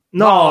Ok,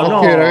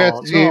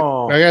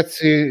 no.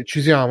 ragazzi,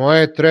 ci siamo,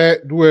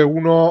 3, 2,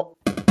 1.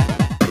 Che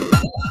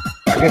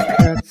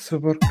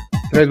cazzo,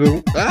 3, 2,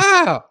 1.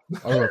 Ah!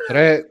 Allora,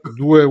 3,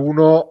 2,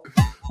 1.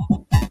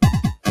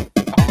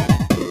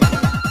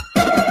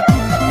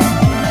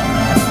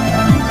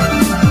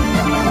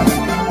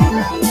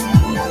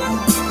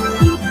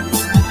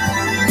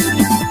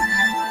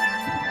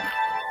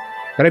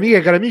 Cari amiche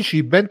e cari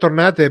amici,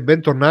 bentornate e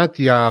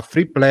bentornati a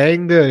Free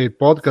Playing, il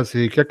podcast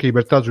di chiacchiere di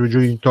libertà sui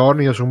giochi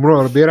dintorni. Io sono Bruno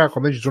Barbera,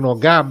 con me ci sono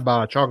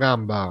Gamba. Ciao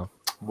Gamba.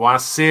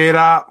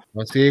 Buonasera.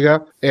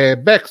 Buonasera.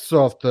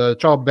 Backsoft.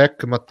 Ciao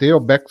Matteo.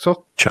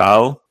 Backsoft.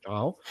 Ciao.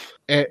 Ciao.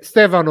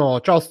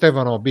 Stefano. Ciao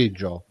Stefano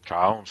Biggio.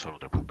 Ciao, un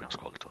saluto al pubblico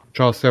ascolto.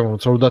 Ciao Stefano, un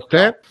saluto a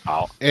te.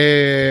 Ciao.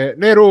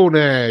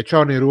 Nerone.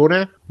 Ciao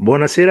Nerone.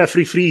 Buonasera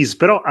Free Freeze,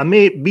 però a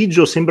me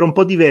Biggio sembra un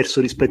po'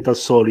 diverso rispetto al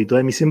solito,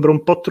 mi sembra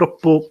un po'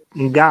 troppo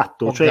un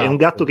gatto, è un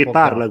gatto che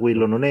parla,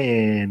 quello non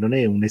è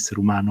un essere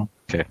umano.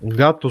 Okay. Un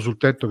gatto sul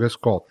tetto che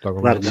scotta.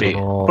 Guarda, sì.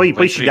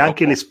 Poi ci dà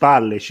anche le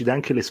spalle,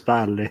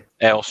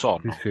 Ho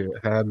sonno. Sì.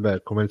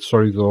 Come il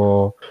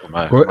solito,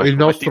 il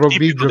nostro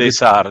Biggio dei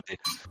sardi.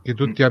 Che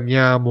tutti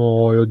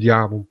amiamo e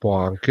odiamo un po'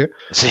 anche.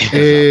 Sì,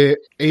 e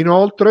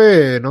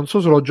inoltre, non so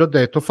se l'ho già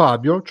detto,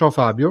 Fabio. Ciao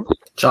Fabio.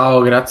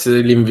 Ciao, grazie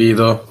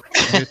dell'invito.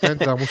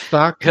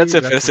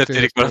 Grazie per esserti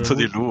ricordato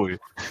di lui.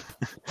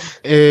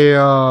 E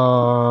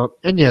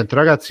niente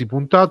ragazzi,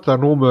 puntata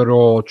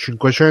numero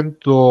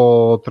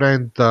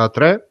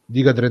 533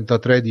 Diga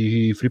 33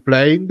 di Free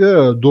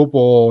Playing.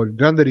 Dopo il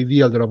grande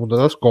reveal della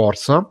puntata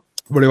scorsa,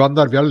 volevo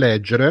andarvi a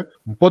leggere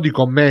un po' di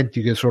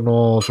commenti che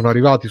sono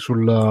arrivati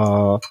sul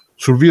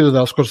video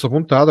della scorsa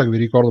puntata, che vi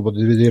ricordo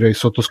potete vedere il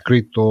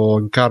sottoscritto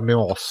in carne e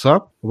ossa,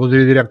 lo potete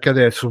vedere anche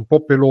adesso, un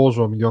po'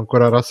 peloso, mi devo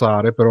ancora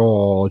rasare,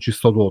 però ci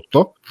sto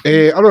tutto.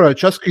 E allora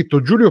ci ha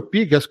scritto Giulio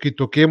P, che ha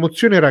scritto: che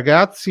emozione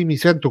ragazzi, mi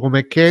sento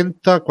come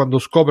Kenta quando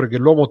scopre che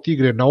l'uomo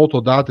tigre e Naoto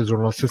Date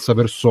sono la stessa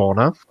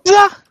persona.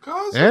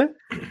 Cosa?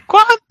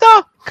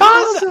 Quanto?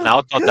 Cosa?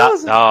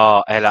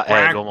 No, è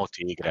l'uomo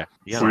tigre.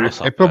 Io sì, non lo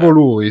so. È proprio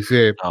lui,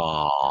 sì.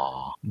 No.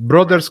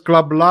 Brothers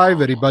Club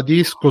Live,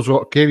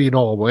 ribadisco, Kevin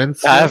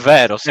Owens. È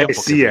vero, sì,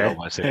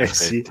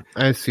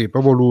 sì,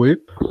 proprio lui.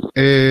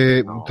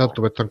 E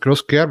intanto metto anche lo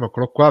schermo,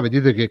 eccolo qua,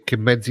 vedete che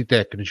mezzi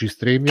tecnici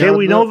streaming.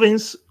 Kevin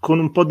Owens con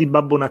un po' di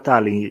Babbo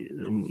Natale,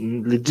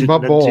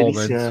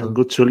 leggerissima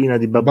gocciolina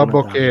di Babbo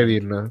Natale.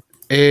 Kevin.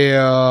 E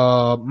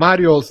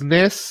Mario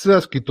SNES ha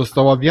scritto: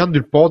 stavo avviando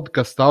il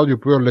podcast audio,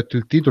 poi ho letto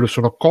il titolo e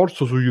sono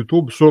corso su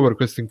YouTube solo per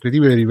questa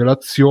incredibile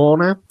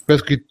rivelazione. Poi ha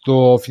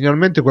scritto: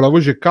 finalmente con la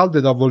voce calda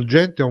ed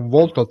avvolgente e un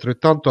volto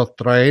altrettanto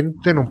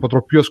attraente, non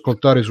potrò più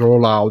ascoltare solo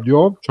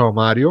l'audio. Ciao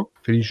Mario,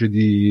 felice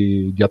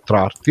di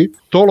attrarti.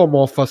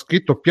 Tolomov ha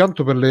scritto: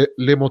 pianto per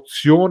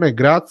l'emozione,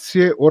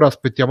 grazie, ora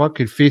aspettiamo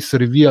anche il face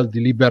reveal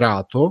di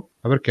Liberato.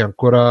 Ma perché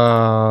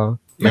ancora...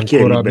 Ma chi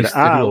è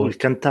Liberato? Il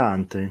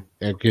cantante.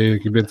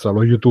 Chi pensa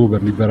allo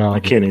youtuber Liberato? Ma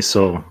che ne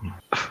so.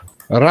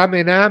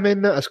 Ramen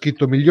Amen ha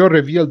scritto: miglior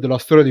reveal della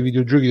storia dei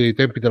videogiochi dei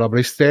tempi della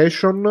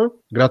PlayStation.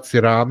 Grazie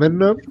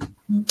Ramen.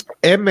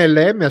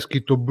 MLM ha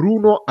scritto: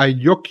 Bruno hai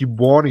gli occhi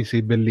buoni,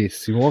 sei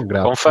bellissimo.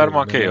 Grazie. Confermo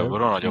anche io,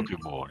 Bruno ha gli occhi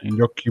buoni.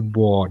 Gli occhi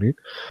buoni.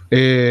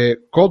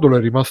 E Codolo è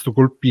rimasto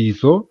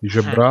colpito,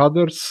 dice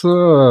Brothers.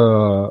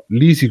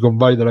 Lisi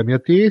convalida la mia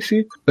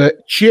tesi.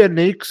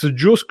 CNX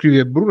Joe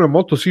scrive: Bruno è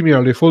molto simile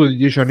alle foto di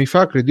 10 anni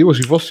fa, credevo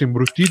si fosse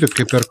imbruttito e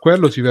che per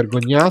quello si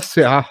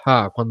vergognasse.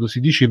 Quando si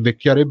dice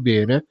invecchiare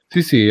bene.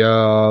 Sì,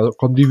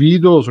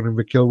 condivido, sono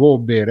invecchiato proprio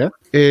bene.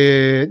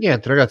 E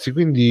niente ragazzi,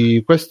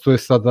 quindi questa è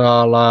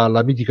stata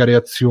la mitica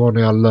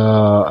reazione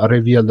al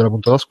reveal della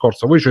puntata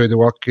scorsa. Voi ci avete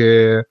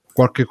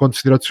qualche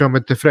considerazione a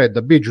mente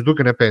fredda? Biggio, tu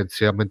che ne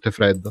pensi a mente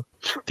fredda?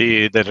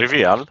 Del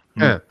reveal?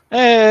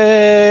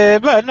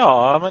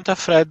 No, a mente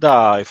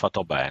fredda hai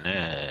fatto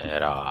bene,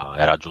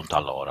 era giunta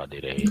l'ora,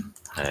 direi.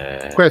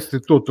 Questo è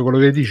tutto quello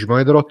che dici, ma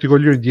avete rotti i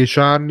coglioni 10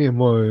 anni e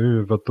poi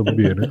hai fatto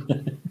bene.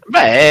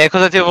 Beh,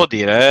 cosa ti devo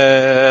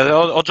dire?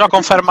 Ho già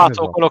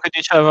confermato quello che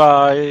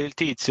diceva il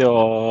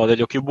tizio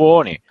degli occhi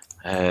buoni.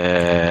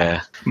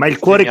 Ma il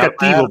cuore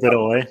cattivo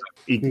però,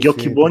 gli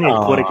occhi buoni e il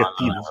cuore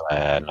cattivo.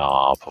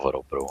 No,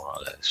 povero Bruno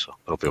adesso,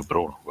 proprio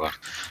Bruno, guarda.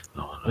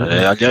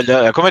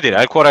 Come dire,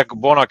 ha il cuore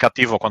buono e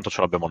cattivo quanto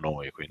ce l'abbiamo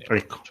noi, quindi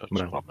ecco,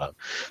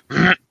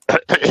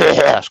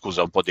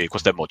 scusa, un po' di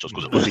questo è mocio,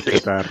 scusa, un po' di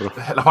la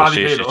palla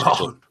di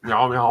pelo.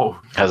 Miau miau.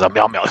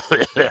 Esatto, miau.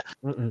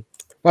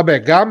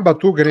 Vabbè, Gamba,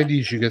 tu che ne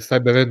dici che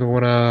stai bevendo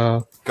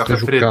una caffè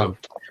freddo?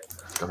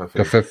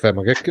 Caffè,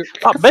 ma che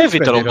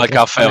bevitelo un bel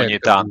caffè ogni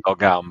tanto,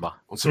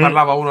 Gamba. Non si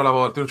parlava uno alla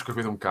volta, io non ci ho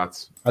capito un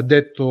cazzo. Ho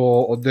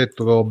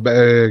detto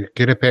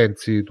che ne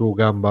pensi tu,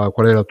 Gamba?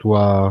 Qual è la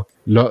tua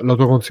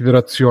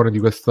considerazione di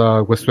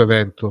questo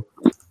evento?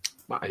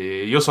 Ma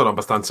io sono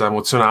abbastanza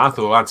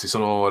emozionato, anzi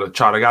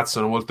ciao ragazzi,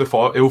 sono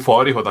molto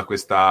euforico da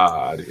questo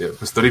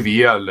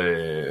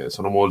reveal,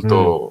 sono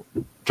molto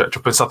cioè ci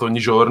ho pensato ogni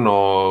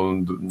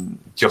giorno,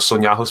 ti ho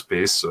sognato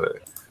spesso,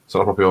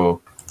 sono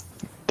proprio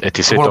E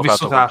ti sei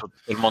toccato con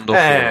tutto il mondo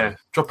fuori.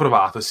 Ci ho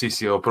provato,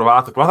 sì, ho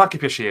provato anche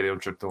piacere a un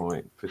certo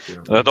momento.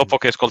 Dopo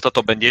che hai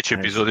ascoltato ben 10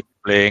 episodi di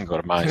Playing,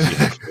 ormai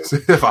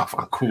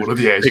fa culo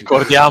 10.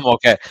 Ricordiamo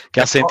che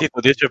ha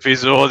sentito 10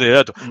 episodi e ha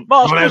detto: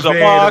 ma scusa,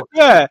 ma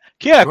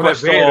chi è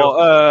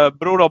questo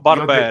Bruno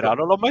Barbera?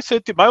 Non l'ho mai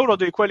sentito, ma è uno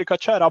di quelli che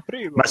c'era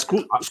prima. Ma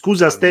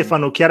scusa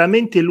Stefano,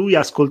 chiaramente lui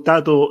ha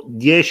ascoltato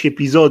 10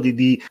 episodi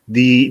di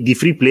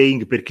Free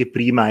Playing perché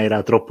prima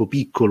era troppo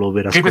piccolo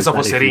per ascoltare. Che pensavo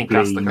fosse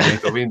Rincast,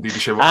 capito? Quindi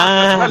dicevo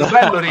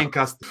bello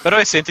Rincast. Però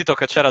hai sentito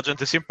che c'era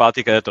gente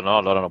simpatica e hai detto no,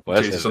 allora non può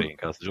essere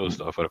Rincast,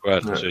 giusto? Per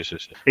quello. Sì.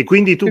 E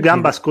quindi tu,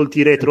 Gamba,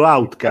 ascolti Retro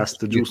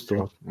Outcast,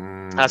 giusto?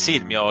 Sì,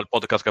 il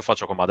podcast che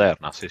faccio con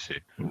Maderna, sì. Sì.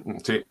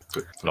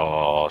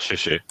 No,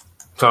 sì.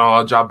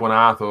 Sono già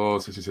abbonato,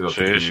 sì,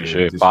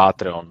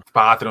 Patreon,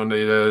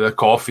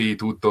 Coffee,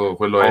 tutto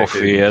quello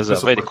Coffee, è che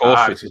esatto, vedi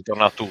Coffee, si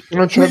torna a tutto.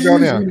 Non ce l'abbiamo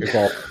neanche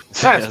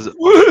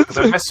Coffee. Ti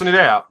hai messo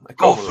un'idea?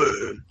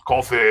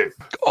 Coffee.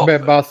 Beh,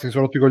 basta, mi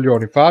sono rotti i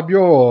coglioni.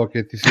 Fabio,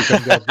 che ti sei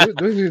cambiato.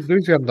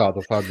 Dove sei andato,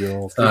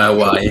 Fabio?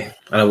 Away.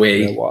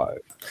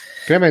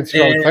 Clemenzi,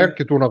 fai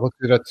anche tu una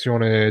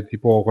considerazione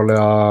tipo con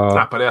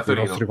i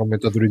nostri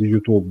commentatori di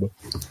YouTube.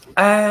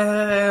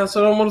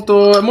 Stato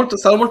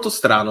molto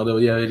strano, devo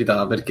dire la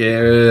verità,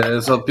 perché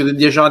sono più di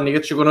 10 anni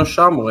che ci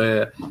conosciamo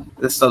e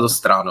è stato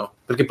strano.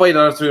 Perché poi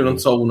tra l'altro io non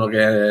so uno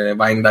che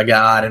va a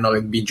indagare, no,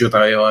 che Biggio ti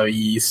aveva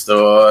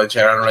visto,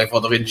 c'erano le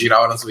foto che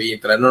giravano su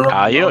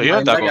internet. Io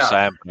indago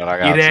sempre,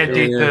 ragazzi.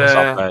 I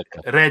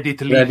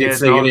Reddit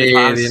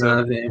segreti,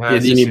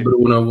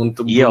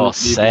 piedinibruno.it. Io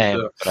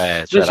sempre,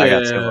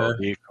 ragazzi, io lo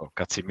dico,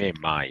 cazzi miei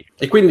mai.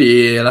 E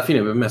quindi alla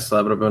fine per me è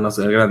stata proprio una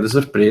grande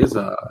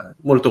sorpresa,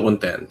 molto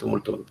contento.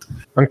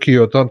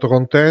 Anch'io, tanto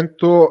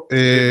contento.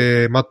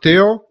 E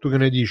Matteo, tu che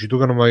ne dici? Tu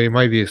che non hai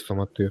mai visto,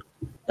 Matteo?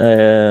 È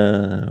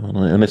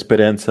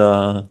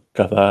un'esperienza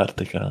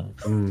catartica,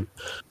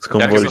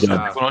 sconvolgente. Ti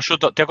ha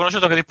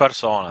conosciuto che di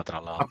persona, tra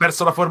l'altro. Ha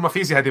perso la forma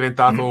fisica, è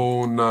diventato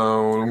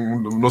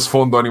uno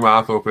sfondo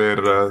animato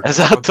per...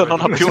 Esatto,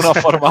 non ha più una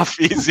forma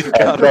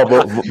fisica.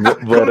 Però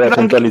vorrei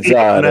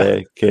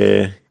puntualizzare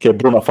che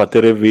Bruno ha fatto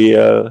il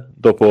reveal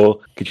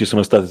dopo che ci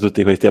sono stati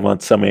tutti questi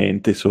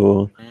avanzamenti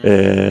su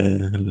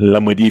la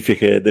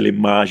modifica delle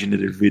immagini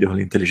del video con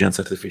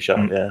l'intelligenza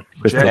artificiale.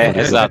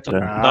 Esatto,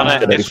 non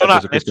è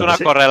nessuna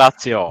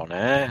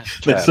correlazione,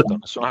 certo,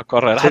 nessuna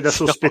correlazione. C'è da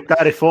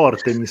sospettare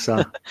forte, mi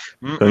sa.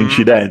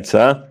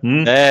 Coincidenza?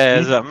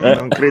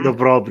 Non credo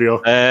proprio.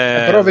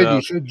 Però vedi,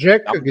 c'è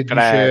Jack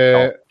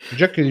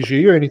che dice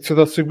io ho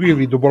iniziato a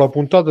seguirvi dopo la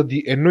puntata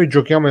di E noi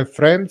giochiamo in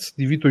Friends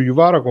di Vito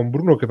Iuvara con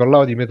Bruno che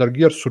parlava di Metal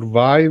Gear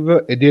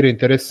Survive ed era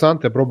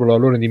interessante proprio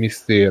l'alone di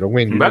mistero.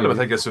 Quindi, bello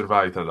Metal Gear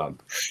Survive, tra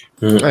l'altro.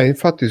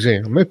 Infatti sì,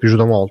 a me è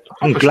piaciuto molto.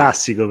 Un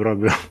classico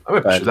proprio. A me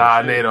è piaciuto.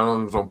 Nero,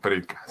 non rompere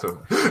il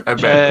cazzo. È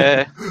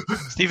bello.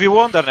 Stevie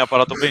Wonder ne ha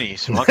parlato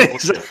benissimo. Anche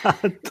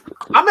esatto.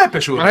 A me è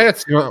piaciuto. Ma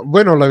ragazzi, ma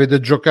voi non l'avete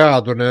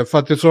giocato, ne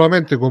fate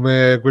solamente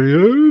come quelli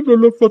non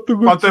l'ho fatto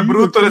così. Quanto è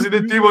brutto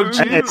Resident Evil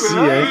 5.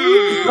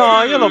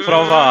 No, io l'ho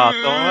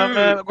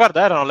provato.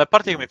 Guarda, erano le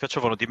parti che mi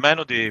piacevano di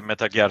meno di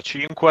Metal Gear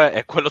 5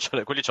 e quelli ci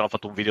hanno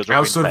fatto un videogioco. È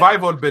un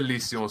survival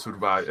bellissimo,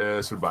 Survive.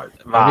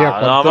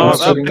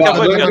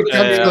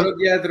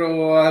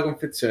 Dietro alla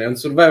confezione è un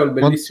survival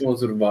bellissimo.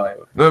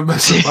 Survival. La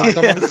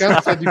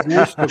mancanza di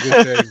gusto che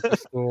c'è in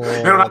questo.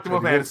 Ero un attimo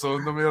perso,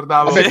 non mi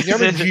ricordavo. Vabbè,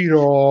 andiamo in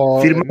giro.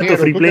 Firmato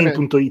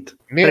freeplane.it.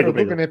 Nero,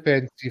 tu che ne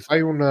pensi?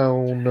 Fai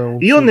un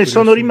Io ne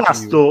sono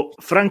rimasto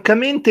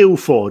francamente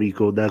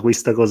euforico da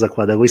questa cosa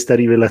qua, da questa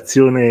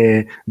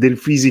rivelazione del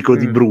fisico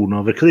di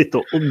Bruno, perché ho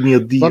detto, oh mio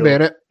Dio, va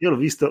bene. Io l'ho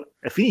visto,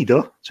 è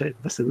finito? Cioè,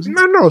 basta così?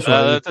 Ma non lo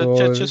so.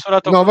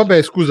 No, vabbè,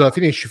 scusa,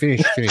 finisci.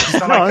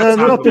 No,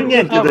 non ho più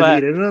niente da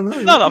dire. No,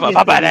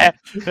 va bene.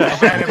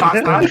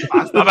 Basta.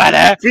 Va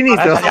bene.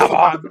 Finito. No,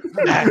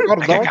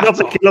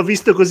 perché l'ho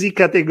visto così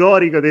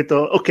categorico, ho detto,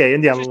 ok,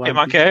 andiamo avanti.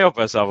 Ma anche io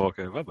pensavo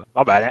che,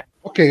 va bene.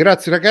 Ok,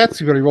 grazie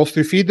ragazzi per i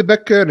vostri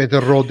feedback, ne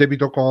terrò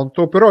debito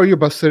conto, però io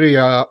passerei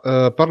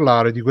a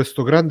parlare di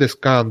questo grande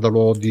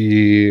scandalo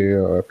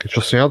che ci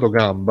ha segnato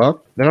Gamba,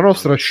 della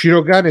nostra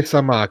Shirogane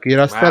Sama, che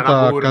era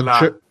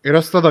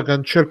stata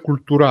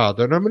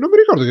cancelculturata. Non mi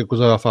ricordo che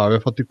cosa aveva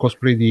fatto il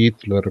cosplay di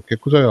Hitler, che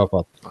cosa aveva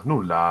fatto?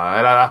 Nulla,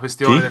 era la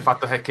questione del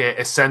fatto che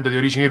essendo di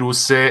origini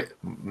russe,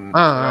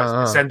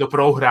 essendo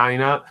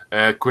pro-Ucraina,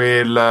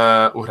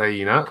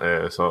 Ucraina,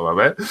 lei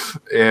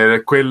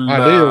è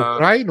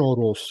ucraina o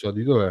rossa?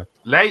 Di dov'è?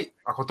 Lei,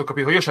 a quanto ho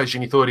capito io, ha i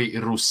genitori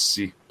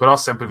russi, però ha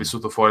sempre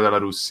vissuto fuori dalla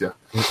Russia.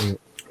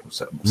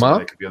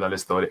 Non capito dalle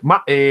storie.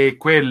 Ma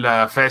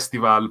quel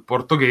festival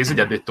portoghese gli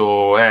ha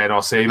detto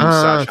no, sei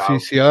russa, ciao.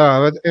 Sì,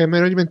 me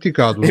l'ho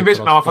dimenticato.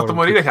 Invece mi ha fatto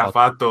morire che ha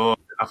fatto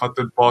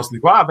il post di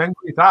qua,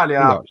 vengo in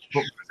Italia,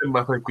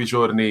 sembra quei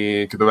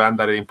giorni che doveva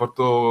andare in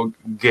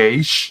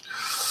portoghese.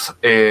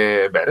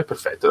 E bene,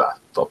 perfetto, dai,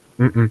 top.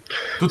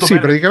 Tutto sì,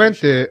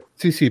 bene?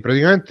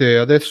 praticamente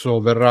adesso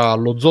verrà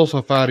allo Zoo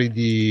Safari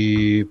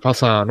di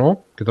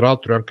Fasano, che tra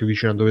l'altro è anche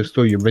vicino a dove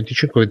sto io, il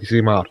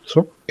 25-26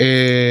 marzo.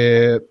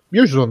 E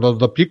io ci sono andato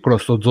da piccolo a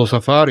sto Zoo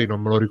Safari,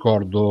 non me lo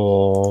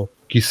ricordo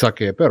chissà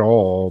che,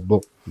 però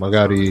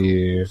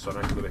magari sono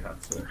anche delle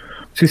cazzo.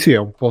 Sì, è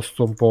un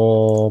posto un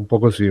po'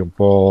 così, un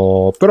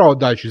po'. Però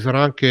dai, ci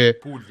sarà anche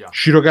Puglia.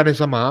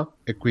 Shirogane-sama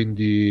e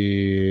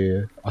quindi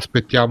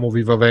aspettiamo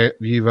vivamente.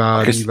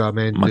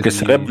 Ma che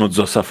sarebbe uno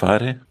zoo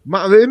safari?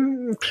 Ma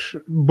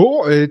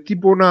è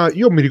tipo una.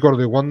 Io mi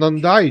ricordo che quando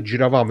andai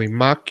giravamo in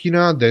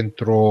macchina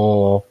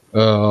dentro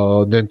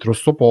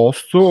sto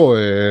posto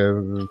e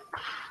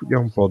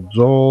vediamo un po',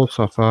 zoo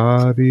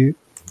safari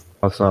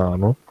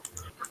Asano.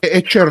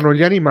 E c'erano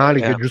gli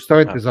animali che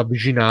giustamente si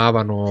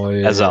avvicinavano.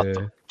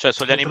 Esatto. Cioè,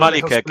 sono gli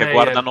animali che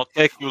guardano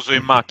te chiuso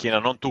in macchina,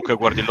 non tu che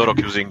guardi loro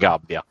chiuso in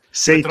gabbia.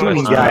 Sei tu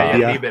in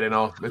gabbia. Libere,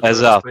 no?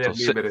 Esatto.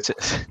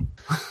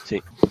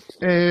 Sì.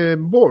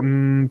 Però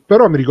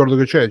mi ricordo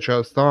che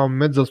stava in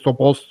mezzo a sto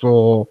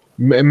posto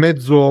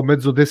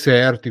mezzo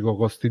desertico con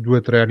questi 2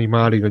 o 3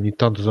 animali che ogni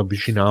tanto si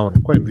avvicinavano.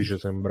 Qua invece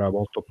sembra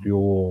molto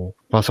più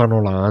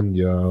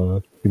Pasanolandia.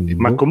 Quindi,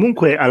 ma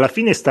comunque alla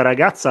fine sta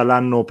ragazza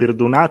l'hanno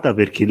perdonata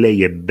perché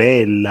lei è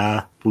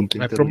bella.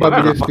 È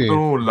probabile, non ha fatto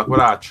nulla,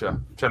 poraccia.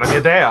 Cioè, la mia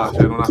idea,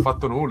 non ha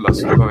fatto nulla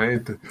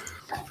assolutamente.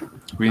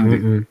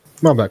 Quindi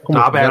vabbè,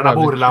 era una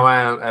burla,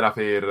 ma era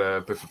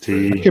per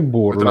sì. Che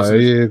burla?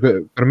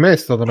 Per me è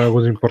stata una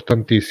cosa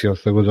importantissima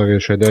questa cosa che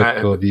ci hai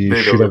detto di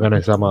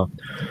Shirogane-sama.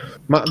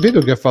 Ma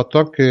vedo che ha fatto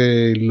anche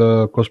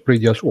il cosplay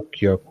di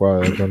Asukia qua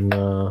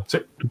con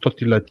tutto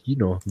in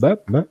latino. Beh.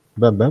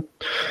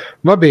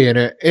 Va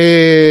bene.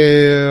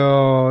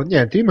 E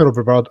niente, io mi ero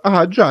preparato.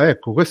 Ah, già,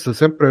 ecco, questa è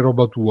sempre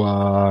roba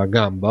tua,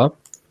 Gamba.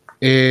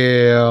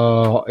 E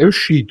è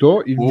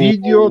uscito il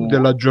video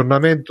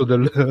dell'aggiornamento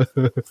del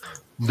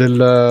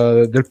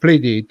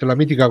Playdate, la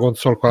mitica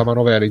console con la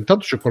manovella.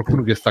 Intanto c'è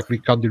qualcuno che sta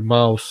cliccando il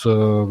mouse,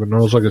 non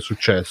lo so che è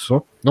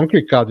successo. Non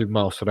cliccate il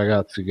mouse,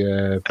 ragazzi,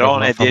 che però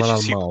ne 10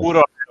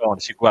 sicuro.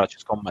 Sicura, ci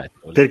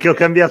scommetto. Perché ho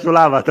cambiato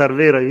l'avatar,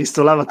 vero? Hai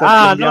visto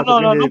l'avatar?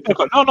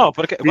 No,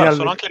 perché guarda,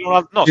 sono anche in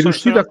una. No, sei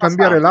riuscito a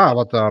cambiare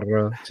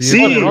l'avatar?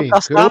 Sì, in un'altra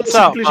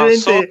stanza,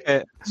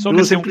 semplicemente. So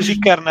che sei un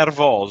clicker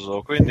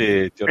nervoso,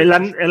 quindi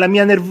la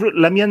mia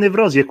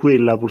nevrosi è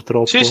quella,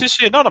 purtroppo. Sì,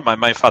 no,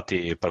 ma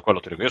infatti per quello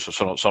ti dico, io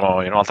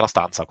sono in un'altra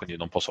stanza, quindi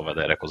non posso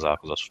vedere cosa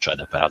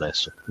succede per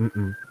adesso.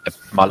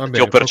 Ma vabbè, ti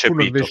ho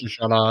percepito. Invece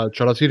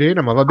c'ha la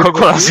sirena, ma va bene.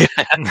 Con la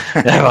sirena.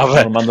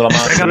 Vabbè. Mando la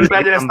mano.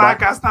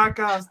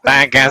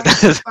 Stacca.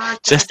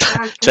 Ci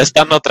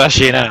stanno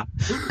trascinando.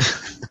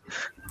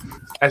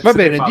 Va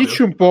bene,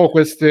 dici un po'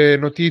 queste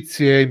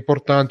notizie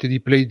importanti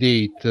di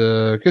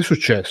Playdate. Che è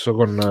successo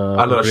con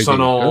allora, ci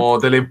sono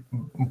delle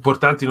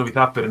importanti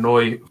novità per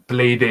noi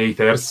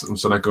Playdaters, non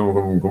so neanche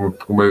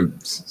come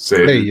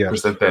se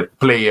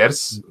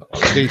Players.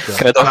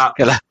 Credo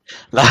che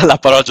la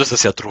parola giusta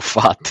sia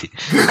truffati.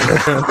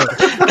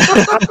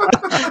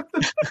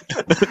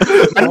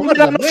 Non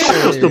l'hanno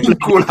fatto sto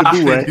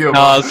Playdate 2.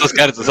 No, sto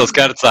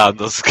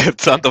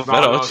scherzando,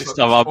 però no, ci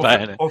stava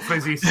bene.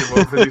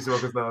 Offesissimo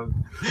questa.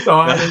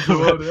 No,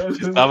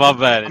 stava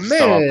bene. A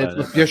me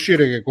fa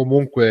piacere che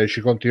comunque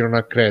ci continuano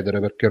a credere,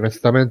 perché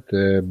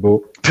onestamente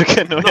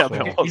perché noi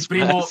abbiamo i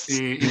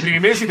primi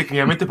mesi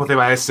tecnicamente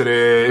poteva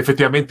essere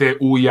effettivamente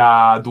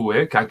Uia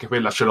 2, che anche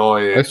quella ce l'ho,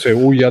 adesso è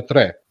Uia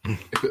 3.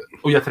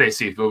 Uia 3,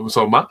 sì,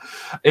 insomma.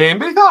 E in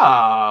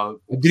verità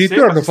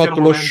addirittura hanno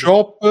fatto lo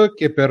shop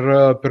che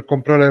per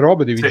comprare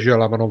robe devi girare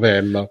la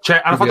manovella.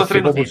 Cioè, hanno fatto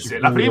 3 notizie.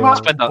 La prima,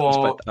 aspetta.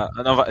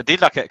 No,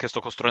 dilla che sto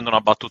costruendo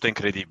una battuta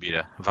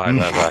incredibile. Vai.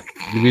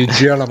 Devi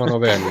girare la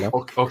manovella.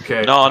 Ok.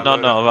 No,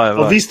 vai.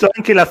 Ho visto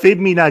anche la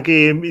femmina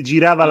che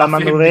girava la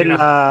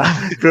manovella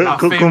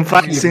con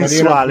fare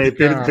sensuale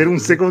per un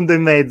secondo e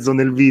mezzo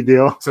nel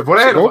video. Se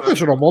volevo. Comunque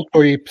sono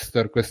molto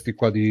hipster questi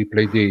qua di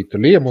Playdate.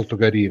 Lei è molto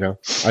carina.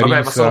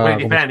 Vabbè, ma sono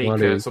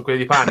quelli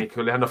di Panic,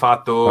 le hanno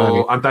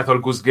fatto Untitled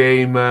Goose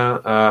Game,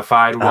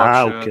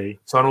 Firewatch,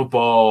 sono un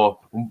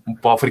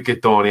po'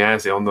 fricchettoni,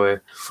 secondo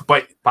me.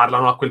 Poi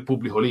parlano a quel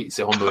pubblico lì,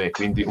 secondo me,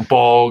 quindi un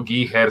po'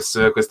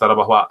 geekers, questa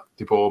roba qua,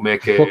 tipo me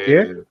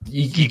che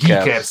i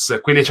geekers,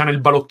 quelli che hanno il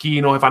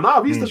balocchino e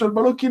fanno visto c'è il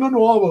balocchino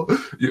nuovo.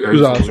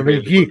 Scusa, sono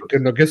i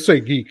geek, che so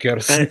i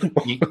geekers?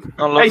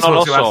 Non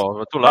lo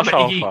so, tu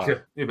lascialo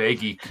fare. I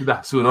geek, dai,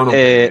 su,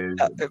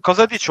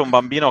 cosa dice un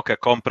bambino che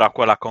compra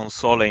quella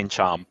console e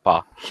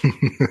inciampa?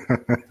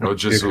 Oh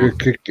Gesù.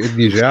 Che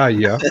dice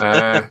aia?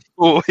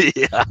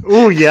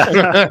 Uia.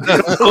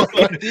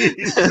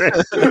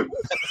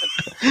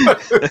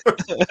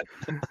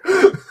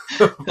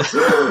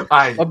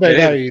 Vabbè,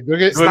 dai,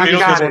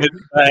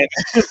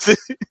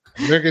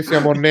 noi che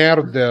siamo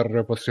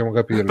nerder possiamo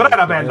capirlo. Però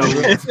era bella,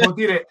 si può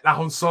dire la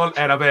console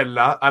era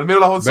bella, almeno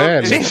la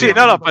console. Sì,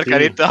 no, per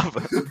carità.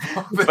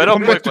 Però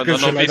poi quando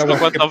hanno visto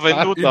quanto ha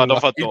venduto hanno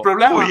fatto il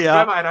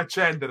problema era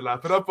accenderla,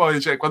 però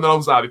poi quando la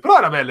usavi, però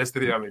era bella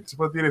esteticamente, si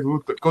può dire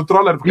tutto. Il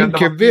controller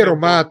che è vero,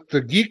 Matt,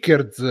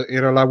 Geekers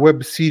era la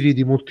web serie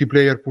di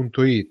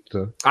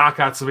multiplayer.it. Ah,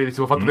 cazzo, vedi, ti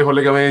ho fatto dei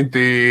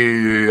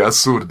collegamenti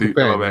assurdi.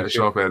 Vabbè,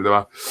 lasciamo perdere,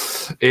 va.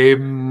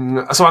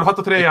 Insomma, hanno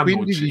fatto 3 annunci.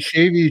 Quindi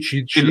dicevi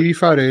ci devi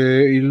fare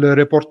il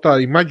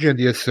reportaggio, immagina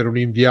di essere un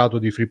inviato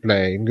di Free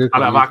Playing.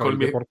 Allora va col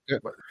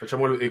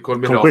facciamo col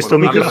microfono. Con questo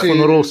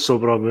microfono rosso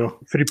proprio.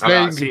 Free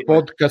Playing, il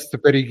podcast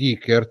per i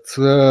geekers,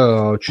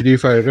 ci devi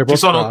fare il reportaggio. Ci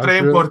sono 3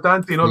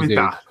 importanti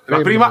novità.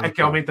 La prima è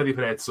che aumenta di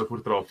prezzo,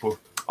 purtroppo.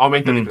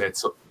 Aumenta di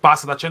prezzo.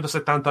 Passa da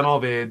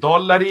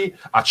 $179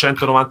 a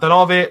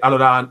 $199.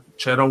 Allora,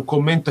 c'era un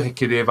commento che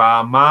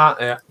chiedeva, ma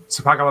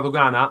si paga la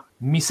dogana?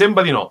 Mi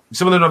sembra di no. Mi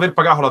sembra di non aver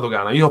pagato la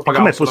dogana. Io ho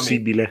pagato. Com'è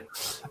possibile?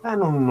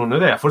 Non ho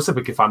idea. Forse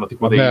perché fanno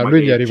tipo dei magheggi.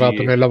 Lui gli è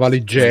arrivato nella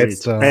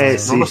valigetta.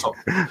 Sì. Non lo so.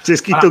 C'è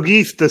scritto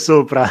gift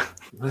sopra.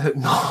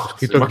 No,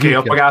 perché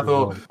ho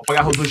pagato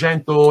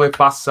 200 e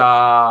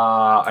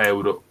passa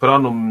euro, però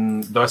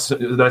devo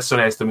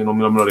essere onesto, non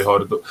me lo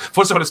ricordo.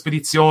 Forse per le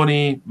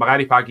spedizioni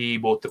magari paghi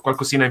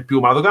qualcosina in più,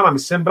 ma la dogana mi è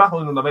sembrato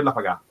di non averla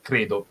pagata,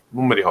 credo,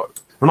 non mi ricordo.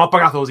 Non ho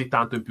pagato così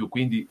tanto in più,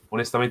 quindi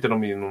onestamente non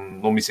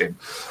mi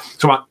sembra.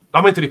 Insomma,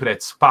 l'aumento di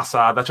prezzo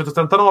passa da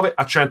 179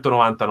 a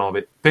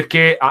 199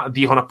 perché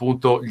dicono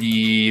appunto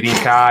gli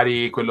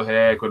rincari, quello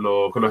che è,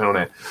 quello che non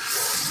è.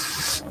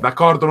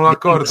 D'accordo, non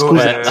d'accordo?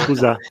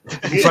 Scusa.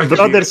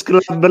 Brothers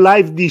Club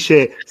Live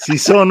dice si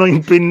sono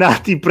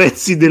impennati i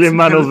prezzi delle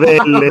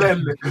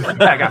manovelle.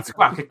 Ragazzi,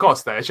 qua che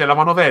costa? C'è la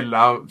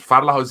manovella,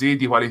 farla così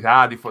di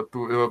qualità,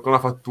 con la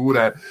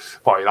fattura,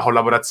 poi la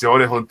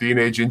collaborazione con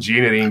Teenage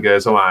Engineering,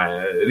 insomma,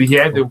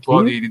 richiede un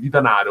po' di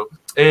denaro.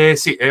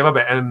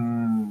 Vabbè,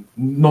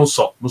 non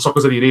so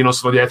cosa dire, io non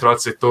sono dietro al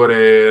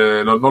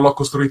settore, non l'ho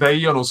costruita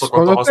io, non so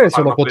quanto costa.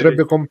 Se lo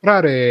potrebbe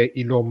comprare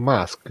Elon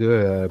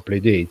Musk,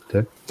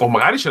 Playdate? O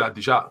magari ce l'ha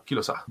di già, chi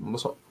lo sa, non lo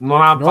so. Il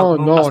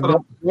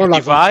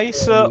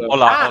device o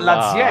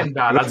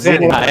l'azienda.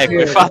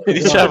 Ecco, infatti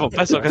dicevo,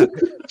 penso che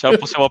ce lo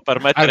possiamo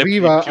permettere.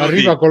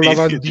 Arriva con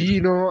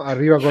lavandino,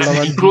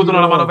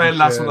 includono la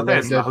manovella sulla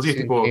Tesla, così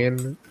tipo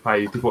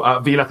fai tipo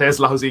avvii la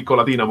Tesla così con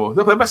la dinamo.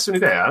 Potrebbe essere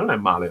un'idea, non è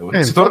male.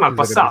 Si torna al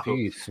passato.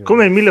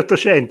 Come il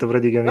 1800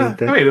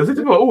 praticamente.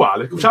 Tipo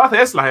uguale. C'è la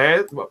Tesla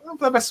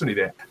potrebbe essere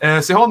un'idea.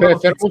 Secondo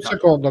per un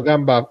secondo,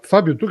 Gamba,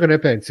 Fabio, tu che ne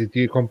pensi?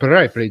 Ti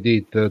comprerai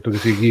Playdate, tu che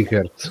sei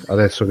geekers,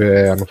 adesso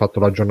che hanno fatto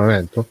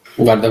l'aggiornamento?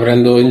 Guarda,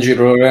 prendo in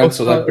giro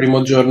Lorenzo dal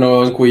primo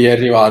giorno in cui è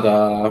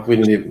arrivata,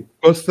 quindi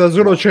costa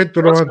solo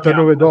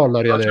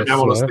 $199 adesso.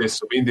 Abbiamo lo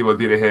stesso, quindi vuol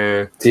dire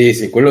che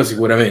sì, quello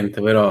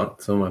sicuramente, però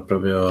insomma è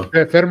proprio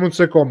fermo un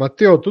secondo.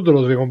 Matteo, tu te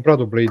lo sei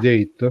comprato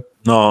Playdate?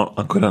 No,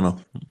 ancora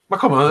no. Ma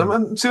come?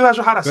 Ma si deve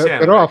giocare assieme.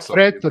 Però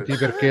affrettati,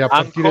 perché a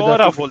partire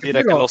ancora vuol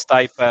dire che lo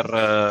stai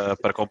per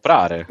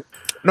comprare.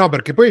 No,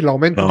 perché poi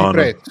l'aumento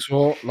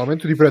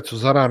di prezzo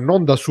sarà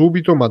non da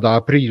subito, ma da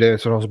aprile,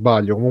 se non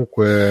sbaglio.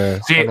 Comunque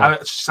sì,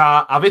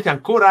 avete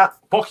ancora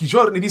pochi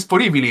giorni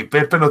disponibili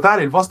per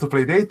prenotare il vostro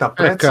Playdate a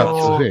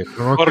prezzo.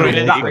 Corri in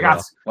edicola,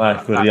 ragazzi.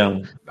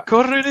 Corriamo.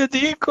 Corri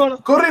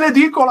in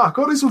edicola.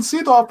 Corri sul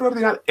sito a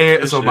preordinare.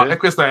 Insomma, e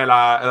questa è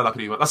la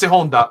prima. La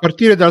seconda, a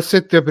partire dal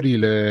 7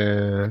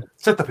 aprile.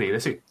 7 aprile,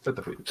 sì.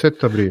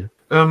 7 aprile.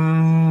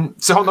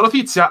 Seconda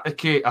notizia è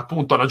che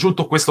appunto hanno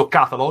aggiunto questo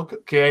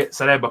catalog che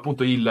sarebbe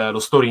appunto lo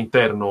store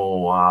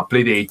interno a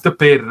Playdate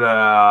per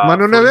ma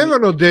non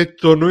avevano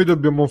detto noi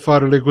dobbiamo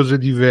fare le cose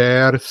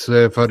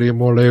diverse,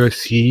 faremo le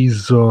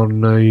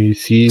season,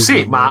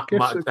 sì, ma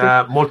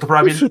molto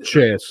probabilmente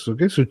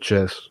che è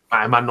successo?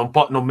 Ma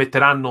non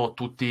metteranno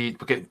tutti,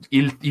 perché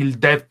il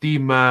dev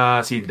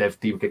team,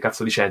 che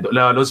cazzo dicendo,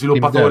 lo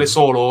sviluppatore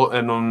solo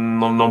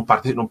non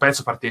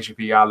penso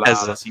partecipi alla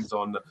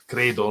season,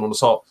 credo, non lo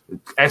so.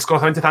 Escono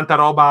talmente tanta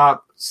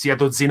roba, sia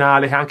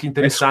dozzinale che anche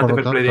interessante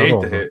per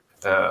Playdate.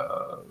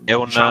 È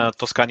un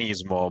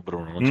toscanismo,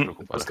 Bruno, non ti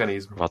preoccupare.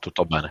 Toscanismo. Va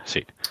tutto bene,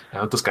 sì. È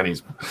un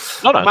toscanismo.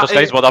 No, è un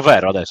toscanismo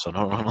davvero adesso,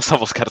 non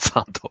stavo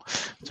scherzando.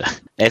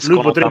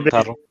 Lui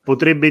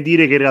potrebbe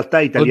dire che in realtà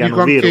è italiano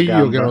lo dico vero.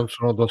 Anche io che non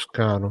sono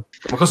toscano.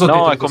 Ma cosa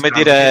no, è come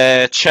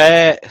dire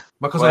c'è.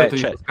 Ma cosa ha detto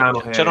di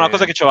toscano? C'era una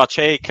cosa che diceva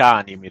c'è i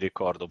cani, mi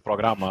ricordo, un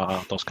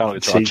programma toscano che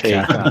diceva c'è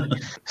i cani.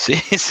 Sì.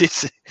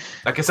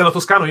 Perché se ero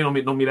toscano io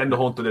non mi rendo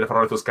conto delle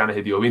parole toscane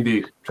che dico,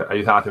 quindi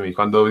aiutatemi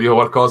quando dico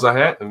qualcosa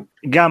che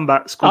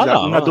Gamba, scusa,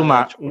 una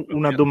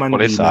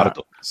domandina.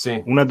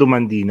 Sì. Una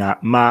domandina,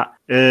 ma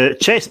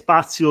c'è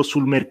spazio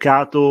sul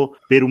mercato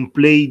per un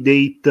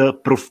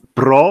Playdate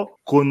Pro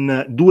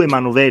con 2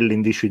 manovelle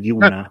invece di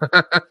una?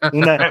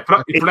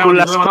 Però il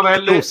problema delle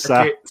manovelle è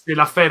che se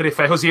la ferri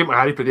fai così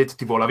magari Playdate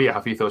ti vola via,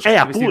 capito?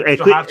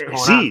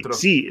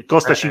 Sì,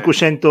 costa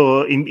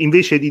 500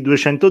 invece di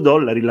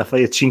 $200, la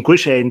fai a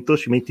 500,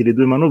 ci metti le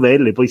 2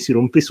 manovelle, poi si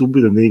rompe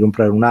subito e devi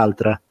comprare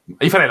un'altra.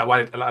 Io farei la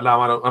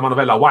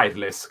manovella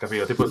wireless,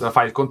 capito? Tipo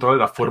fai il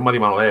controller a forma di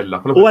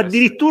manovella. O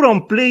addirittura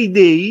un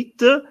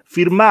Playdate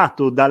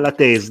firmato dalla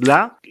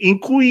Tesla in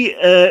cui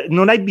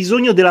non hai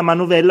bisogno della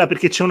manovella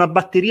perché c'è una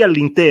batteria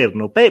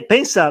all'interno.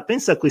 Pensa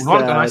a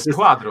questa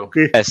quadro.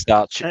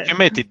 Ci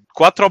metti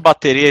 4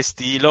 batterie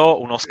stilo,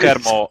 uno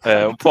schermo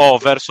un po'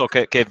 verso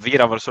che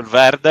vira verso il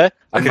verde,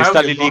 a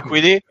cristalli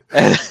liquidi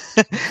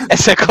e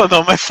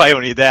secondo me fai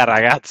un'idea,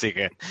 ragazzi,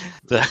 che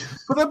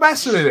potrebbe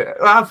essere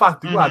un'idea.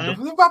 Infatti guarda,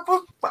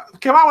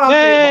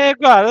 chiamiamola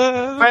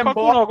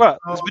guarda,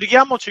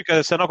 sbrighiamoci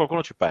che sennò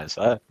qualcuno ci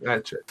pensa.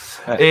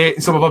 E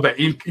insomma, vabbè,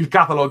 il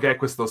catalog è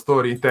questo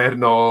store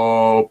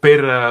interno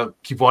per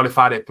chi vuole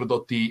fare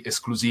prodotti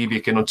esclusivi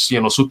che non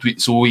siano su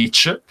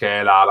Itch, che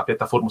è la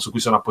piattaforma su cui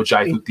sono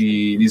appoggiati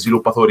tutti gli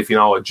sviluppatori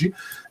fino a oggi.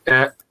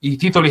 I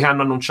titoli che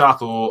hanno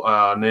annunciato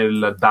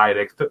nel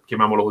Direct,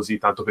 chiamiamolo così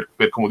tanto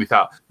per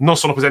comodità, non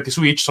sono presenti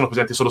su Itch, sono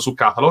presenti solo su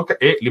Catalog,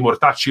 e li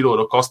mortacci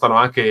loro costano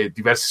anche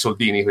diversi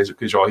soldini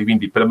quei giochi,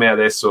 quindi per me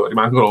adesso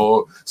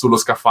rimangono sullo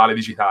scaffale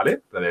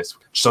digitale. Adesso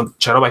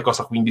c'è roba che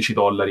costa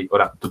 $15.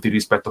 Ora, tutto il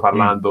rispetto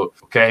parlando,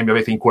 ok, mi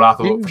avete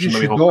inculato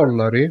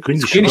 $15?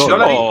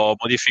 $15 o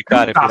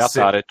modificare,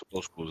 piratare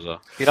tutto, scusa.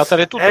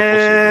 Piratare tutto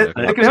è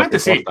possibile. Tecnicamente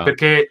sì,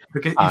 perché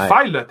il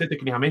file te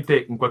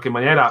tecnicamente in qualche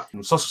maniera,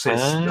 non so se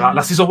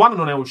la Season 1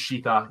 non è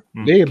uscita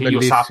che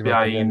io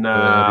sappia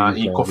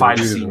in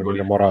co-file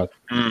singoli.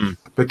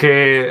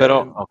 Perché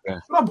però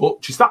boh,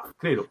 ci sta,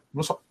 credo,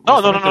 non so. No,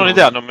 non ho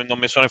idea, non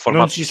mi sono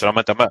informato,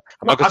 sinceramente a me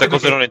queste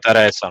cose non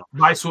interessano.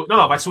 Vai su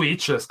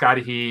Itch,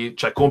 scarichi,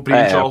 cioè compri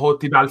il gioco,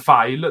 ti dà il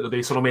file, lo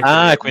devi solo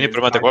mettere. E quindi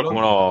permette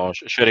qualcuno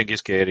sharing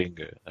is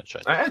caring,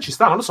 eccetera. Ci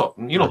sta, non lo so,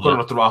 io ancora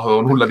non ho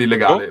trovato nulla di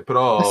illegale,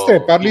 però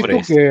parli tu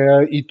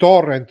che i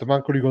torrent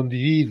manco li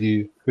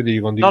condividi.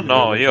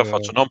 No, io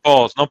faccio non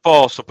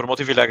posso per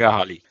motivi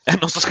legali.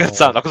 Non sto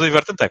scherzando, la cosa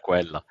divertente è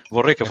quella.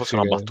 Vorrei che fosse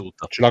una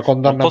battuta. Ce la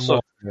condanna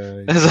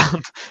esatto.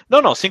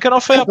 No, finché non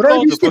fai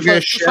upload puoi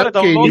fare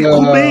download il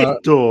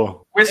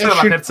cubetto. Questa è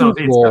la terza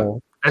notizia.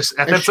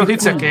 La terza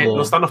notizia è che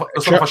lo stanno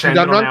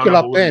facendo. Danno anche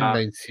la penna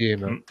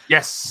insieme.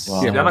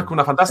 Yes, danno anche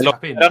una fantastica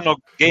penna. Hanno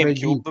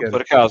GameCube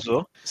per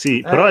caso?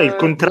 Sì, però è il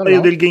contrario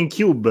del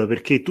GameCube,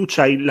 perché tu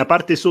c'hai la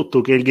parte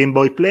sotto che è il Game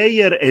Boy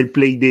Player e il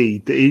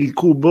Playdate, e il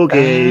cubo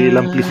che è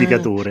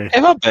l'amplificatore.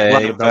 E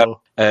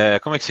vabbè,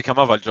 come si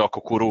chiamava il gioco?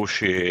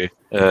 Kurushi?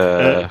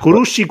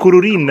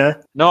 Kururin?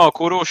 No,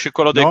 Kurushi,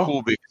 quello dei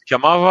cubi. Si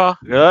chiamava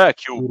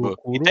Cube.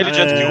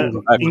 Intelligent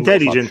Cube.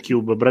 Intelligent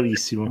Cube,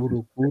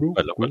 bravissimo.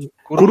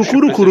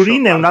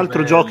 Kururin è un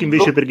altro gioco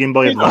invece per Game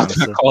Boy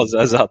Advance.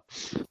 Cosa, esatto.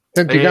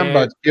 Senti,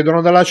 Gamba,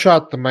 chiedono dalla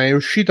chat, ma è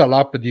uscita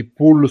l'app di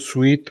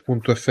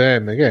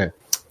poolsuite.fm? Che è?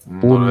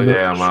 Non ho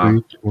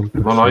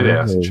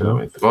idea,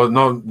 sinceramente.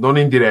 Non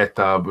in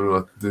diretta,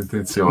 Bruno,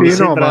 attenzione. Mi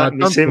sembra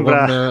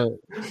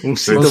un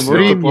sito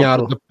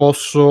StreamYard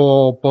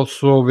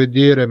posso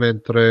vedere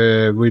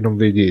mentre voi non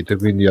vedete,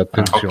 quindi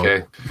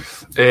attenzione.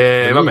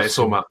 Vabbè,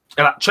 insomma,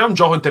 c'è un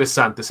gioco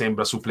interessante,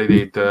 sembra, su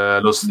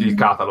Playdate, il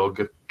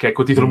catalog, che è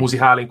quel titolo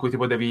musicale in cui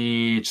tipo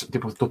devi,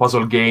 tipo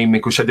puzzle game,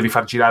 in cui devi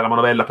far girare la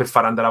manovella per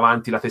far andare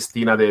avanti la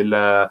testina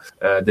del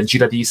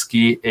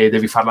giradischi, e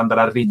devi farla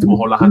andare al ritmo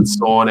con la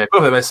canzone.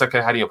 Quello deve essere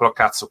anche carino, però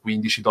cazzo,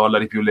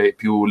 $15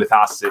 più le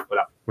tasse.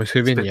 Ma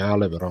sei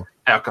veniale, però.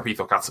 Ho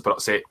capito, cazzo, però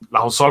se la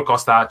console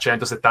costa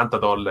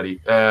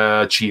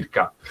 $170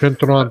 circa.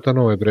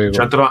 199, prego.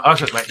 Io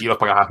l'ho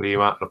pagata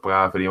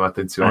prima,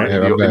 attenzione.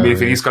 Io mi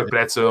riferisco al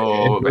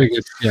prezzo. Noi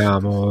che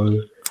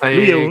siamo...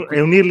 Lui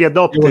è un early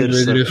adopter.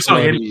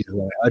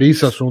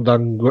 Arisa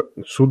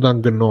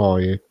Sudang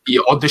noi.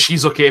 Io ho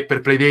deciso che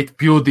per Playdate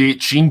più di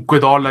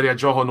 $5 a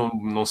gioco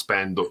non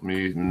spendo.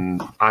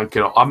 Anche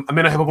no. A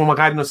meno che proprio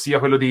magari non sia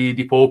quello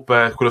di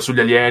Pop, quello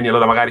sugli alieni,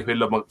 allora magari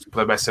quello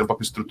potrebbe essere un po'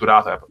 più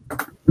strutturato.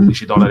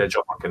 $10 a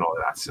gioco anche no,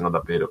 grazie, no,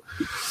 davvero.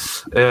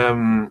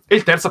 E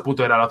il terzo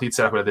appunto era la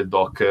notizia, era quella del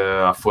dock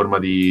a forma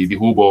di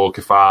cubo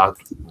che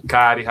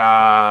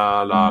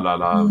carica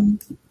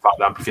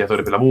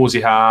l'amplificatore per la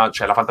musica,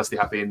 c'è la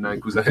fantastica penna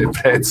inclusa nel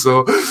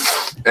prezzo.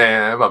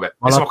 Vabbè.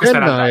 Ma insomma, la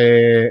penna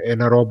è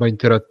una roba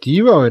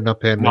interattiva o è una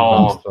penna?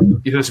 No,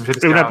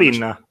 è una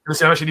penna.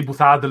 Si invece di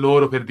buttare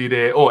loro per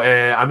dire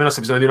almeno se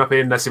hai bisogno di una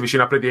penna e sei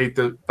vicino a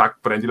Playdate,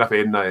 prendi la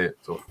penna e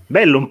insomma.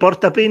 Bello, un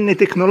portapenne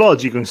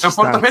tecnologico in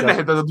sostanza. È un portapenne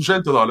che da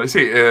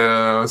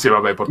 $200, sì,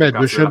 vabbè,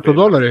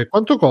 $200,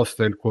 quanto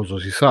costa il coso,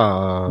 si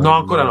sa? No,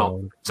 ancora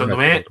no. Secondo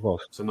me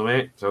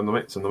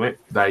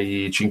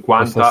dai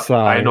 50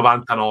 ai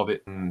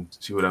 99,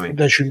 sicuramente.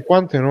 Dai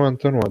 50 ai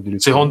 99 addirittura.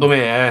 Secondo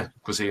me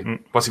così,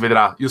 poi si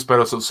vedrà. Io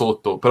spero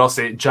sotto, però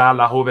se già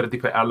la cover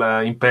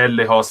in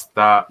pelle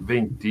costa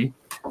 20,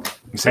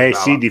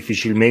 sì,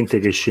 difficilmente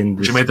che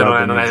scende.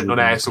 Non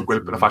è su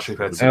quella fascia di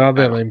prezzo.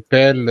 Vabbè, ma in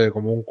pelle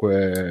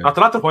comunque. Ma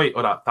tra l'altro poi,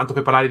 ora, tanto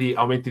per parlare di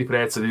aumenti di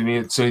prezzo, di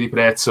diminuzioni di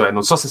prezzo,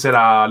 non so se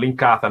sarà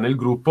linkata nel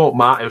gruppo,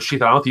 ma è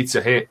uscita la notizia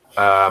che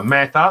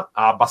Meta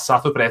ha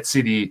abbassato i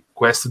prezzi di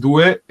Quest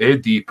 2 e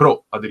di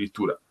Pro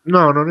addirittura.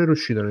 No, non era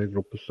uscita nel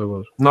gruppo sta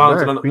cosa.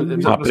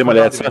 Prima le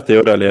alzate e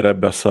ora le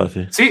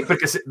abbassate. Sì,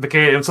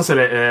 perché non so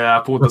se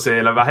appunto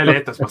se l'avete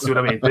letta, ma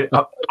sicuramente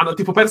hanno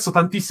tipo perso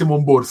tantissimo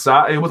in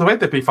borsa, e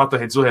mutuamente per il fatto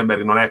che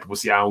Zuckerberg non è proprio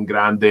sia un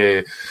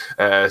grande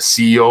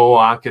CEO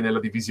anche nella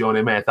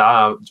divisione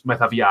Meta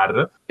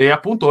VR, e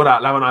appunto ora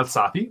l'avevano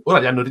alzati, ora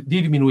li hanno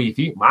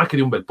diminuiti, ma anche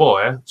di un bel po',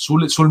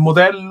 sul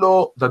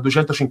modello da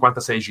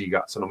 256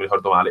 giga, se non mi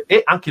ricordo male,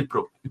 e anche il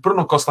Pro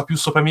non costa più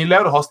sopra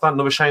 €1.000, costa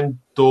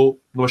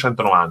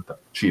 990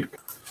 circa.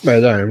 Beh,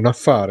 dai, è un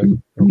affare.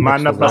 Ma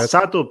hanno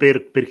abbassato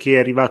perché è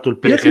arrivato il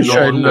perché prezzo.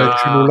 c'è il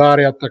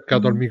cellulare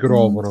attaccato al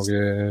microfono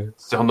che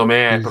secondo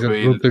me è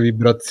proprio tutte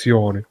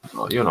vibrazioni.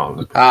 No, io no.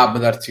 Può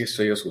darsi che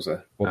so io,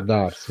 scusa. Può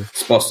darsi.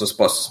 Sposto.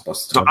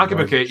 No, anche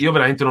perché io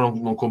veramente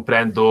non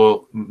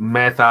comprendo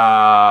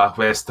Meta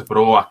Quest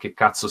Pro a che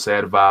cazzo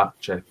serva,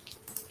 cioè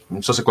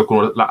non so se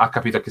qualcuno ha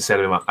capito a che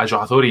serve, ma ai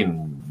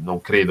giocatori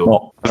non credo.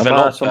 No,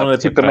 ma sono le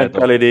pippe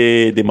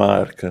mentali di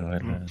Mark.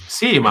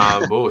 Sì, ma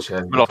cioè,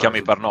 me lo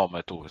chiami per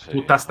nome tu. Sì.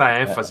 Tutta sta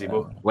enfasi.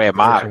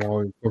 Mark.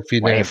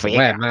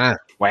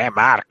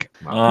 Mark.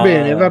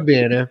 Bene, va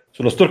bene.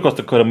 Sullo store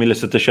costa ancora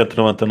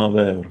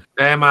 1.799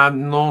 €. Ma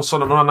non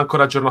hanno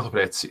ancora aggiornato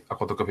prezzi, a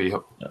quanto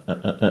capito.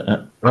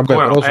 Vabbè,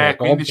 però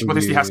quindi ci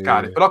potresti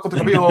cascare. Però a quanto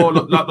capito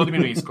lo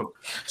diminuiscono.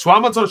 Su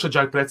Amazon c'è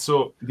già il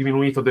prezzo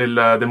diminuito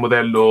del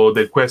modello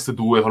del Quest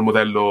 2 col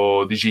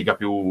modello di giga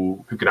più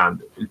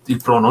grande.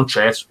 Il Pro non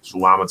c'è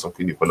su Amazon,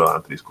 quindi quello è un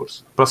altro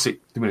discorso. Però sì,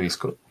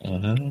 diminuiscono.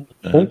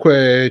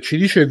 Comunque ci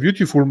dice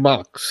Beautiful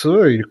Max,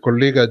 il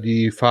collega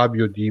di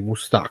Fabio di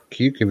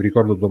Mustacchi, che vi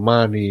ricordo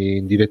domani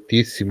in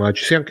direttissima.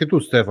 Ci sei anche tu,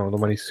 Stefano,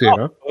 domani sera?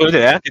 No, voglio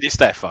dire, anche di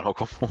Stefano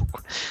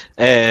comunque.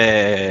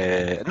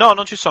 No,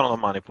 non ci sono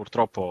domani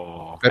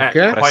purtroppo.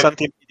 Perché?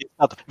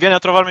 Viene a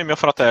trovarmi mio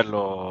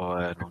fratello.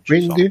 Non ci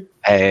quindi?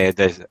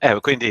 sono.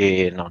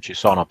 Quindi non ci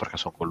sono perché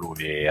sono con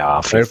lui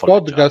a il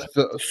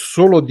podcast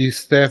solo di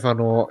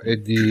Stefano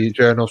e di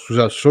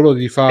solo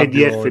di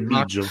Fabio e di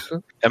Max.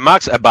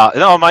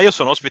 No, ma io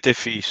sono ospite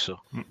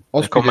fisso.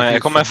 Come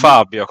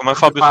Fabio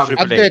su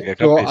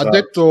ha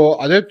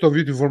detto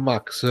Beautiful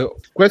Max,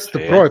 questo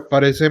Pro è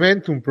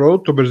palesemente un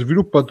prodotto per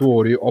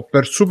sviluppatori o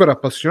per super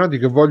appassionati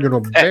che vogliono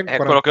ben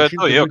 45 quello che ho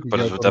detto io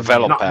per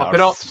developer. No,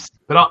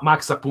 però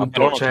Max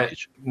appunto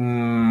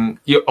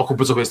io ho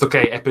compreso questo,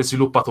 ok, è per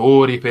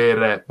sviluppatori,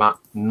 ma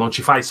non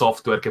ci fai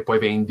software che poi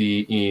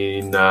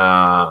vendi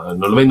non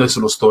lo vendi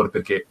sullo store,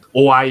 perché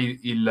o hai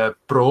il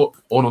Pro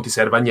o non ti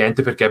serve a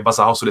niente perché è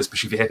basato sulle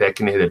specifiche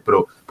tecniche del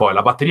Pro. Poi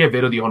la batteria è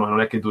vero, dicono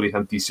non è che duri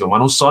tantissimo, ma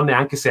non so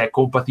neanche se è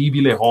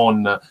compatibile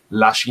con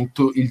il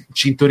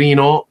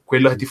cinturino,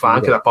 quello che ti fa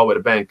anche da power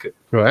bank.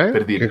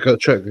 Per dire.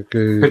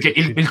 Perché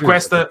il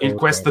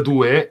Quest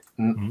 2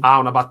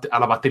 ha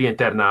la batteria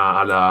interna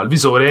al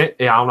visore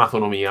e ha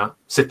un'autonomia.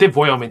 Se te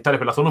vuoi aumentare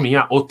per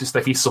l'autonomia, o ti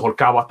stai fisso col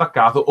cavo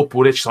attaccato,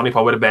 oppure ci sono i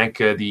power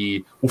bank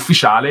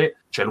ufficiale,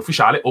 cioè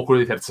l'ufficiale, o quello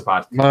di terze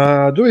parti.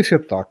 Ma dove si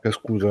attacca,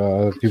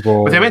 scusa?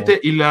 Tipo... Praticamente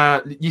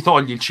gli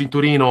togli il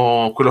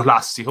cinturino, quello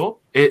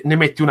classico, e ne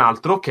metti un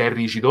altro che è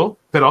rigido,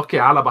 però che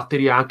ha la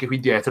batteria anche qui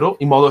dietro,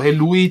 in modo che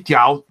lui ti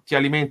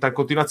alimenta in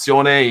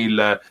continuazione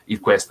il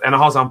Quest. È una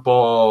cosa un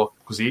po'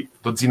 così,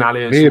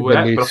 dozzinale su,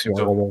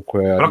 bellissimo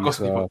comunque. Però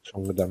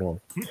da noi.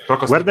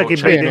 Guarda che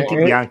bei denti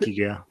bianchi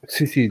che ha.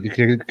 Sì,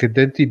 che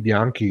denti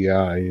bianchi che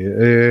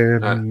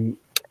hai.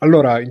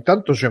 Allora,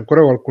 intanto c'è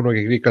ancora qualcuno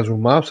che clicca sul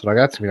mouse,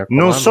 ragazzi, mi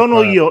raccomando. Non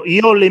sono io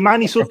ho le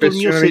mani sotto il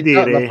mio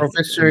sedere. La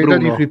professionalità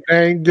di Free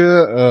Playing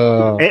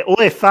o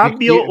è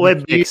Fabio o è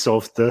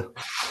Backsoft.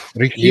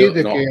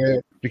 Richiede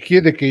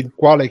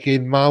che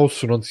il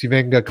mouse non si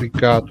venga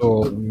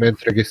cliccato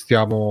mentre che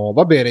stiamo...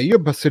 Va bene,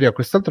 io passerei a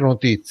quest'altra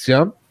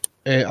notizia.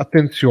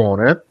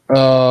 Attenzione,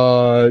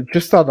 c'è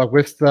stata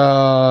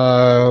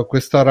questa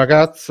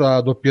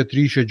ragazza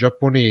doppiatrice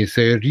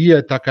giapponese,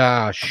 Rie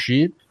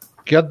Takahashi,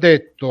 che ha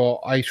detto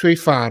ai suoi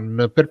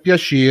fan per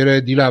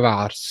piacere di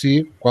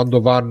lavarsi quando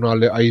vanno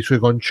ai suoi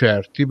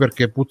concerti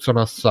perché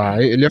puzzano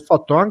assai, e gli ha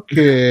fatto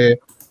anche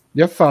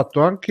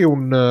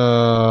un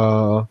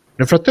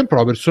nel frattempo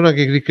la persona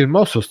che clicca il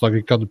mouse sta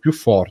cliccando più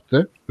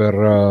forte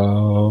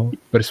per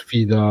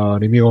sfida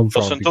nei miei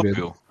confronti. Lo sento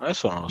più,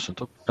 adesso non lo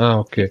sento più. Ah,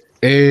 ok.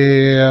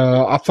 E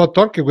ha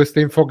fatto anche questa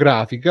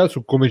infografica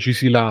su come ci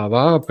si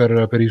lava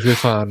per i suoi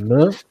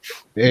fan.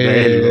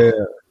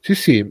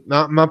 Sì,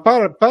 ma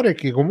pare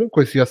che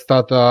comunque sia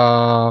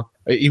stata,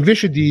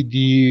 invece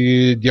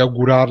di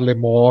augurarle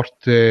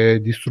morte,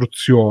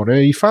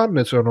 distruzione, i fan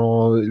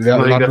l'hanno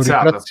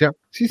ringraziato.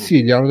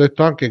 Sì, gli hanno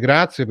detto anche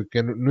grazie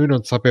perché noi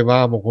non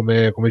sapevamo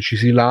come ci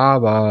si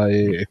lava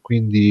e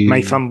quindi... Ma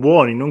i fan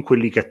buoni, non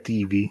quelli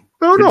cattivi.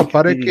 No,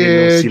 pare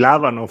che non si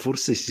lavano,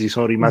 forse si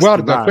sono rimasti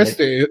Guarda, male.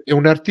 Questo è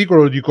un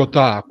articolo di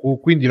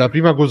Kotaku, quindi la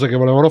prima cosa che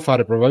volevano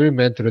fare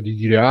probabilmente era di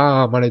dire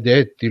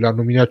maledetti,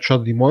 l'hanno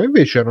minacciato di nuovo,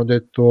 invece hanno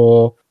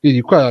detto,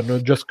 vedi, qua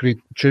hanno già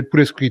scritto, c'è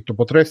pure scritto,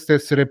 potreste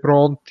essere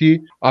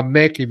pronti a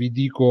me che vi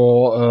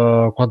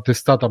dico quanto è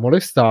stata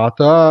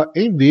molestata,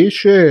 e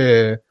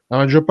invece la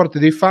maggior parte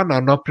dei fan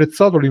hanno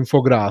apprezzato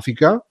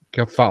l'infografica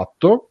che ha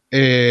fatto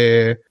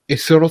e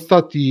sono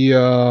stati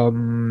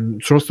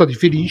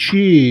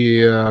felici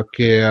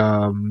che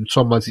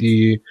insomma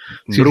si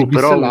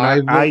però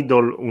live.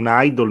 un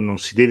idol non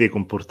si deve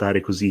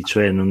comportare così,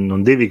 cioè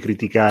non deve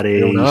criticare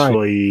i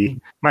suoi...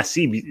 Ma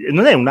sì,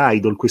 non è un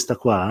idol questa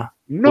qua?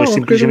 o è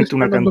semplicemente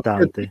una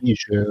cantante?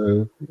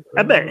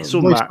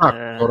 Insomma,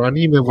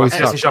 anime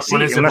qualsiasi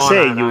giapponese è una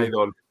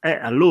seiyuu.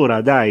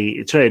 Allora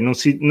dai, cioè non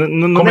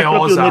è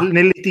proprio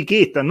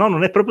nell'etichetta, no,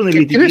 non è proprio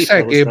nell'etichetta. Che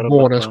sai che è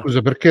buona,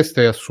 scusa, perché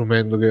stai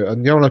assumendo che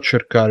andiamola a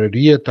cercare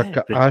Rie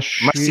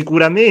Takahashi? Ma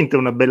sicuramente è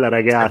una bella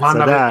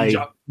ragazza, dai.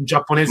 Un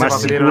giapponese ma va a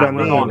vedere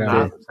una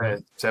donna,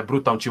 se è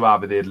brutta non ci va a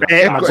vederla.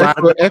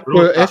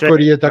 Ecco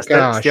Rie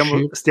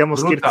Takahashi. Stiamo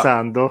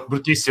scherzando.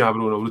 Bruttissima,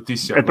 Bruno,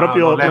 bruttissima. È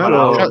proprio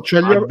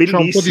c'è un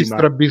po' di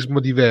strabismo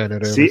di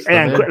Venere. Sì,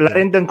 la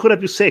rende ancora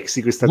più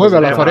sexy questa cosa. Voi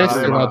ve la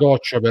fareste una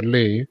doccia per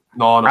lei?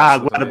 No,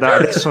 guarda,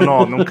 adesso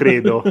no, non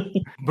credo.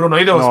 Bruno,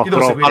 io devo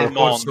seguire il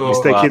corso. Mi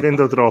stai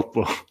chiedendo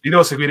troppo. Io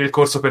devo seguire il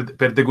corso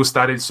per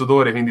degustare il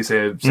sudore, quindi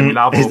se mi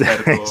lavo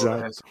perdo.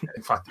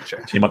 Infatti,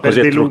 sì, ma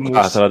così è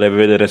truccata, la devi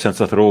vedere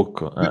senza trucco.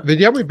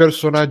 Vediamo i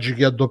personaggi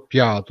che ha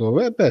doppiato.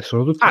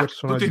 Sono tutti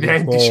personaggi tutti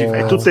identici.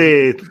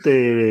 Tutte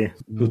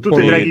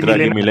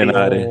draghi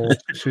millenari.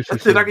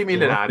 Tutte draghi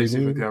millenari,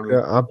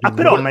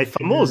 però ma è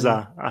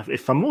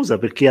famosa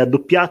perché ha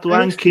doppiato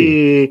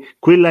anche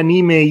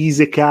quell'anime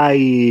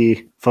Isekai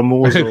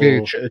famoso.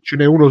 Che ce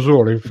n'è uno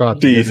solo,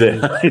 infatti.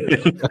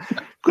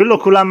 Quello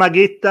con la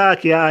maghetta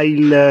che ha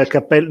il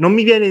cappello, non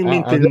mi viene in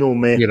mente il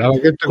nome.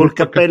 Col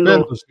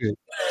cappello.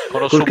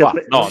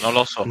 No, non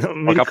lo so. Non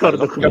mi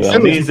ricordo come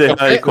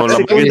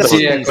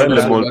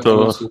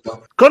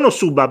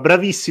Konosuba,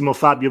 bravissimo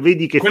Fabio,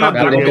 vedi che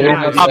Fabio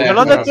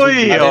l'ho detto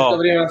io.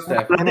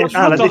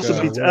 L'ha detto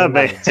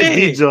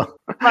Biggio.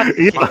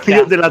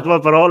 Io della tua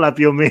parola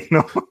più o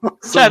meno.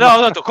 Cioè, no,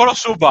 ho detto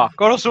Konosuba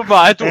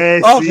e tu.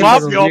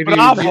 Fabio,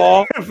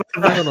 bravo.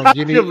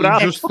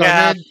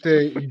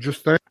 Ingiustamente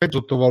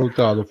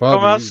sottovalutato.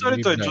 Come al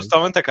solito,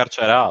 ingiustamente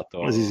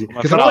carcerato.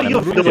 Però io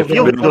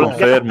vedo la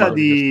carta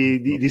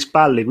di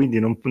spalle, quindi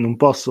non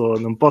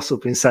posso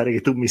pensare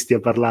che tu mi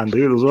stia parlando.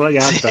 Io lo so la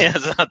gatta. Sì,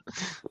 esatto.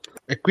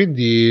 E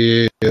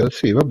quindi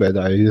sì, vabbè,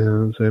 dai.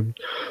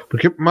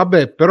 Perché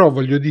vabbè, però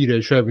voglio dire,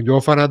 cioè, mi devo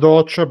fare una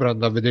doccia per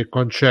andare a vedere il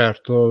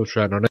concerto,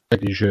 cioè non è che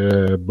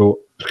dice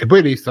perché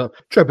poi lì sta,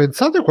 cioè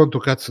pensate quanto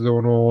cazzo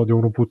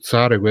devono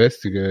puzzare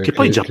questi che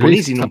poi i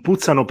giapponesi non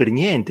puzzano per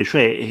niente,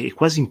 cioè è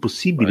quasi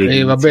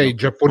impossibile. Vabbè, i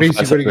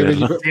giapponesi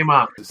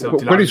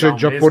quelli sono i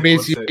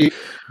giapponesi,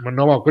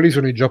 quelli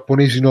sono i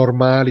giapponesi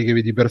normali che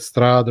vedi per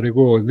strada,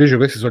 invece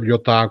questi sono gli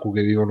otaku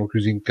che vivono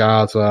chiusi in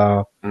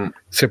casa.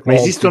 Ma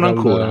esistono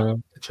ancora?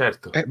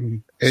 Certo,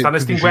 stanno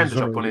estinguendo i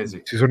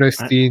giapponesi. Si sono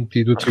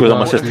estinti tutti. Scusa,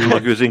 ma se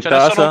stanno chiusi in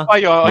casa,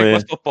 in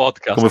questo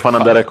podcast, come fanno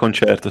ad andare al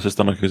concerto se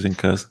stanno chiusi in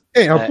casa?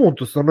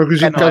 Appunto, stanno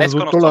chiusi in casa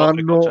tutto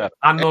l'anno.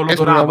 Hanno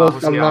l'odorama,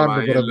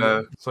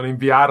 sono in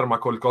VR, ma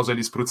col coso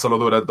gli spruzza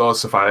l'odore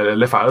addosso,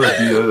 le fa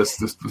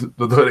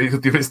l'odore di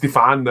tutti questi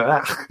fan,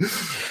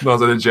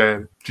 cosa del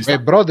genere.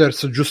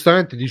 Brothers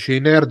giustamente dice i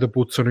nerd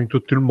puzzano in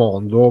tutto il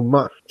mondo,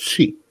 ma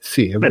sì,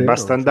 è vero,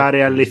 basta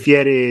andare alle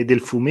fiere del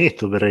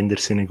fumetto per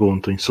rendersene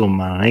conto,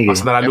 insomma. Non è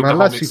basta andare a Luca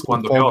Comics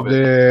quando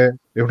piove.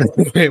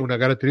 È una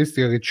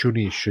caratteristica che ci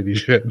unisce,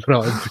 dice.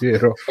 No, è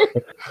vero.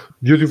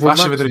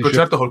 Facci vedere il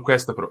concerto col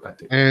Quest Pro.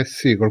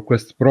 Sì, col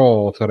Quest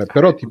Pro sarebbe.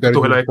 Però ti perdi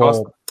un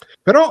po'.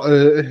 Però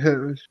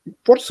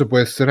forse può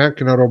essere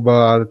anche una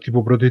roba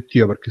tipo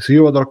protettiva, perché se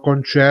io vado al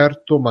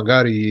concerto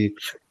magari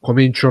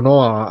comincio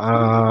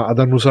ad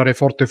annusare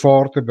forte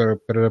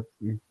per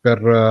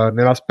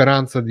nella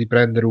speranza di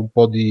prendere un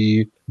po'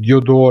 di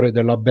odore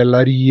della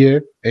bella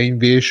Rie, e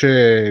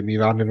invece mi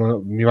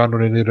vanno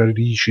nelle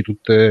narici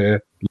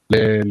tutte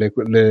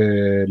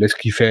le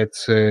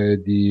schifezze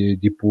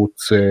di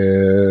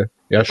puzze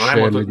e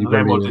ascelle. Non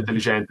è molto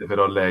intelligente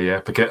però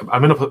lei, perché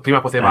almeno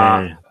prima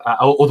poteva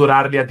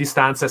odorarli a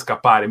distanza e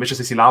scappare, invece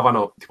se si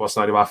lavano ti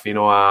possono arrivare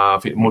fino a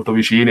molto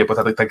vicini e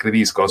poi ti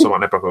aggrediscono, insomma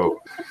non è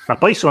proprio. Ma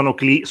poi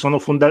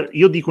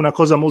io dico una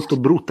cosa molto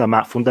brutta,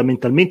 ma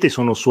fondamentalmente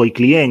sono suoi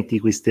clienti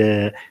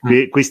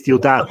questi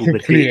otaku,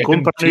 perché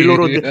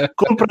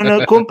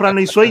comprano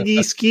i suoi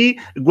dischi,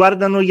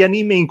 guardano gli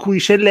anime in cui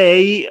c'è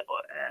lei.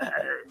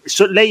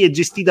 Lei è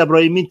gestita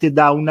probabilmente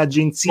da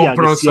un'agenzia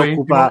che si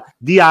occupa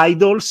di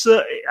idols,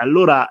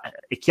 allora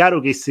è chiaro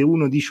che se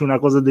uno dice una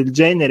cosa del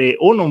genere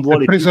o non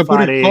vuole più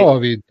fare il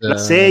COVID, la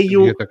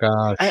seiyuu,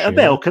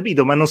 ho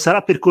capito, ma non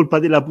sarà per colpa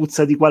della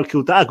puzza di qualche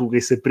otaku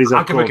che si è presa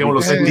anche il perché uno lo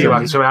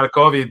sentiva, cioè al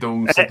COVID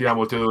non sentiva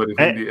molti odori,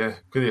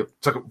 quindi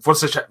cioè,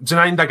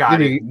 bisogna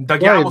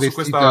indaghiamo su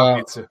questa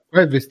notizia.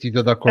 Poi è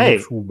vestita da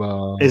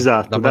Konosuba,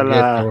 esatto,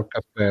 da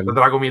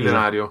drago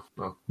millenario.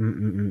 No.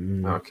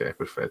 Ok,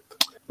 perfetto.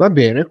 Va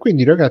bene,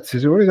 quindi ragazzi,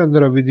 se volete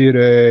andare a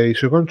vedere i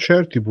suoi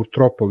concerti,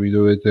 purtroppo vi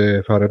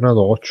dovete fare una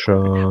doccia.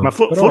 Ma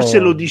forse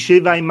lo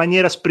diceva in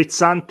maniera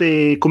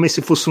sprezzante, come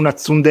se fosse una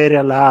tsundere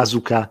alla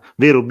Asuka,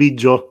 vero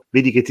Biggio?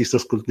 Vedi che ti sto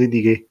ascoltando,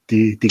 vedi che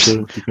ti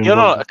io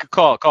non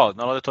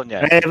ho detto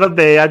niente.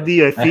 Vabbè,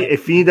 addio, è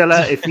finita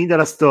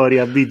la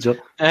storia, Biggio.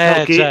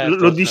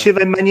 Lo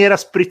diceva in maniera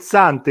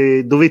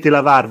sprezzante, dovete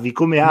lavarvi,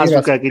 come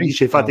Asuka che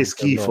dice fate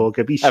schifo,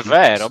 capisci? È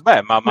vero,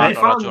 ma hanno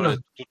ragione,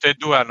 tutte e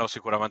due hanno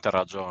sicuramente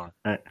ragione.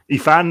 I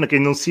fan che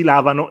non si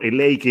lavano e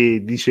lei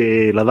che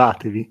dice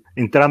lavatevi.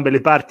 Entrambe le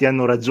parti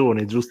hanno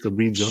ragione, giusto,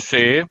 Biggio?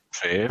 Sì,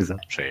 esatto.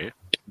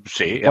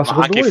 Sì, ma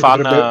anche i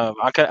fan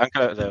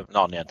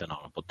no, niente, no,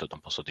 non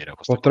posso dire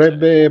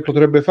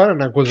potrebbe fare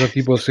una cosa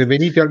tipo: se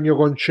venite al mio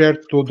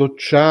concerto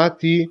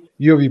docciati,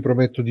 io vi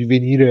prometto di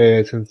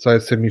venire senza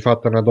essermi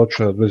fatta una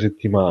doccia da 2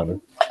 settimane.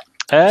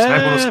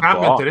 Sarebbe uno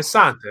scambio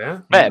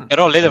interessante,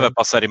 però lei deve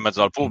passare in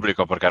mezzo al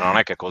pubblico, perché non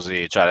è che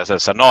così, cioè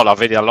se no la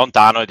vedi da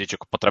lontano e dici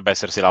che potrebbe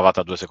essersi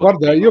lavata 2 secondi.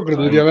 Guarda, io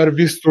credo di aver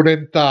visto un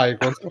hentai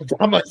con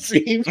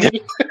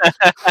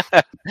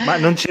ma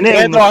non ce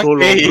n'è uno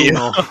solo,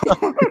 Bruno.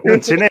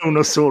 Non ce n'è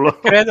uno solo.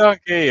 Credo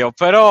anche io,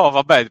 però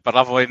vabbè,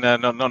 parlavo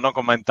non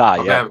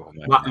commentai.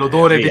 Ma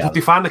l'odore di tutti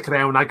i fan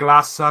crea una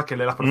glassa che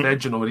la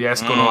protegge, non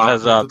riescono a...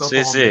 Esatto,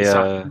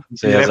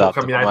 può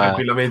camminare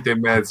tranquillamente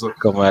in mezzo.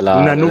 Come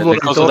una nuvola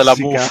della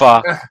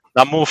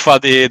la muffa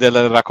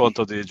del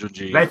racconto di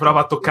Giugino. Lei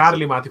prova a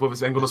toccarli, ma tipo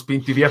vengono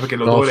spinti via perché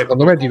l'odore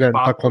secondo me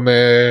diventa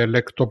come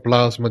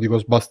l'ectoplasma di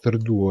Ghostbuster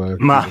 2.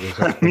 Ma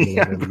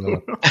mia,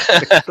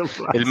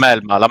 il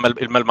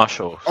Melma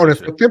Show. Nel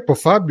frattempo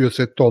Fabio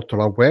si è tolto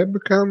la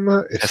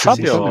webcam e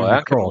Fabio è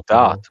anche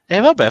mutato.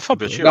 Vabbè,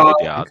 Fabio ci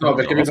vediamo. No,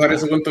 perché mi sono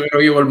reso conto che ero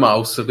io col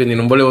mouse, quindi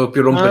non volevo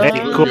più rompere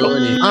i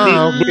coglioni.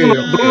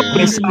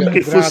 Pensavo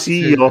che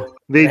fossi io.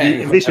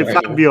 Vedi, invece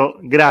Fabio,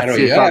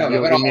 grazie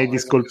Fabio che mi hai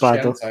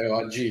discolpato. Avevo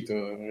agito.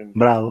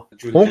 Bravo.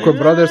 Comunque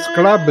Brothers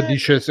Club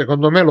dice: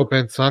 secondo me lo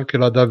pensa anche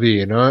la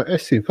D'Avena.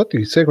 Sì, infatti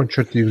chissà i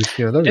concerti di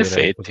Cristina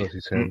D'Avena cosa si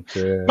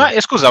sente. Ma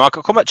scusa, ma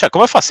come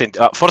fa a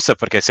sentire? Forse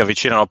perché si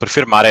avvicinano per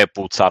firmare e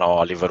puzzano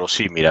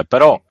all'inverosimile,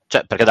 però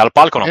perché dal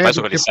palco non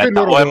penso che li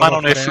senta o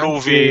emanano i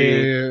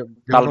fluvi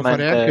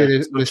talmente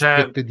anche le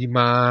spette di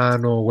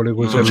mano, quelle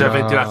cose. Non c'è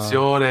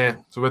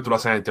ventilazione, tu la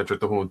senti a un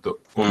certo punto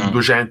con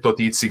 200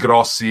 tizi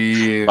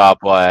grossi,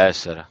 può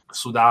essere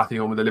sudati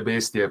come delle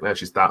bestie,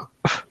 ci sta.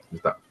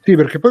 Sì,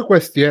 perché poi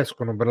questi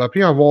escono per la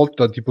prima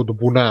volta tipo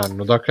dopo un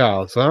anno da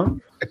casa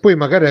e poi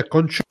magari al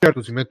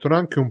concerto si mettono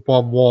anche un po'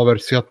 a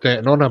muoversi a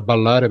tempo, non a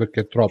ballare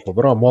perché è troppo,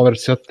 però a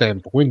muoversi a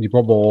tempo, quindi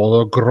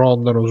proprio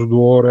grondano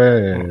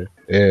sudore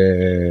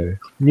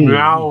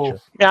miau.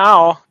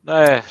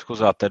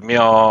 Scusate,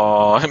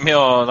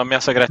 la mia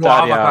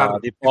segretaria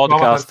di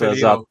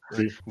podcast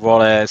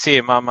vuole,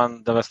 ma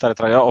deve stare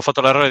tra. Ho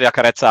fatto l'errore di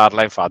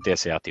accarezzarla, infatti, e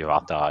si è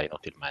attivata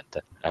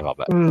inutilmente.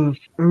 Vabbè.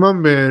 Va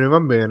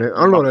bene.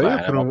 Allora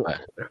io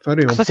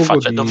farei un po'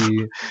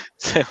 di.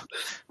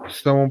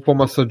 Stiamo un po'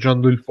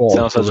 massaggiando il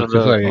polso,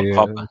 perché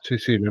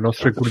sai, le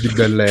nostre cure di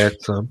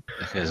bellezza.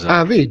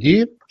 Esatto.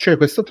 Vedi? C'è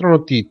quest'altra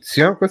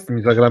notizia, questa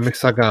mi sa che l'ha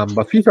messa a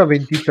gamba. FIFA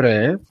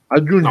 23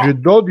 aggiunge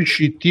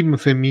 12 team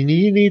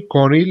femminili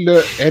con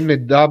il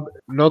NW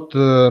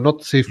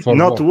not safe for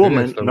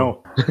women.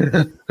 No.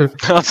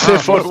 Not safe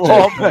for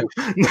women.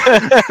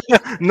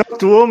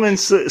 Not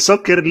Women's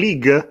Soccer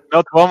League.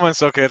 Not Women's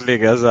Soccer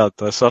League,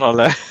 esatto, sono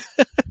le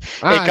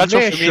il calcio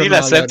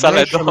femminile senza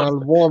le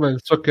donne.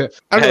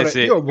 Allora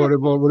io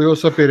volevo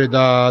sapere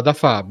da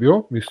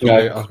Fabio, visto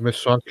che ha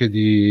smesso anche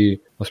di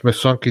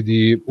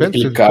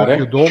penso di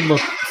Tokyo Dome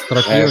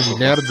strapieno di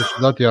nerd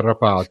sudati e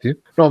arrapati.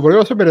 No,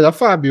 volevo sapere da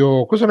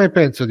Fabio cosa ne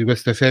pensa di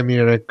queste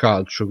femmine nel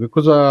calcio, che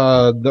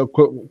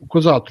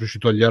cos'altro ci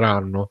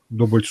toglieranno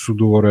dopo il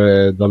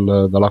sudore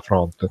dalla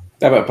fronte.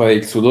 Poi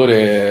il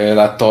sudore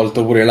l'ha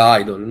tolto pure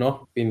l'Idol,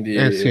 no? Quindi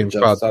sì, è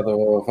già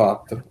stato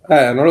fatto.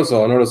 Non lo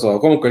so.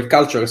 Comunque il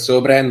calcio che se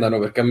lo prendano,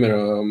 perché a me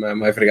non mi ha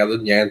mai fregato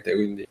niente,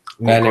 quindi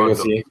bene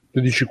così. Tu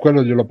dici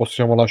quello glielo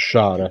possiamo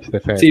lasciare a ste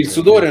femmine. Sì, il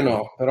sudore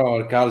no, però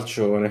il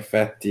calcio in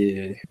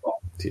effetti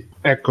sì.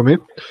 Eccomi.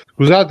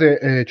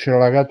 Scusate, c'era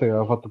la gatta che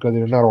aveva fatto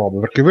cadere una roba,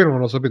 perché voi non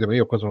lo sapete, ma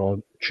io qua sono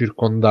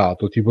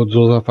circondato, tipo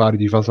Zoo Safari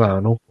di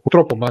Fasano.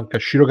 Purtroppo manca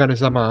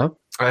Shirogane-sama,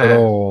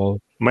 però...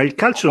 Ma il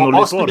calcio non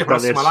le porta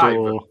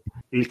verso...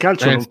 Il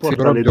calcio non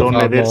porta le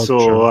donne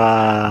verso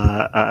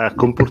a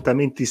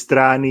comportamenti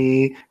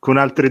strani con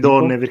altre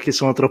donne perché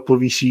sono troppo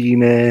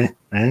vicine.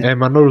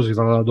 Ma loro si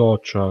fanno la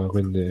doccia,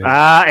 quindi...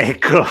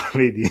 ecco,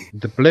 vedi.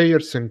 The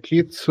players and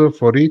kids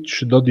for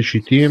each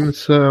 12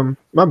 teams.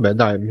 Vabbè,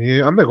 dai,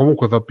 a me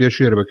comunque fa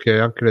piacere perché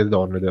anche le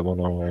donne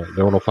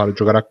devono fare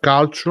giocare a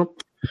calcio.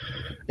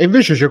 E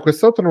invece c'è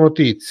quest'altra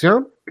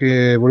notizia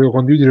che volevo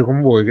condividere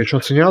con voi, che ci ha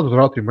segnalato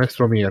tra l'altro il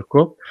maestro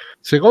Mirko.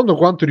 Secondo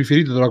quanto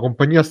riferito dalla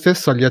compagnia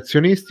stessa agli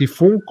azionisti,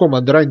 Funko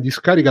manderà in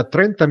discarica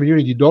 $30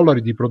 milioni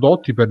di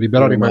prodotti per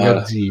liberare i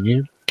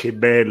magazzini. Che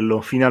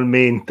bello,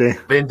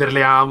 finalmente.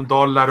 Venderle a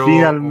 $1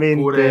 finalmente.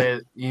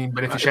 Oppure in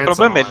beneficenza. Il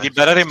problema è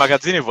liberare i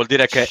magazzini, vuol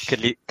dire che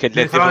le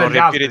devono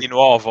riempire di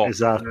nuovo.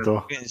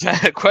 Esatto.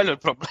 Cioè, quello è il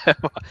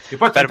problema. E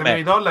poi $30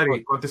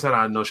 milioni quanti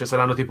saranno? Cioè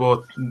saranno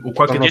tipo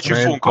qualche 10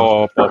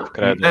 Funko Pop,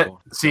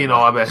 credo. Sì, no,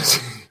 vabbè, sì.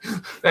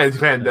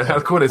 Dipende,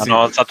 alcune sì.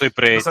 Hanno alzato i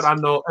prezzi.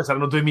 Saranno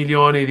 2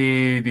 milioni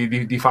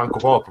di Funko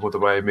Pop,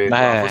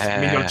 probabilmente. Forse un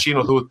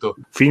milioncino tutto.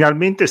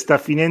 Finalmente sta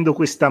finendo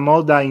questa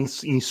moda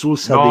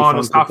insulsa dei Funko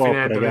non sta Pop,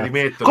 finendo, li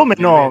rimettono. Come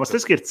no? Ma stai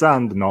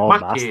scherzando? No, ma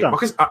basta.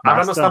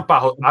 Avranno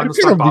stampato.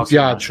 Perché non vi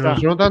piacciono?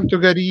 Sono tanto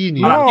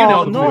carini.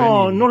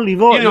 No, non li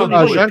voglio.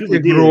 C'è anche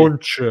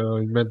Grunch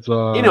in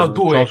mezzo a... Io ne ho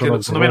due che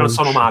secondo me non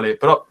sono male,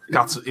 però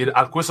cazzo,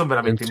 alcuni sono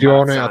veramente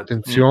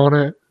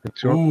attenzione.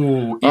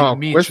 Il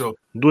micio.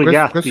 Due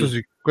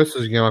gatti.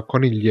 Questo si chiama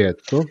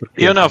coniglietto.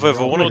 Io ne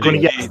avevo uno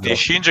di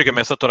Shinji che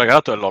mi è stato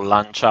regalato e l'ho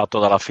lanciato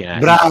dalla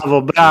finestra.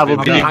 Bravo.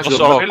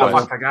 Quello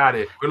fa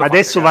cagare.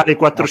 Adesso vale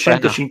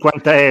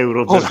 450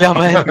 euro.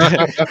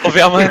 Ovviamente.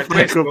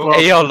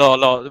 E io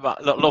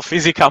l'ho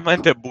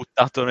fisicamente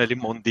buttato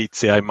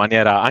nell'immondizia in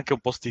maniera anche un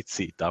po'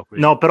 stizzita.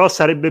 Quindi. No, però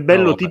sarebbe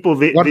bello tipo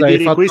guarda, vedere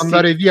hai fatto questi...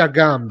 andare via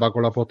Gamba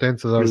con la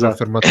potenza della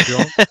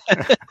confermazione.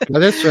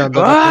 Adesso è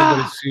andato a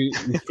prendersi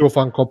il suo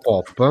Funko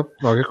Pop.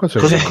 No, che cos'è?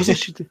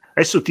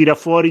 Adesso tira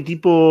fuori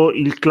tipo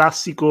il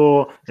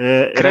classico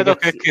credo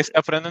che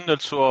stia prendendo il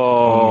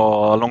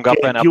suo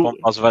lungapene a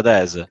pompa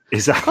svedese.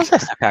 Esatto. Cos'è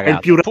sta cagata?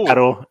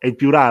 È il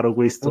più raro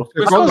questo.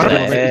 Non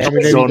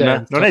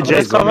è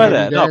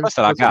Jason. No,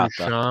 questa è la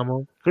gatta.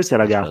 Questa è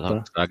la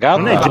gatta. La gatta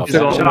non è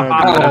Jason.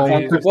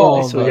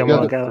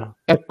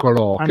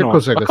 Eccolo. Che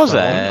cos'è? Ma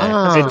cos'è?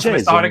 È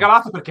stato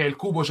regalato perché è il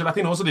cubo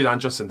gelatinoso di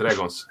Dungeons and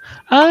Dragons.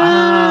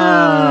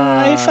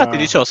 Infatti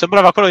dicevo,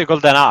 sembrava quello di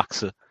Golden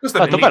Axe.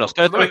 Questo è bello,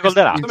 scheletro di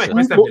Golden Axe.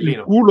 Questo è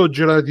bellino. Il culo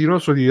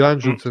gelatinoso di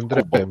Dungeons and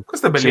Dragons.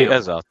 Questo è bellino. Sì,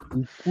 esatto.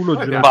 Il culo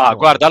gelatinoso.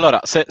 Guarda, allora,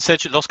 se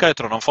lo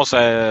scheletro non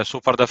fosse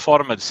super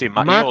deformed, sì,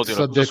 ma io odio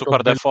le cose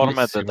super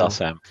deformed da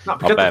sempre. No,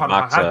 perché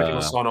Max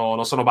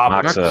non sono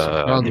babbo.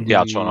 Max gli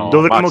piacciono.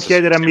 Dovremmo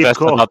chiedere a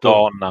Mirko.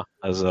 Madonna.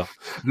 Esatto.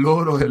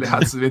 Loro e le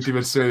altre 20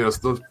 versioni dello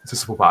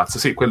stesso pupazzo.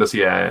 Sì, quello sì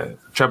è.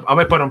 Cioè, a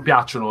me poi non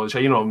piacciono.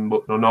 Cioè, io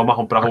non ho mai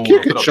comprato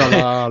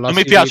uno. Non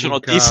mi piacciono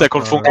disse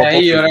col Funko Pop.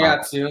 Io,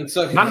 ragazzi, non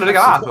so che l'hanno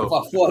regalato.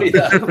 Fa fuori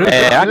da... anche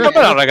me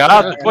l'hanno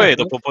regalato. Poi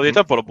dopo un po' di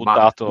tempo l'ho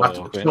buttato.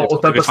 Sono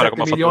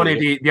 87 milioni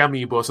di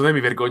Amiibo. Se no mi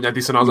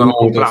vergognati, se no sono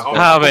comprato.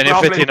 Ah, bene, in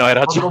effetti no, hai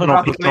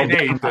ragione.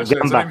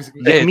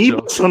 Gli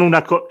Amiibo sono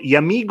una gli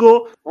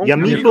Amiibo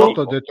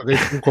ho detto che il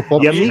Funko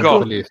Pop gli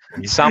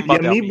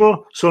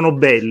Amiibo sono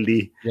belli.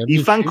 I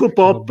Funko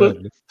Pop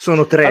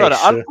sono trash.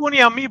 Allora,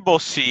 alcuni Amiibo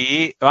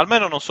sì,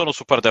 almeno non sono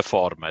super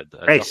deformed.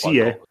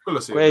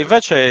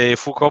 Invece i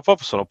Funko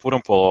Pop sono pure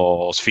un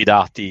po'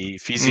 sfidati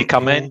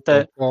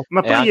fisicamente.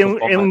 Ma poi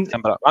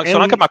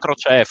sono anche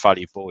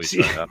macrocefali poi.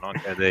 Sì.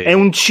 È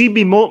un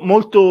cibi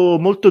molto,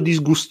 molto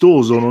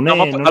disgustoso.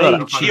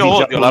 Io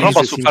odio la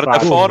roba super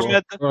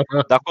deformed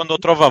da quando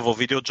trovavo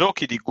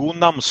videogiochi di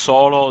Gundam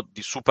solo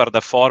di super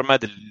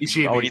deformed.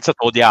 Ho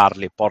iniziato a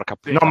odiarli, porca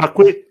puttana.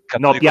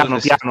 No, piano.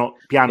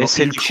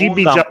 Il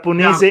cibi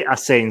giapponese ha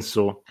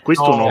senso.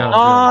 Questo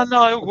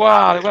no, è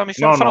uguale. Mi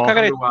fanno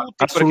cagare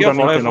tutti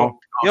perché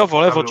io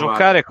volevo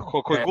giocare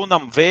con i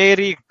Gundam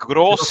veri,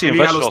 grossi,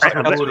 invece ho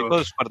staccato di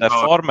cose super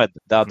deformed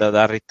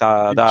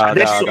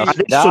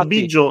adesso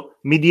Biggio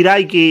mi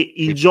dirai che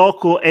il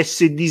gioco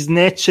SD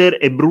Snatcher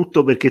è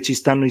brutto perché ci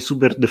stanno i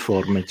super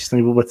deformed, ci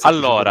stanno i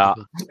pupazzini.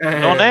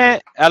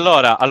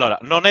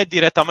 Non è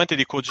direttamente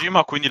di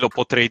Kojima, quindi lo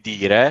potrei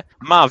dire,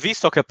 ma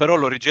visto che però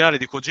l'originale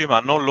di Kojima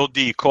non lo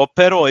dico,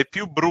 però è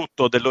più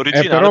brutto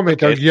dell'originale. Però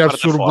Metal Gear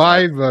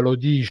Survive lo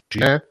dici,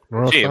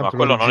 Sì, ma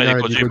quello non è di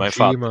Kojima,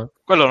 infatti.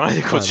 Quello non è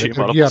di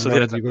Kojima, lo posso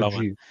dire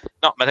tranquillamente.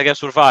 No, Metal Gear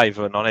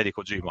Survive non è di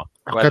Kojima.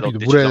 Capito,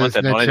 pure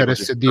Snatcher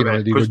SD non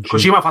è di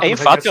Kojima. E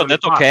infatti ho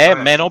detto che è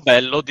meno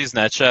bello di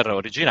Snatcher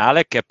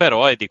originale, che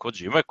però è di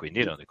Kojima e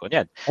quindi non dico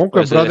niente.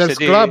 Comunque Brothers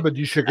Club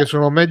dice che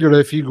sono meglio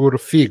le figure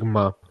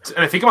Figma.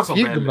 Le Figma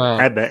sono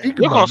belle.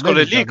 Io conosco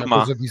le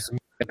Ligma.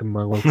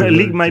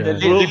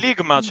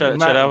 Ligma ce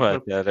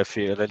l'avete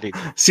le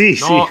Ligma. Sì.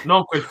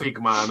 Non quel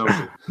Figma,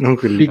 non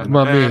quel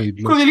Figma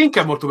Made. Quello di Link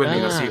è molto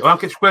bellino, sì. O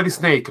anche quella di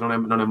Snake non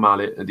è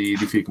male di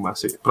Figma,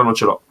 sì, però non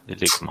ce l'ho.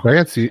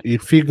 Ragazzi, il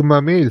Figma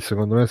Mail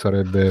secondo me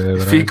sarebbe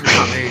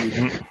Figma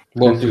Mail.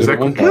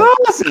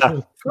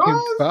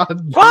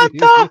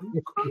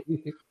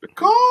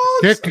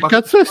 Che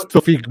cazzo è sto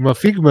Figma?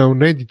 Figma è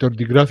un editor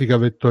di grafica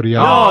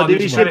vettoriale. No,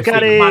 devi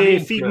cercare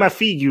Figma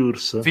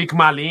Figures.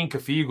 Figma Link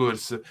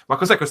Figures. Ma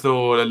cos'è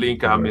questo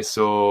link ha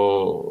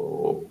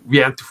messo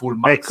Beautiful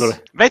Max?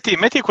 Eccole.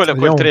 Metti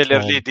quel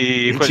trailer lì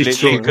di quelli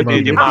link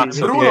di Max.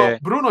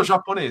 Bruno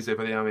giapponese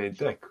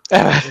praticamente, ecco.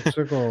 Un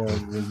secondo,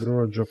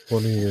 Bruno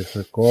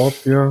giapponese,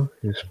 copia.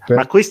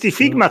 Ma questi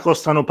Figma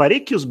costano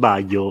parecchio,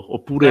 sbaglio?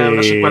 Oppure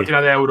una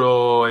cinquantina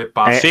d'euro e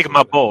passa.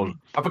 Figma Ball.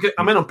 perché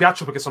a me non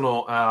piacciono perché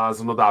sono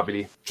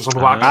snodabili. Cioè,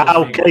 sono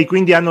ok,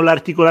 quindi hanno le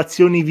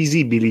articolazioni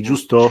visibili,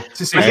 giusto?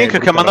 Sì. Il link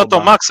che ha mandato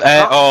Max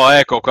è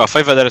ecco qua,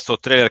 fai vedere sto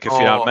trailer che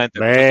finalmente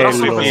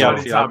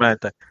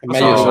finalmente.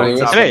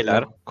 Il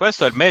trailer?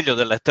 Questo è il meglio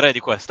delle 3 di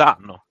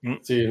quest'anno.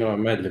 Sì, no, è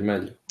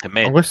meglio.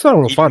 Ma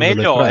quest'anno lo fanno il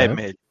meglio è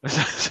meglio.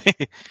 Sì.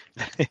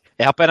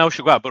 È appena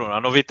uscito, guarda, Bruno, una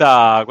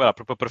novità, guarda,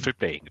 proprio per free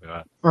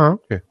playing.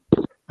 Ok.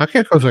 Ma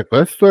che cos'è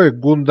questo? È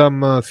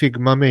Gundam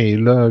Figma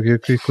Mail?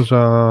 Che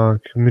cosa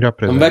che mi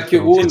rappresenta? Un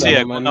vecchio Gundam,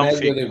 sì, ma è meglio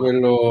Figma. di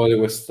quello di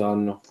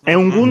quest'anno. È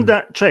un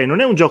Gundam, cioè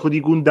non è un gioco di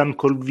Gundam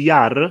col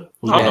VR?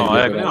 No,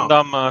 è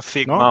Gundam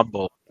Figma.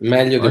 No?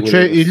 Meglio di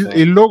c'è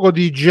il logo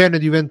di igiene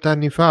di 20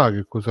 anni fa.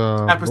 Che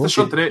cosa?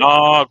 PlayStation 3.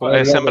 No,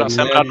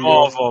 sembra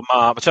nuovo,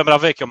 ma sembra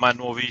vecchio, ma è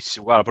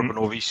nuovissimo. Guarda, proprio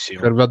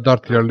nuovissimo. Serve a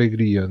darti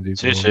l'allegria. Dico.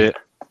 Sì.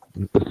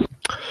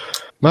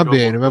 Va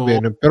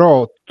bene,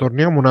 però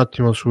torniamo un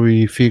attimo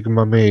sui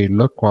Figma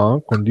Mail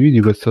qua, condividi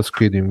questa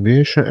scheda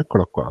invece,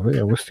 eccola qua,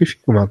 vediamo questi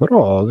Figma,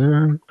 però è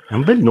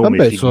un bel nome.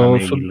 vabbè,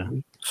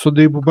 sono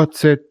dei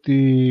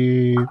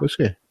pupazzetti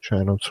così,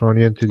 cioè non sono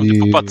niente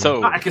di...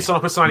 è che sono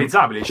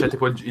personalizzabili, cioè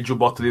tipo il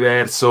giubbotto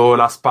diverso,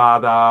 la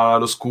spada,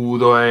 lo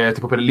scudo, e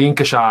tipo per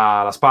Link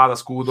c'ha la spada,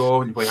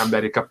 scudo, gli puoi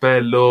cambiare il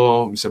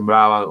cappello, mi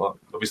sembrava, l'ho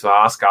visto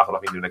dalla scatola,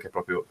 quindi non è che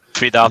proprio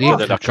fidato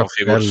delle action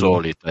figure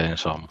solite,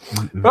 insomma.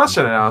 Però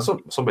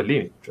sono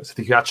bellini, cioè se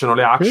ti piacciono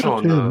le action...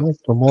 Sì,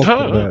 molto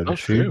belli,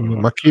 sì.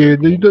 Ma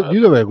di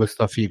dov'è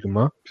questa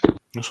Figma?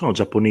 Non sono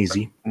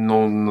giapponesi?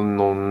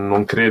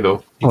 Non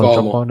credo.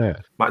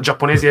 Giapponese. Ma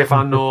giapponesi che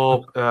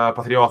fanno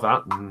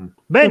Patriota?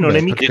 Beh, non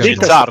è mica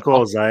detta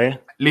cosa,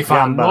 Li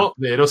fanno,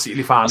 vero? Sì,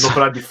 li fanno,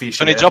 però è difficile.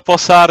 Sono i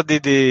giapposardi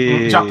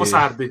di...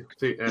 Giapposardi,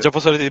 sì. I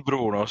giapposardi di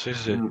Bruno, sì.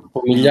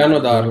 Pomigliano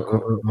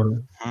d'Arco.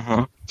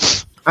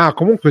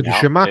 Comunque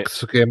dice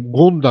Max che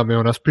Gundam è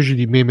una specie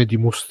di meme di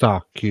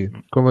Mustacchi.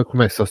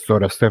 Com'è sta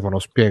storia, Stefano?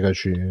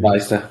 Spiegaci. Vai,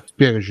 Stefano.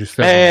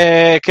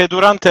 Che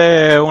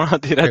durante una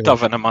diretta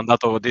venne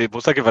mandato di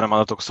Mustacchi, venne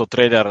mandato questo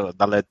trailer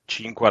dalle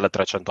 5 alle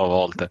 300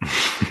 volte.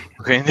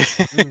 Quindi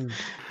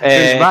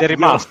ed è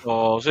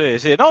rimasto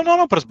sì.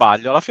 No, per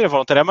sbaglio. Alla fine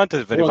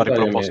volontariamente veniva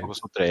riproposto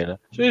questo trailer.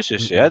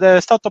 Sì. Ed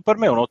è stato per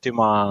me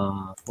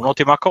un'ottima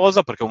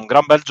cosa, perché è un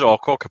gran bel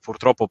gioco che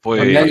purtroppo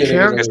poi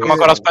stiamo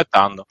ancora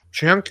aspettando.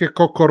 C'è anche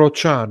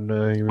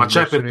Kokoro-chan. Ma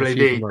c'è per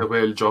Playdate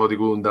quel gioco di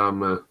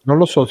Gundam? Non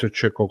lo so se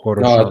c'è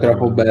Kokoro-chan. No, è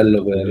troppo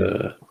bello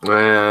per...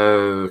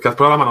 che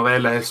però la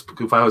manovella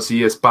che fa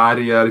così e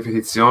spari a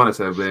ripetizione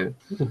sarebbe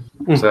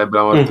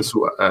la morte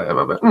sua.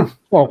 Vabbè.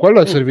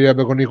 Quello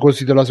servirebbe con i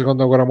cosi della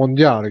seconda guerra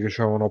mondiale, che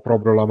c'avevano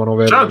proprio la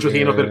manovella. C'è un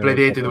giochino per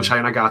Playdate dove c'hai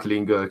una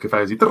Gatling che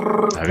fai così.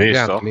 Hai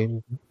visto?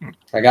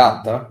 La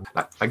gatta?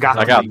 La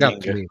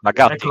Gatling.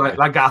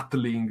 La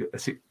Gatling.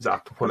 Sì,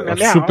 esatto. La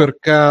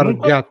Supercar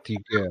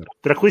Gattinger.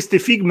 Tra queste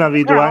Figma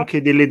vedo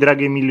anche delle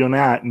draghe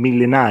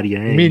millenarie.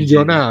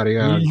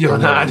 Milionarie.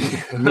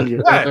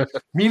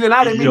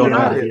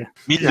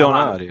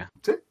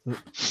 Sì.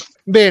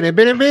 Bene,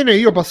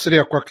 io passerei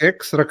a qualche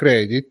extra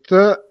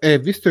credit e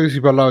visto che si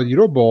parlava di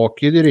robot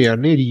chiederei a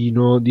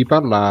Nerino di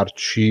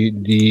parlarci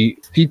di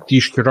City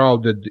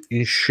Shrouded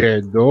in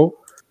Shadow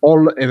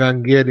All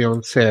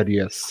Evangelion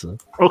Series.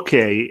 Ok,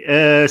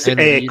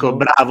 ecco,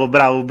 bravo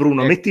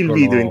Bruno, metti il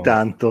video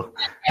intanto.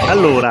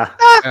 Allora,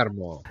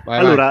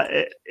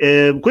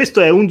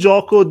 questo è un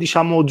gioco,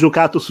 diciamo,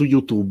 giocato su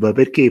YouTube,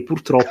 perché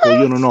purtroppo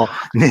io non ho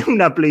né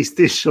una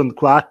PlayStation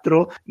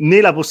 4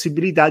 né la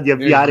possibilità di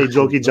avviare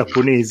giochi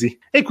giapponesi,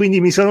 e quindi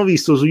mi sono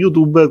visto su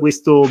YouTube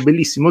questo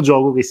bellissimo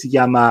gioco che si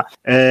chiama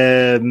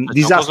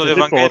Disaster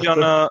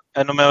Report.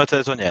 E non mi avete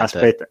detto niente.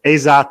 Aspetta,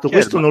 esatto,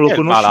 questo non lo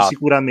conosci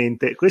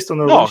sicuramente. Questo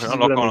non lo conosci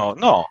sicuramente.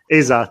 No.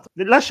 Esatto,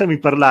 lasciami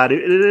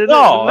parlare.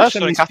 No, adesso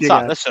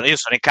io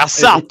sono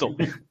incazzato.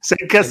 Sei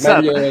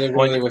incazzato? È meglio di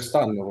quello di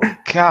quest'anno.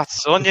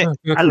 Cazzo,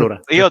 allora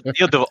io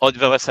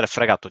devo essere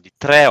fregato di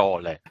 3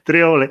 ole.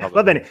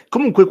 Va bene.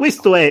 Comunque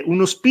questo è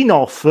uno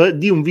spin-off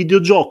di un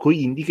videogioco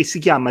indie che si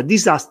chiama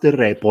Disaster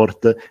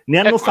Report. Ne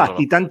hanno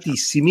fatti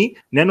tantissimi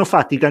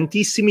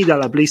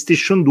dalla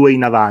PlayStation 2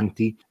 in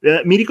avanti.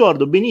 Mi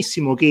ricordo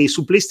benissimo che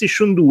su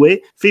PlayStation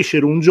 2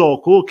 fecero un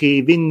gioco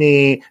che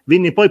venne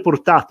poi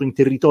portato in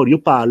territorio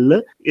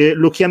PAL,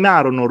 lo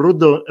chiamarono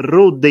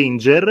Road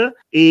Danger,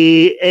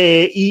 e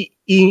è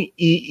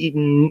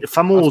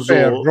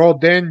famoso. Road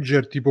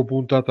Danger tipo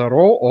puntata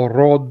Raw o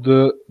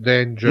Road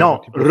Danger? No,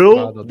 tipo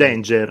Road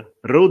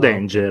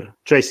Danger,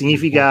 cioè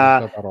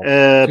significa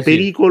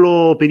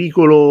pericolo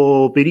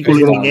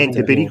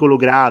imminente, pericolo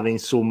grave,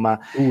 insomma.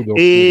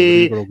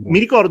 Mi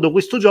ricordo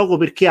questo gioco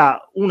perché ha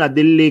una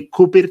delle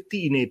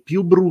copertine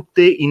più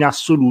brutte in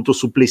assoluto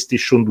su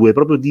PlayStation 2,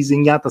 proprio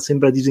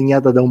sembra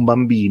disegnata da un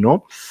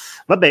bambino.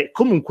 Vabbè,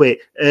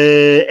 comunque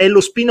è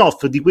lo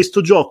spin-off di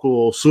questo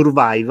gioco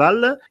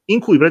survival in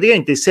cui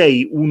praticamente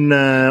sei un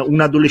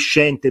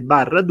adolescente /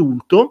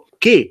 adulto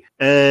che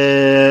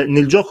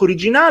nel gioco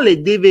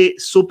originale deve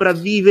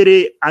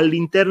sopravvivere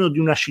all'interno di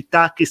una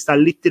città che sta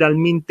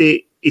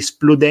letteralmente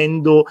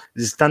esplodendo,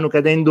 stanno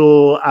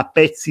cadendo a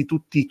pezzi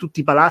tutti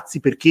i palazzi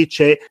perché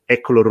c'è,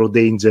 eccolo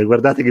Rodanger,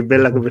 guardate che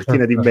bella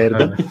copertina di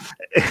merda.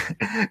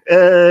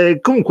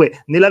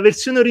 Comunque nella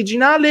versione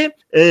originale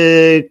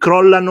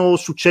crollano,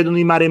 succedono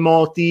i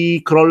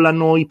maremoti,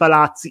 crollano i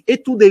palazzi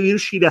e tu devi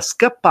riuscire a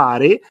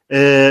scappare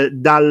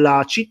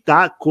dalla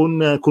città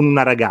con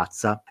una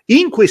ragazza.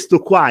 In questo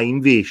qua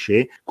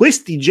invece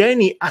questi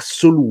geni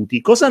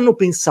assoluti cosa hanno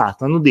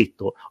pensato? Hanno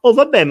detto oh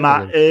vabbè,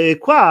 ma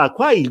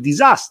qua il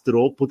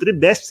disastro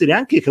potrebbe essere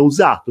anche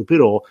causato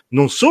però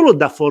non solo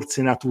da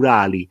forze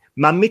naturali,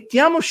 ma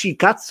mettiamoci i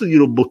cazzo di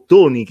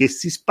robottoni che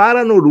si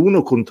sparano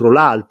l'uno contro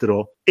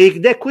l'altro,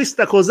 ed è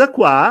questa cosa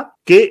qua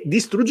che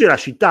distrugge la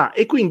città.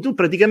 E quindi tu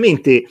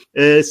praticamente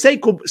sei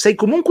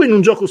comunque in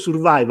un gioco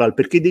survival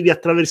perché devi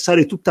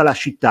attraversare tutta la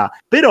città,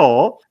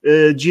 però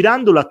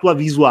girando la tua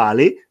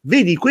visuale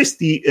vedi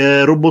questi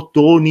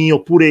robottoni,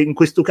 oppure in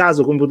questo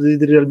caso, come potete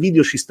vedere dal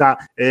video, ci sta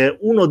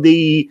uno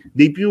dei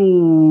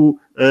più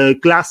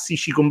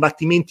classici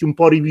combattimenti un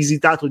po'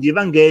 rivisitato di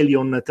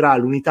Evangelion tra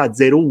l'unità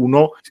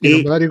 01 e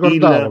non me la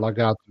ricordavo la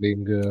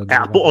Gatling.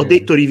 Ho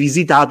detto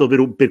rivisitato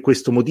per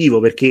questo motivo,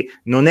 perché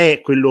non è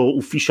quello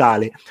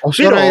ufficiale. O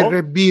sarà il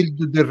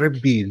rebuild del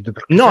rebuild?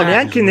 No,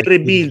 neanche nel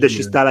rebuild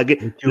ci sta la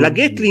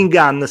Gatling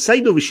Gun.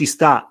 Sai dove ci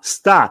sta?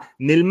 Sta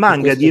nel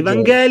manga di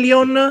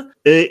Evangelion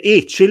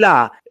e ce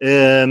l'ha,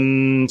 se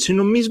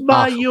non mi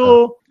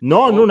sbaglio...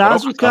 No, non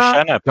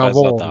Asuka.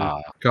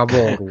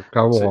 Cavoru.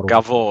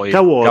 È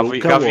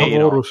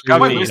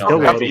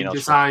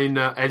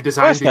il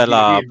design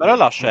però è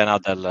la scena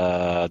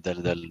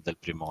del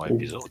primo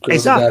episodio.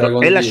 Esatto,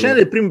 è la scena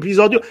del primo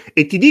episodio.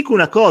 E ti dico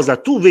una cosa,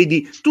 tu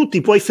ti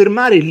puoi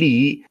fermare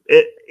lì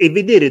e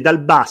vedere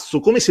dal basso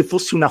come se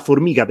fossi una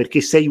formica,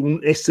 perché sei un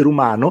essere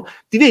umano,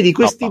 ti vedi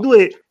questi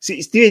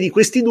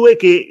due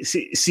che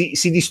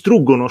si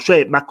distruggono,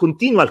 cioè, ma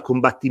continua il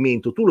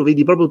combattimento, tu lo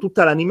vedi proprio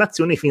tutta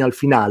l'animazione fino al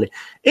finale,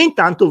 e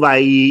intanto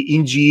vai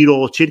in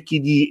giro, cerchi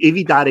di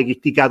evitare che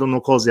ti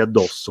cadono cose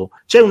addosso.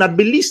 C'è una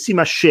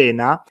bellissima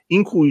scena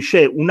in cui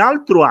c'è un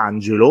altro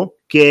angelo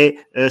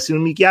che se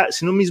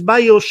non mi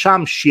sbaglio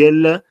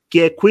Shamshiel,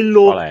 che è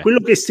quello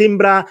che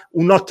sembra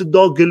un hot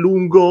dog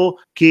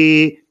lungo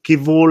che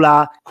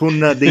vola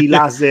con dei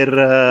laser.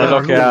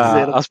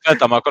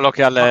 Aspetta, ma quello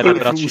che ha le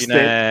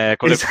braccine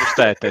con le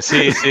frustette.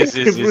 Sì.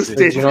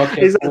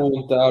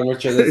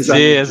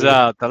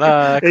 Esatto,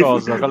 la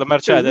cosa con la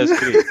Mercedes.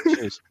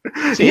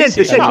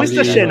 Niente,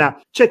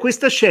 c'è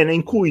questa scena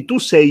in cui tu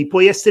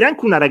puoi essere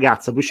anche una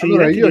ragazza, puoi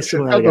scegliere anche io ho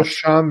cercato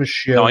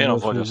Shamshiel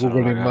su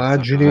Google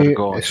Immagini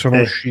e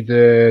sono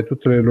uscite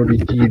tutte le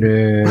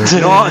loritine.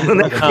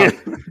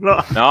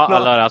 No,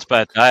 allora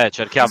aspetta,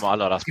 cerchiamo.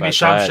 Allora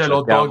aspetta,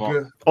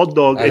 hot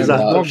dog,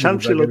 esatto.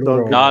 Shamshiel hot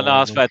dog. No,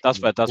 aspetta.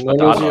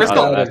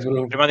 Allora,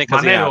 prima di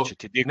incasiniarci,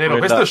 ti dico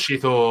questo è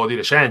uscito di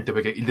recente,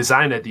 perché il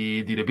design è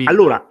di Rebuild.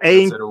 Allora, è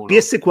in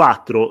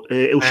PS4,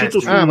 è uscito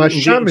su ma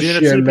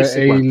Shamshiel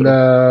è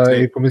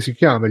il come si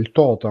chiama? Il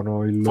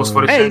totano, il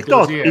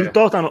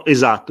totano,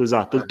 esatto.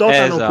 Il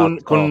totano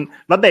con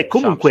vabbè,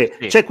 comunque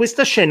c'è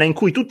questa scena in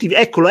cui tutti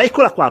eccola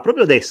qua,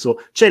 proprio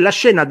adesso c'è la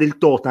scena del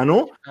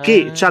totano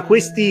che c'ha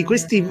questi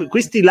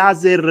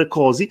laser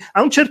cosi.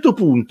 A un certo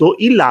punto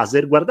il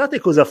laser, guardate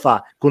cosa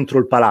fa contro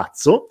il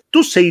palazzo.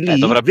 Tu sei lì,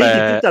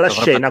 vedi tutta la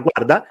scena,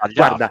 guarda,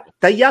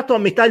 tagliato a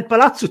metà il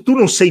palazzo, tu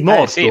non sei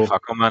morto. Fa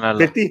come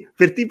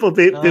per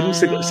un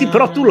secondo. Sì,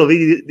 però tu lo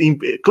vedi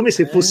come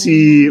se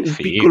fossi un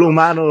piccolo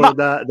umano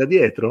da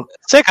dietro.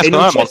 Sai che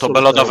secondo me è molto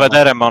bello da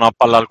vedere, ma una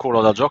palla al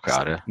culo da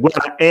giocare.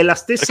 Guarda, è la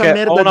stessa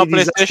merda di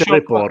Disaster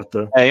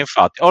Report.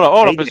 Infatti, ora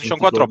ho la PlayStation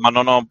 4, ma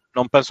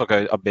non penso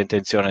che abbia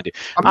intenzione di...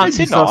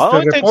 Anzi no,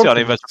 ho intenzione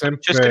invece,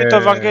 c'è scritto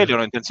Evangelion,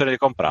 ho intenzione di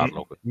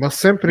comprarlo. Ma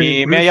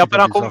sempre mi hai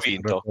appena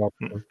convinto.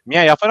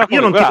 Io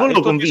non ti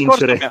volevo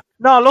convincere.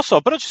 No, lo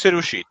so, però ci sei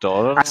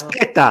riuscito.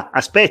 Aspetta,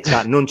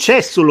 non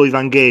c'è solo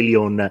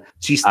Evangelion,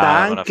 ci sta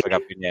anche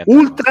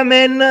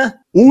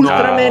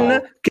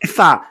Ultraman che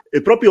fa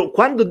proprio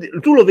quando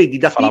tu lo vedi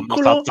da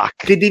piccolo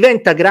che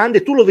diventa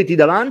grande, tu lo vedi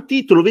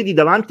davanti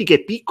che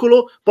è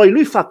piccolo, poi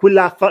lui fa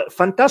quella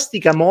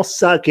fantastica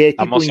mossa che è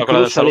tipo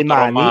incrocia le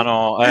mani.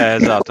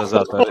 Esatto.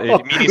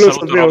 Il mini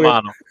saluto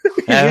romano.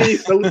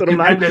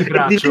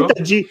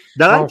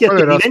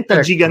 Diventa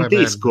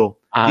gigantesco.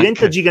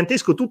 Diventa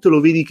gigantesco, tu te lo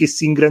vedi che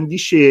si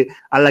ingrandisce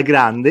alla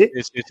grande.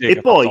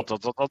 E poi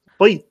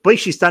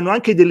ci stanno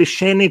anche delle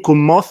scene con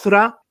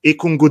Mothra e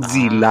con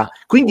Godzilla,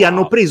 quindi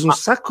hanno preso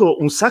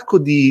un sacco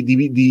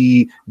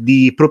di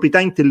proprietà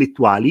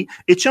intellettuali,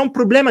 e c'è un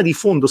problema di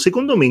fondo.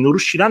 Secondo me non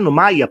riusciranno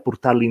mai a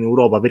portarli in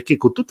Europa, perché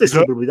con tutte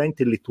queste proprietà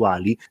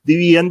intellettuali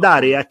devi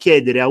andare a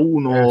chiedere a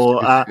uno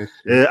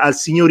al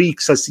signor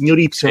X, al signor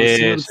Y, al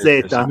signor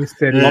Z.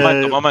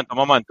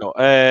 Momento.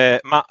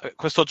 Ma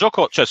questo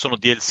gioco, cioè, sono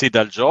DLC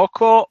del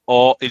gioco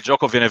o il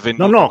gioco viene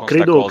venduto? No,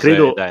 credo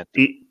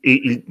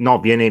no,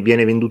 viene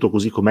venduto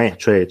così com'è,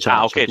 cioè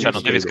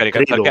non devi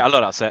scaricare, perché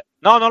allora se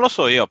No, non lo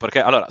so io, perché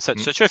allora se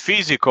c'è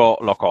fisico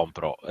lo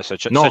compro, se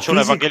c'è un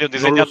Evangelio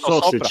disegnato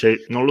sopra,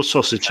 non lo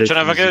so se c'è un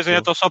Evangelio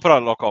disegnato sopra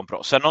lo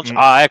compro, se non c'è...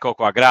 Ah, ecco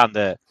qua,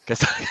 grande, che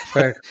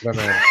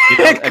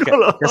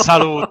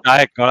saluta,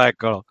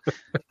 eccolo.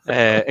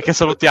 E che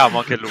salutiamo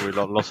anche lui,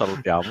 lo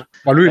salutiamo.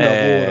 Ma lui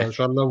lavora,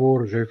 c'ha il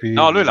lavoro, c'è figli.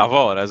 No, lui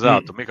lavora,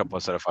 esatto, mica può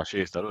essere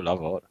fascista, lui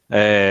lavora.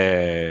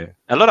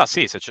 Allora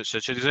sì, se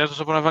c'è disegnato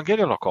sopra un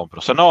Evangelio lo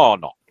compro, se no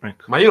no.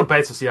 Ecco. Ma io non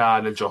penso sia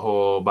nel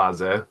gioco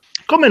base.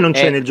 Come non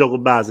c'è nel gioco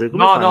base?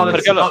 No,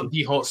 perché allora,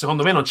 dico,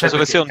 secondo me non c'è. Penso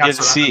che sia un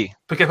DLC.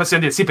 Perché sia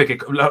un DLC, perché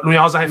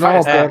l'unica cosa che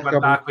fai è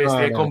guardare questi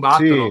che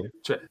combattono. Sì.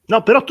 Cioè...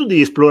 No, però tu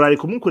devi esplorare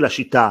comunque la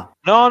città.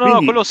 No,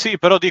 quello sì,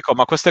 però dico,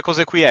 ma queste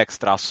cose qui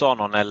extra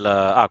sono nel...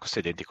 Ah, questo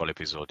è identico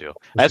all'episodio.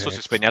 Adesso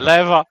si spegne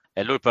leva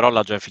e lui però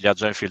l'ha già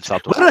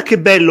infilzato. Guarda che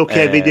bello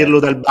che è vederlo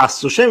dal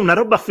basso, c'è una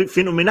roba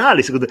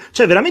fenomenale, secondo me.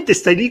 Cioè veramente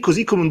stai lì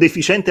così come un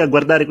deficiente a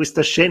guardare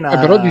questa scena.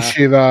 Però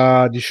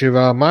diceva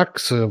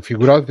Max,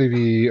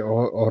 figuratevi,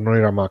 o non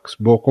era Max,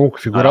 comunque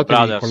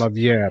figuratevi con la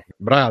VR.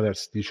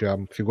 Brothers, diceva,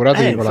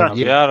 figuratevi con la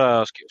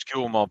VR.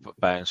 Schiumo,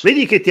 penso.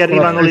 Vedi che ti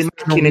arrivano le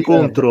macchine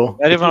contro?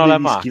 Arrivano le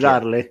macchine.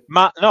 Schivarle.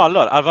 Ma no,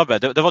 allora, vabbè,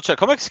 devo cercare.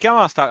 Come si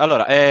chiama?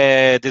 Allora,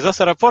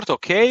 Disaster Report,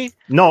 ok?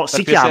 No,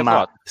 si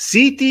chiama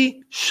City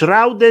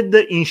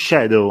Shrouded in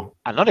Shadow.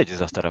 Ah, non è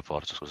Disaster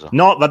Report, scusa.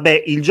 No,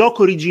 vabbè, il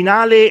gioco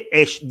originale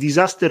è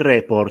Disaster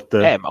Report.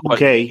 Ma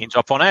in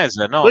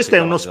giapponese, no? Questo è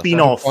uno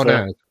spin-off.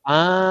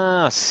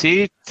 Ah,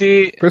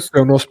 City. Questo è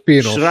uno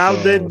spin-off.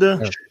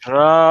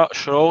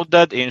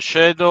 Shrouded in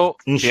Shadow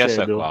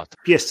PS4.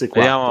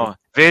 PS4.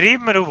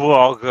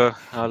 Verimruwog,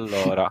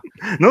 allora.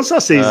 Non so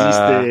se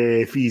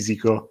esiste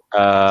fisico.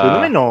 Secondo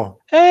me no.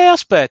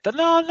 Aspetta,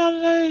 no,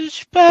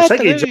 aspetta. Sai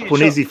che i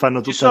giapponesi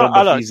fanno tutta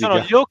roba fisica.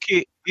 Sono gli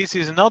occhi. This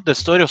is not the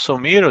story of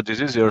some hero, this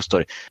is your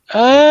story.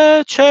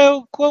 C'è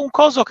un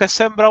coso che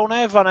sembra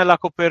un'Eva nella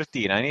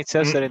copertina, inizia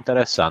a essere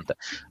interessante.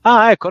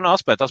 Ah, ecco, no,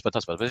 aspetta.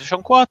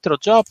 PlayStation 4,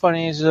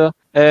 Japanese,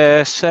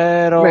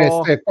 Sero.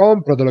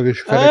 Compratelo che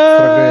ci fa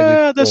l'extra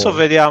credit. Adesso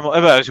vediamo.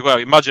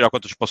 Immagina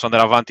quanto ci posso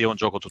andare avanti un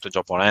gioco tutto in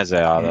giapponese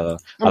alla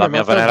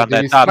mia veneranda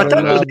età. Ma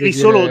tanto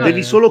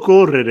devi solo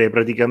correre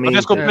praticamente. Non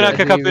riesco più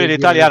neanche a capire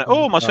l'italiano.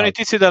 Oh, ma sono i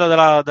tizi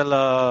della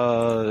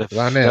NER,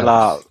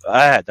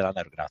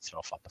 grazie,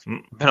 l'ho fatta.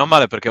 Meno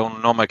male perché è un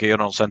nome che io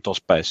non sento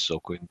spesso.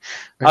 Quindi.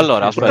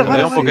 Allora, aspetta,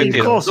 vediamo un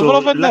pochettino. Dove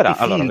lo venderà?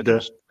 Allora,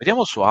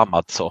 vediamo su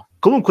Amazon.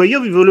 Comunque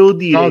io vi volevo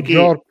dire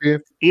che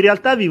in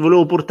realtà vi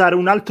volevo portare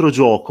un altro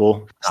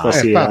gioco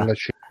stasera.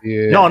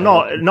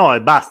 No,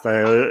 e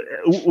basta,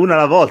 una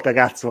alla volta,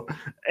 cazzo.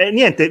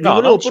 Niente, vi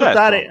volevo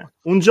portare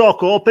un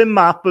gioco open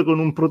map con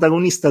un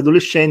protagonista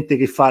adolescente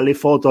che fa le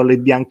foto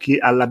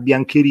alla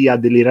biancheria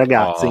delle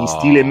ragazze in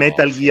stile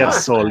Metal Gear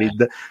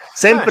Solid.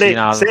 Sempre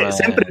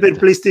per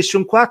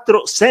PlayStation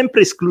 4,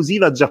 sempre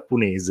esclusiva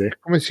giapponese.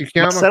 Come si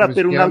chiama? Ma sarà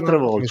per un'altra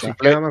volta.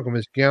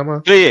 Come si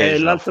chiama?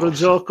 L'altro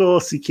gioco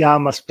si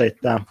chiama,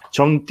 aspetta,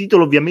 c'è un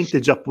titolo ovviamente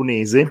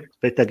giapponese.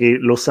 Aspetta che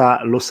lo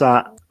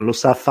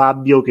sa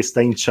Fabio che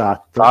sta in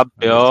chat.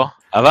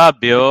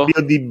 Fabio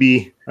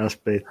DB.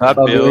 Aspetta,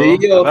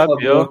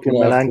 Fabio che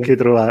me l'ha anche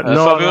trovato.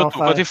 Fabio,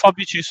 quanti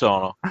Fabi ci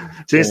sono?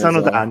 Ce ne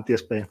stanno tanti,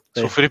 aspetta.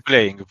 Su Free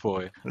Playing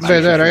poi. Beh,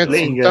 dai,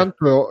 ragazzi,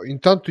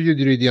 intanto io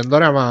direi di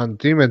andare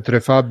avanti mentre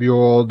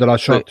Fabio della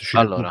chat ci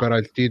recupera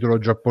il titolo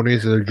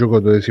giapponese del gioco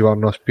dove si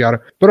vanno a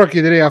spiare. Però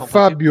chiederei a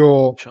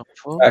Fabio,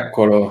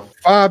 eccolo,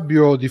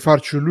 Fabio, di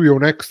farci lui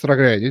un extra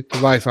credit.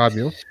 Vai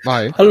Fabio,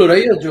 vai. Allora,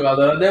 io ho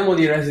giocato la demo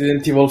di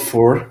Resident Evil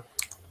 4.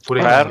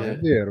 È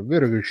vero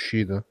che è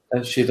uscita.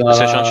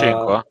 PlayStation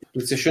 5?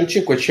 PlayStation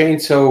 5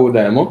 Chainsaw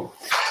Demo.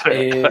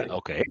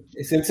 Ok.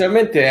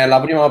 Essenzialmente è la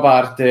prima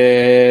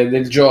parte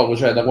del gioco,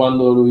 cioè da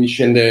quando lui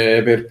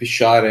scende per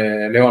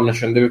pisciare, Leon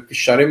scende per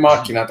pisciare in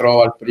macchina,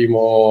 trova il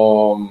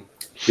primo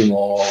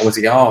come si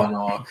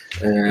chiamano?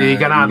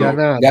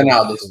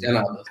 Ganados.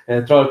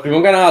 Trova il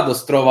primo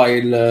Ganados, trova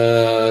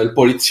il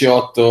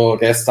poliziotto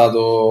che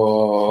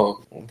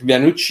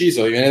viene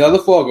ucciso, gli viene dato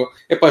fuoco,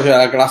 e poi c'è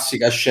la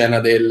classica scena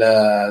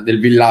del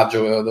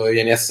villaggio dove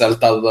viene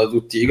assaltato da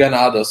tutti i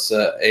Ganados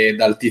e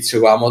dal tizio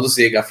con la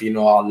motosega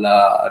fino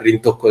al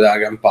rintocco della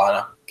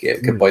campana che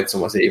poi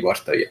insomma se li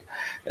porta via,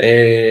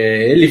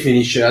 e lì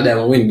finisce la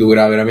demo, quindi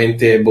dura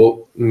veramente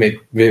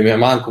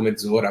manco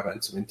mezz'ora,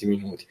 penso 20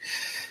 minuti.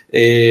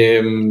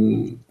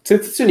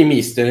 Sensazioni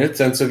miste, nel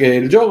senso che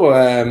il gioco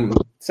è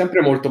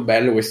sempre molto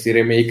bello, questi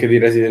remake di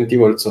Resident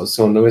Evil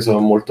secondo me sono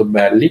molto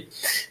belli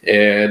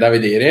da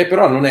vedere,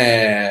 però non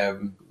è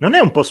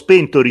un po'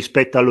 spento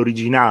rispetto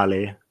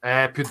all'originale?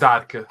 È più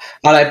dark.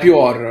 Allora, è più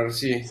horror,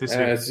 sì.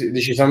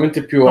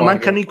 Decisamente più horror.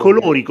 Mancano i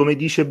colori, come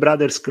dice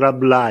Brothers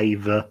Club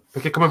Live.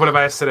 Perché come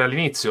voleva essere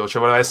all'inizio,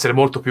 cioè voleva essere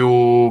molto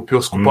più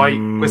oscuro.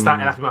 Poi questa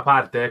è la prima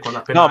parte,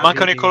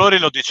 mancano i colori,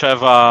 lo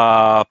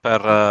diceva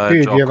per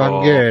il gioco,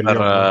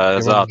 Evangelio,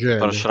 esatto,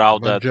 per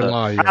Shrouded, che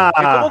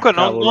comunque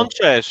non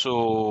c'è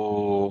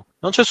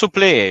su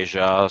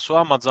PlayAsia, su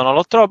Amazon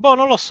lo trovo,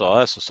 non lo so,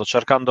 adesso sto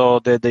cercando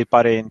dei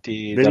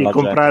parenti. Devi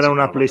comprare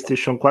una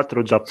PlayStation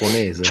 4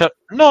 giapponese.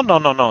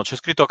 No, c'è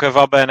scritto che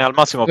va bene al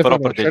massimo, però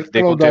per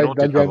dei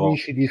contenuti dagli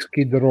amici di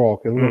Skid Row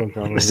che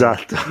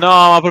esatto.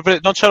 No, ma proprio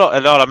non ce l'ho.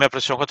 No, la mia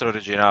PlayStation 4 è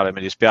originale,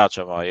 mi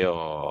dispiace, ma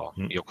io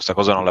queste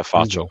cose non le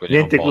faccio.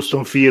 Niente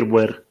custom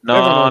firmware.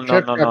 No.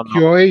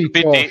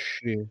 PT.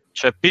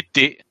 C'è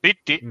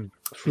PT.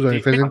 Scusa,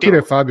 mi fai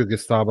sentire Fabio che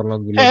stava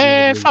parlando di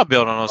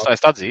Fabio non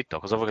sta zitto,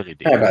 cosa vuoi che gli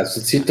dica? Sto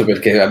zitto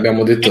perché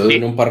abbiamo detto che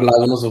non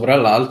parlavano sopra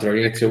l'altro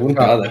all'inizio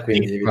puntata,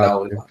 quindi vi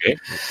davo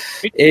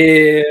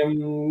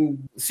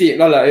sì,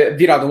 allora, è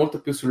virato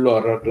molto più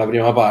sull'horror la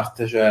prima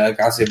parte, cioè la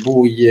casa è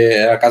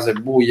buia,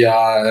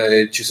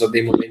 ci sono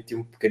dei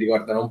momenti che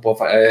ricordano un po'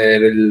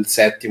 il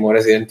settimo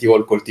Resident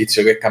Evil col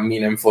tizio che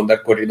cammina in fondo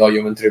al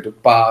corridoio mentre tu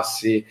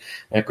passi,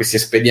 questi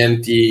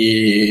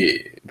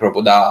espedienti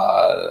proprio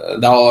da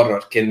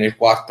horror che nel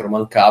 4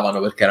 mancavano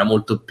perché era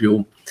molto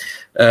più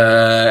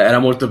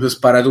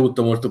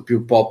sparatutto, molto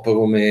più pop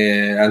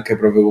anche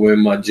proprio come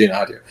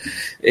immaginario,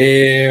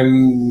 e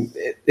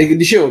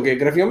dicevo che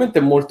graficamente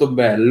è molto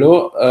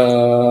bello,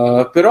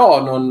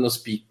 però non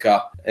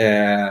spicca,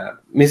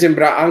 mi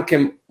sembra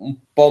anche un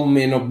po'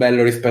 meno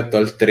bello rispetto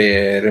al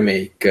 3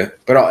 remake,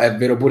 però è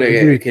vero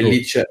pure che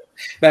lì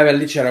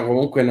c'era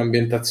comunque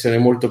un'ambientazione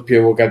molto più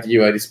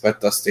evocativa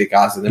rispetto a ste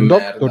case del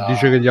merda.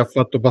 Dice che gli ha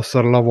fatto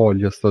passare la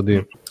voglia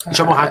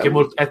diciamo che anche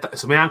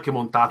secondo me è anche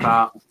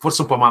montata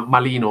forse un po'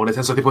 malino, nel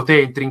senso tipo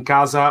te entri in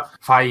casa,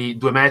 fai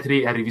 2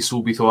 metri e arrivi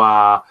subito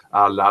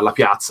alla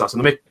piazza.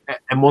 Secondo me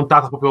è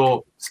montata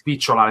proprio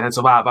spicciola, nel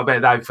senso vabbè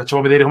dai,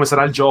 facciamo vedere come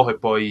sarà il gioco e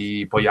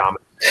poi ama.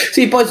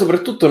 Sì, poi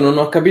soprattutto non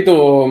ho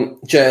capito,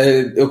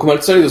 cioè come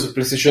al solito su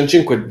PlayStation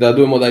 5 da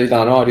 2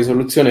 modalità, no?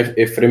 Risoluzione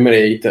e frame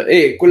rate,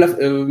 e quella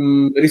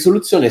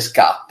risoluzione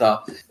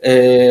scatta,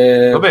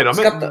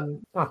 scatta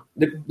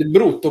del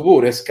brutto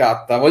pure,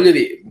 scatta, voglio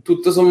dire,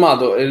 tutto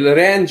sommato il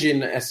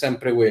re-engine è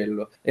sempre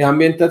quello, e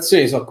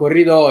ambientazioni sono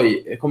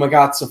corridoi, e come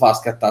cazzo fa a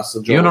scattare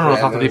sto gioco? Io non ho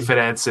notato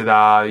differenze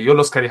io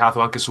l'ho scaricato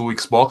anche su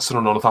Xbox,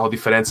 non ho notato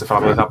differenze fra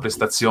la modalità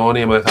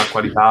prestazioni e modalità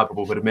qualità,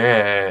 proprio per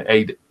me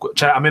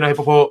cioè a meno che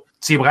proprio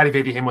sì, magari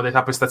vedi che in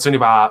modalità prestazioni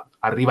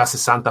arriva a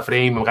 60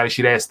 frame, magari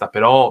ci resta,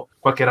 però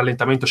qualche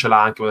rallentamento ce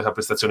l'ha anche in modalità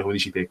prestazioni, come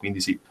dici te, quindi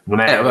sì.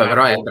 Non è,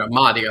 però è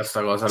drammatica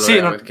sta cosa, allora, sì,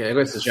 perché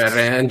questo il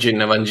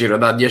Re-Engine va in giro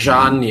da 10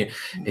 anni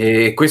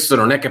e questo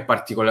non è che è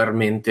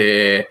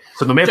particolarmente...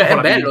 Secondo me è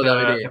bello da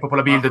vedere. È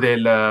proprio la build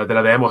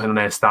della demo che non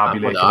è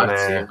stabile.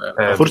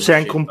 Forse è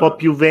anche un po'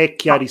 più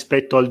vecchia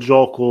rispetto al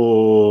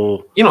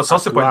gioco. Io non so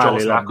se poi il gioco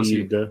sarà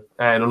così.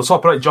 Non lo so,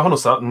 però il gioco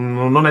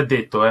non è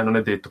detto,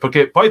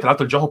 perché poi tra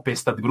l'altro il gioco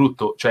pesta di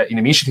brutto, cioè i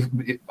nemici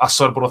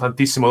assorbono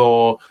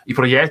tantissimo i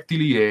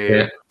proiettili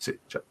e sì,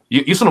 cioè,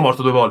 io sono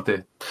morto 2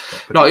 volte.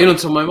 No, io non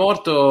sono mai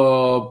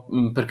morto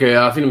perché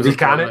alla fine mi sono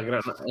cane una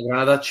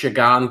granata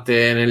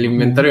accecante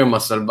nell'inventario che mi ha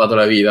salvato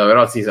la vita,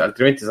 però sì,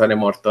 altrimenti sarei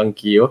morto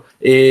anch'io.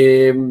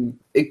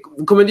 E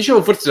come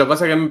dicevo, forse la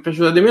cosa che mi è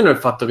piaciuta di meno è il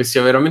fatto che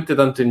sia veramente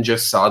tanto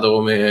ingessato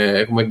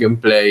come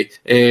gameplay,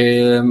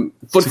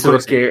 forse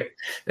perché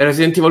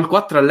Resident Evil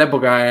 4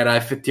 all'epoca era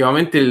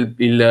effettivamente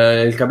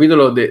il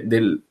capitolo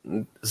del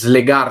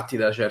slegarti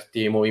da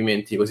certi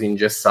movimenti così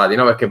ingessati,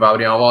 no? Perché per la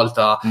prima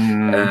volta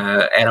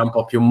era un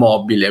po' più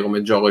mobile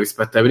come gioco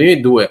rispetto ai primi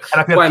 2,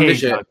 era più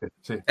arcade,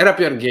 era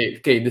più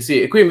arcade,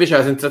 sì. E qui invece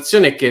la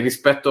sensazione è che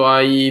rispetto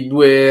ai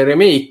 2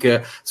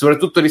 remake,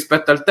 soprattutto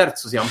rispetto al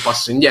terzo, sia un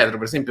passo indietro.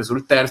 Per esempio sul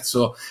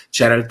terzo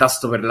c'era il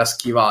tasto per la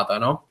schivata,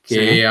 no?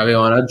 Che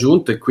avevano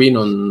aggiunto e qui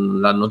non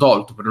l'hanno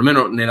tolto,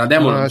 perlomeno nella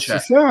demo non c'è.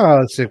 Si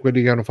sa se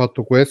quelli che hanno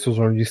fatto questo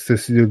sono gli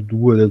stessi del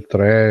 2, del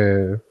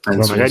 3,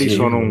 magari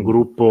sono un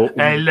gruppo,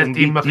 è il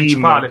team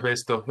principale,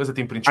 questo è il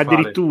team principale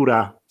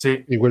addirittura,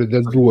 sì, di quelli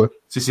del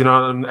 2. Sì,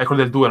 no, è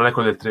quello del 2, non è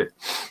quello del 3.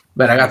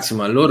 Beh ragazzi,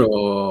 ma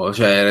loro,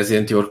 cioè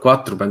Resident Evil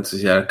 4 penso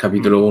sia il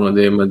capitolo 1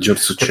 del maggior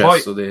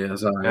successo della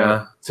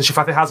saga. Se ci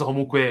fate caso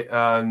comunque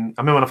a me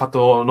mi hanno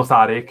fatto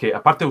notare che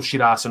a parte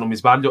uscirà, se non mi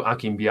sbaglio,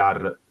 anche in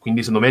VR,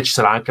 quindi secondo me ci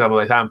sarà anche la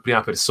modalità in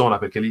prima persona,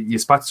 perché gli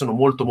spazi sono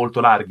molto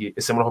molto larghi e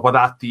sembrano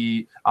proprio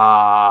adatti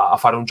a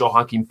fare un gioco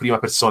anche in prima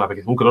persona,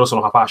 perché comunque loro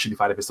sono capaci di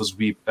fare questo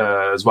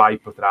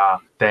swipe tra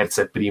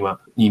terza e prima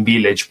in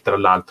Village, tra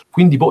l'altro,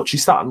 quindi ci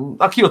sta.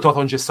 Anch'io l'ho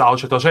trovato ingessato,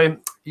 cioè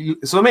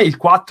secondo me il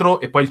 4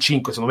 e poi il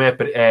 5 secondo me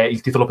è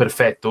il titolo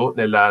perfetto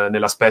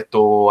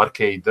nell'aspetto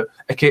arcade,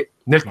 è che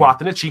nel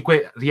 4 e nel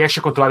 5 riesci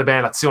a controllare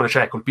bene l'azione,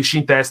 cioè colpisci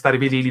in testa,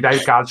 arrivi lì, gli dai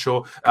il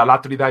calcio,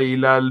 all'altro gli dai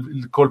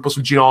il colpo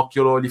sul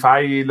ginocchio, gli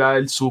fai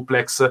il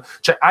suplex,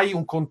 cioè hai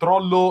un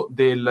controllo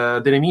dei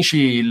nemici,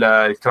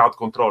 il crowd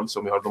control, se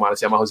non mi ricordo male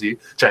si chiama così,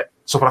 cioè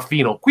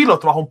sopraffino. Qui lo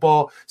trovo un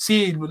po',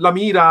 sì, la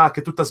mira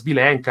che è tutta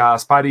sbilenca,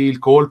 spari il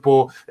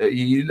colpo,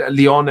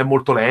 Leon è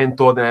molto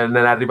lento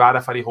nell'arrivare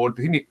a fare i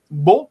colpi, quindi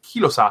chi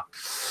lo sa.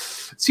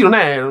 sì, non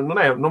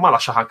mi ha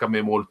lasciato anche a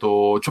me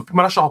molto, cioè, mi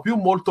ha lasciato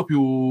molto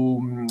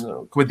più,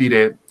 come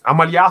dire,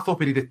 ammaliato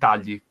per i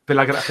dettagli,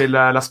 per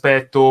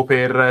l'aspetto,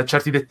 per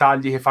certi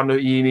dettagli che fanno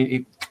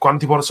quando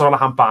tipo suona la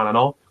campana,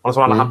 no? Quando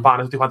suona la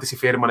campana tutti quanti si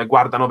fermano e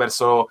guardano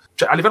verso,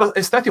 cioè a livello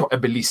estetico è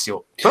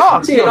bellissimo,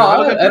 però sì,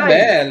 no, è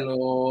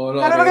bello.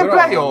 A livello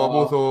gameplay ho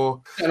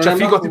avuto, cioè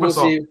figo tipo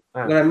così,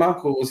 non è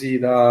manco così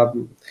da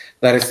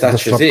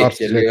restarci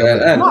secchi.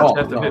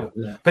 Certo.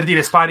 Per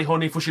dire, spari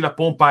con il fucile a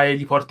pompa e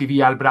gli porti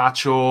via il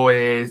braccio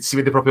e si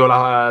vede proprio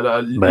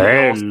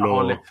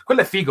bello.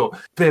 quello è figo,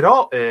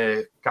 però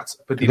cazzo,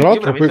 per dire, tra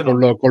l'altro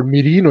poi col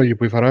mirino gli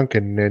puoi fare anche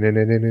e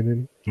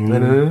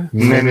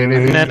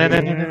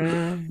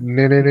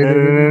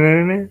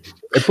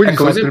poi gli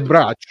salta il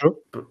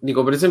braccio.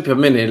 Dico, per esempio, a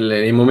me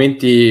nei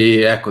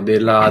momenti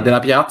della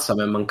piazza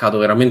mi è mancato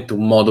veramente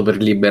un modo per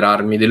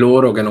liberarmi di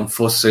loro che non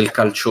fosse il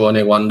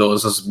calcione quando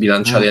sono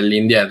sbilanciati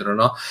all'indietro,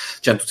 no?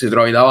 Cioè tu ti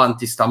trovi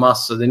davanti sta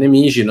massa di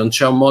nemici, non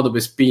c'è un modo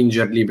per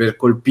spingerli, per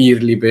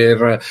colpirli,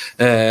 per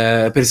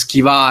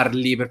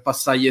schivarli, per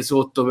passargli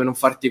sotto, per non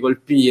farti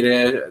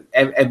colpire.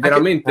 È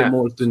veramente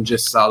molto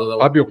ingessato.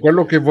 Fabio,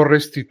 quello che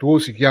vorresti tu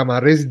si chiama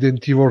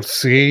Resident Evil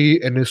 6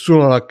 e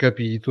nessuno l'ha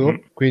capito,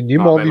 quindi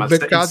vi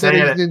beccate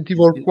Resident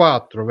Evil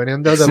 4, ve ne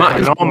andate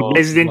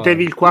Resident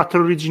Evil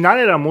 4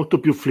 originale era molto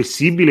più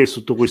flessibile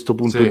sotto questo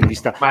punto di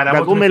vista,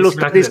 da come lo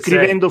sta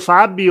descrivendo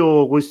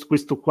Fabio,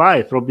 questo qua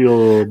è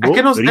proprio è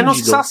che non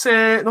si sa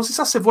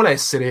se vuole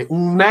essere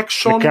un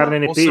action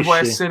o se può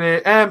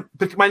essere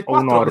perché, ma il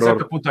 4 per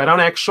esempio appunto era un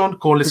action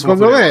con le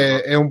secondo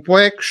me è un po'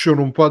 action,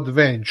 un po'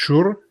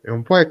 adventure, è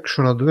un po'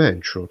 action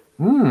adventure.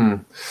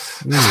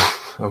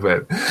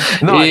 Vabbè.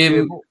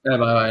 Vai.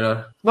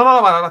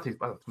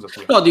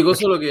 Scusa. No, dico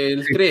solo che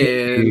il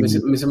 3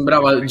 mi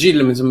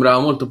sembrava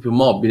molto più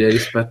mobile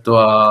rispetto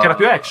a... Che era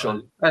più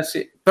action.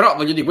 Sì, però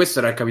voglio dire, questo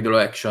era il capitolo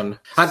action,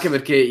 anche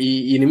perché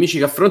i nemici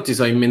che affronti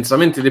sono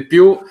immensamente di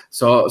più,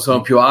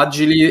 sono più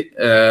agili,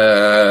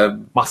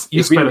 ma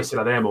io spero sia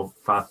la demo,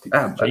 infatti.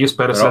 Io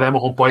spero sia la demo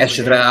con poi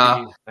esce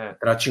tra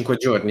 5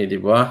 giorni,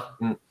 tipo,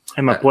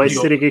 ma può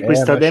essere che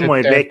questa demo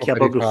è vecchia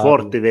proprio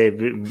forte,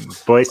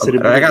 può essere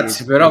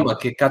ragazzi, però ma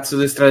che cazzo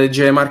di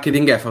strategia di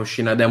marketing è? Fa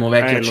uscire una demo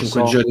vecchia a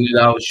 5 giorni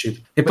da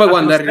uscita e poi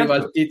quando arriva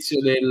il tizio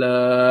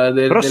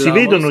però si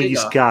vedono gli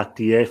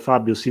scatti,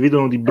 Fabio, si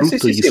vedono di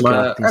brutto gli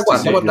scatti,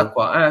 guarda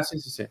qua,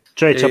 sì.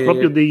 Cioè c'ha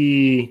proprio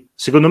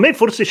secondo me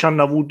forse ci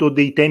hanno avuto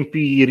dei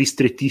tempi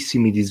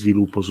ristrettissimi di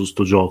sviluppo su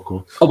sto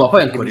gioco. Ma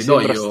poi è un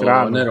corridoio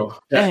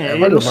strano.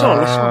 Lo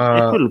so,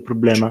 è quello il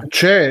problema.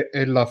 C'è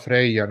la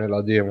Freya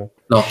nella demo.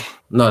 No,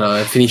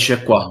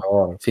 finisce qua.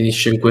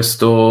 Finisce in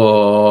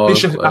questo.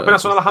 Appena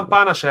suona la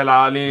campana c'è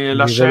la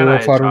scena.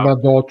 Devo fare una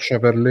doccia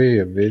per lei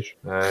invece.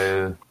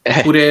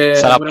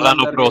 Sarà per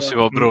l'anno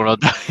prossimo, Bruno.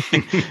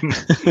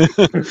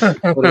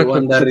 Pure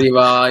quando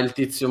arriva il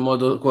tizio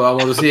con la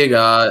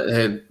motosega,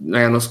 è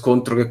uno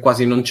scontro che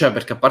quasi non c'è,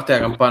 perché a parte la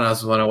campana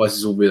suona quasi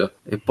subito.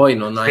 E poi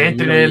non hai.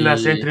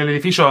 Se entri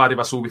nell'edificio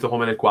arriva subito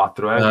come nel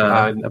 4.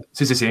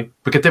 Sì.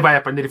 Perché te vai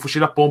a prendere il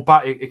fucile a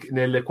pompa e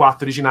nel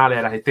 4 originale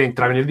era che te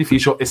entravi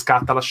nell'edificio e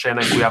scatta la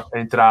scena in cui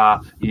entra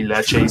il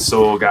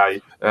Chainsaw Guy.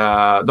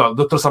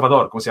 Dottor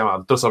Salvador, come si chiama?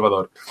 Dottor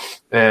Salvador.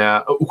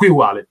 Qui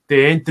uguale,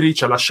 te entri,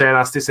 c'è la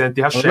scena, stessa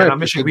identica scena,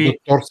 invece qui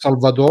Dottor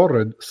Salvador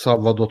e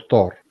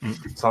Salvadottor.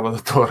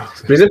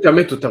 Sì. Per esempio a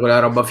me tutta quella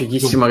roba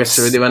fighissima che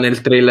si vedeva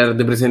nel trailer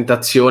di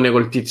presentazione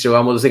col tizio con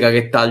la motosega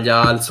che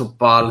taglia il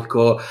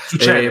soppalco.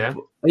 Succede?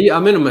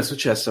 A me non mi è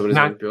successo, per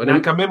esempio.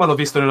 Neanche a me, ma l'ho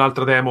visto in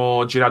un'altra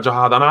demo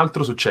giocata da un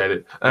altro.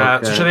 Succede.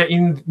 Succede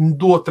in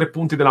 2 o 3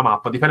 punti della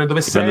mappa, dipende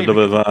dove sei.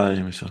 Dove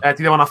vai, mi sa.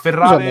 Ti devono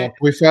afferrare. Ma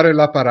puoi fare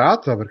la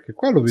parata? Perché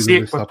qua lo vedo.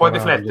 Sì, puoi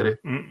deflettere.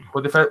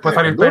 Puoi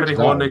fare il parry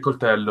con il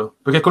coltello.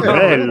 Perché il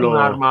coltello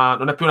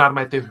non è più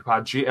un'arma ai tuoi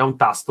equipaggi, è un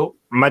tasto.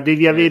 Ma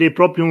devi avere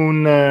proprio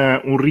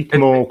un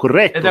ritmo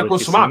corretto. Ed è un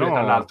consumabile,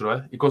 tra l'altro.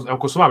 È un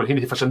consumabile,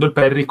 quindi facendo il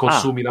parry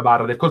consumi la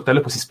barra del coltello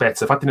e poi si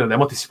spezza. Infatti nella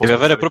demo devi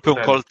avere proprio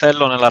un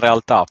coltello nella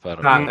realtà.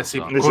 Sì,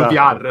 col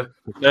VR.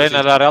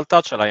 Nella realtà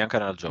ce l'hai anche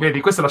nel gioco.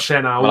 Vedi, questa è la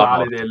scena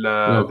uguale del.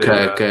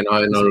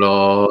 Non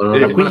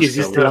l'ho. Quindi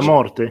esiste la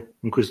morte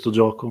in questo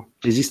gioco?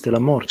 Esiste la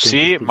morte?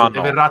 Sì, ma no.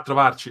 E verrà a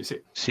trovarci,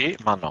 sì,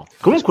 ma no.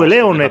 Comunque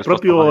Leon è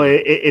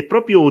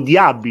proprio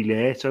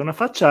odiabile, cioè una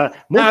faccia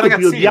molto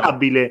più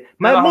odiabile,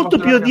 ma è molto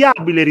più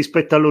odiabile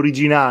rispetto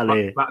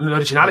all'originale. Ma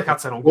l'originale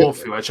cazzo era un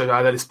gonfio, cioè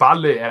aveva delle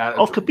spalle,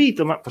 ho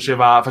capito, ma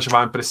faceva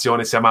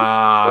impressione,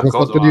 l'ho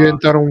fatto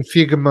diventare un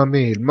Figma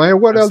mail, ma è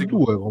uguale al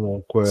 2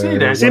 comunque. Sì,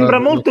 sembra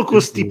molto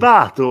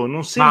costipato,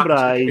 non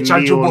sembra c'ha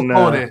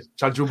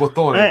il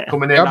giubbottone,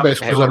 come vabbè,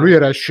 scusa, lui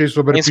era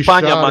sceso per in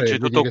Spagna mangi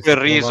tutto quel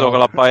riso con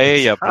la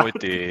paella, poi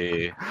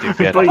ti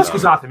ma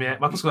scusatemi,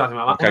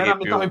 ma era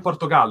ambientato in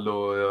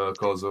Portogallo,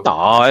 coso?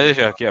 No,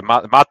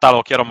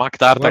 Mattalo, chiaro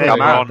Mactarta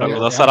Cabron,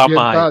 cosa sarà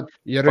mai?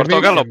 In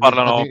Portogallo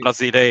parlano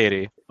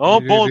brasileieri.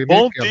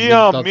 Buon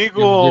dia,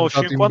 amico,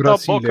 50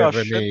 bocca,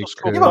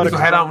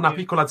 era una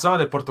piccola zona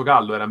del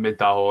Portogallo, era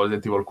ambientato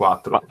Resident Evil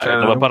 4.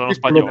 Dove parlano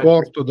spagnolo.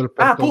 Porto del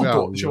Portogallo.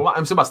 Appunto, dicevo,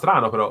 mi sembra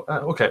strano però.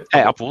 Ok.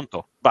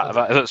 Appunto.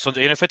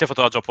 In effetti ho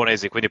fatto da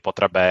giapponesi, quindi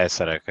potrebbe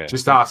essere che ci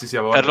sta, sì,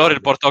 per loro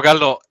il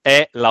Portogallo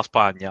è la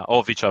Spagna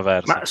o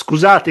viceversa. Ma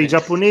scusate, i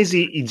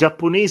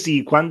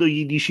giapponesi quando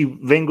gli dici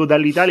vengo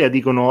dall'Italia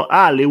dicono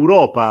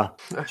l'Europa,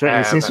 cioè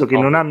nel senso che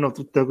non hanno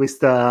tutta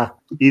questa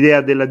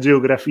idea della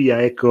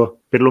geografia, ecco,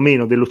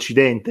 perlomeno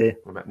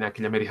dell'Occidente. Vabbè,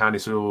 neanche gli americani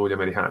sugli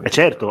americani.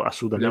 Certo,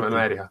 assolutamente.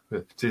 L'America.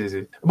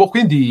 Sì.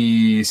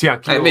 Quindi sì,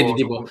 anche vedi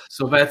tipo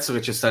sto pezzo che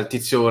c'è sta il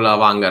tizio con la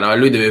vanga, no? E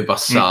lui deve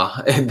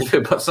passare e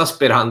deve passare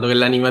sperando che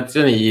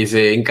l'animazione gli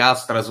si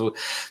incastra su,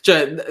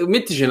 cioè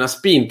mettici una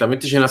spinta,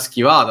 mettici una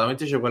schivata,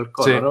 mettici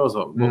qualcosa, non lo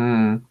so.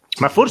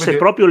 Ma forse è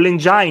proprio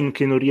l'engine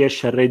che non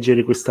riesce a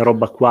reggere questa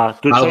roba qua.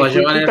 Ma lo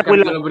faceva nel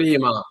capitolo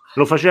prima.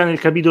 Lo faceva nel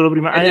capitolo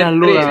prima.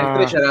 Allora... nel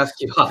 3 c'era la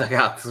schivata,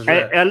 cazzo.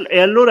 Cioè. E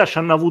allora ci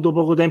hanno avuto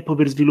poco tempo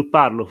per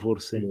svilupparlo,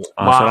 forse.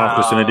 Sarà una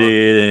questione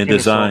di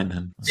design.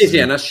 Sì,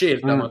 è una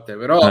scelta, Matteo,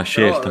 però, una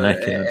scelta,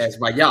 però è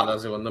sbagliata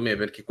secondo me,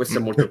 perché questo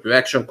è molto più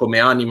action come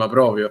anima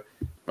proprio.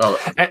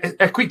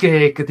 È qui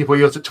che tipo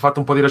io ci ho fatto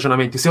un po' di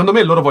ragionamenti. Secondo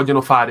me loro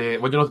vogliono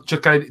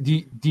cercare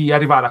di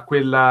arrivare a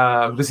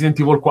quel Resident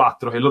Evil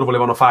 4 che loro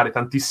volevano fare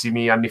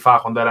tantissimi anni fa,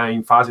 quando era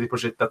in fase di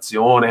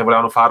progettazione,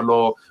 volevano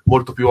farlo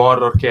molto più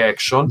horror che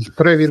action. Il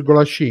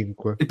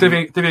 3,5. Il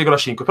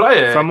 3,5, però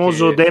è il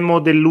famoso demo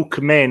del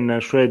Lookman,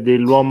 cioè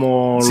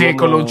dell'uomo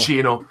con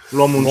l'uncino.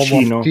 L'uomo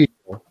uncino.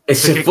 E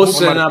se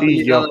fosse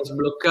un'abilità da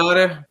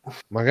sbloccare?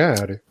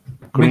 Magari.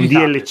 Con un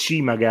DLC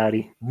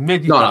magari. No,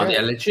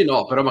 DLC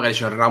no, però magari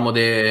c'è un ramo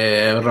di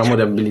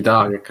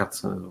abilità, che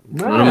cazzo.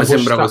 Non mi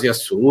sembra così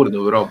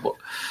assurdo, però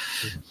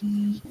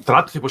tra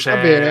l'altro tipo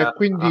c'è bene,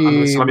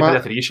 quindi, la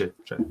mediatrice,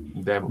 cioè,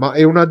 demo. Ma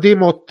è una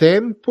demo a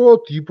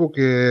tempo tipo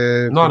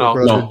che no.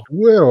 del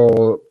 2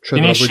 o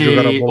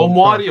finisci o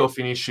muori o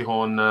finisci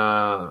con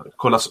la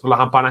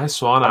campana che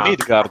suona.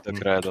 Midgard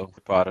credo,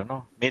 pare,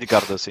 no?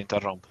 Midgard si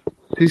interrompe.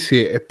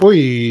 Sì, e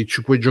poi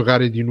ci puoi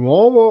giocare di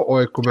nuovo o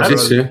è come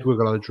quella del 2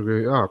 che la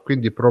giochi?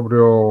 Quindi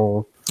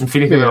proprio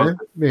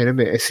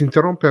bene. E si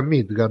interrompe a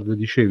Midgard,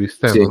 dicevi,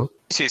 Stefano?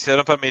 Sì, si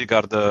interrompe a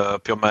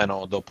Midgard più o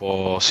meno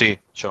dopo,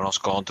 c'è uno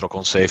scontro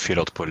con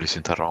Sephiroth, poi lì si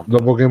interrompe.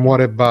 Dopo che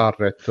muore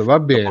Barrett, va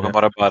bene. Dopo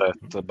che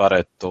muore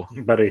Baretto.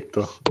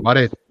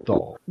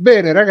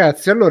 Bene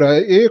ragazzi, allora,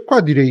 e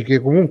qua direi che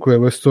comunque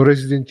questo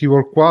Resident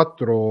Evil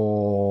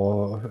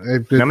 4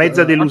 è una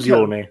mezza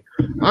delusione.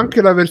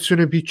 Anche la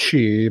versione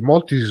PC,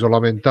 molti si sono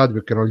lamentati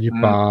perché non gli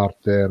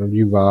parte, non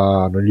gli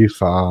va, non gli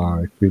fa,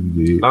 e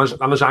quindi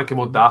l'hanno già anche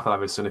moddata la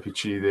versione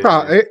PC.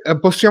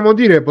 Possiamo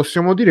dire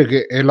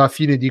che è la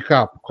fine di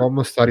Capcom,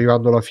 sta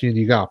arrivando la fine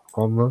di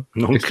Capcom.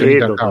 Non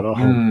credo, però.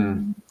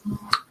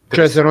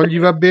 Cioè, se non gli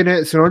va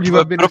bene,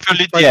 proprio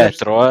lì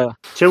dietro,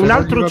 c'è un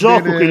altro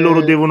gioco che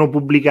loro devono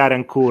pubblicare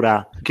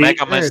ancora, che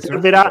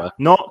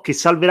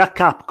salverà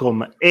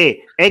Capcom, è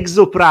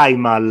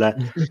Exoprimal,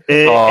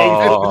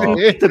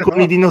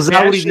 con i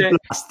dinosauri di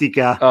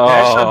plastica.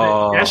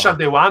 Esce a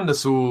Day One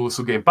su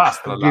Game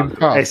Pass, tra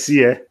l'altro.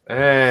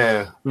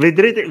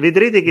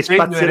 Vedrete che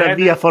spazzerà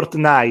via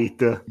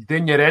Fortnite. Il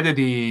degno erede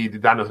di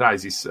Dino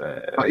Crisis.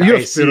 Io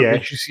spero che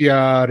ci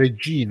sia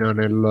Regina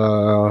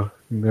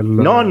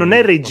No, non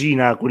è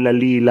Regina quella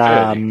lì,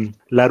 la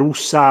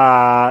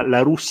russa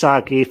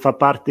che fa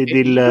parte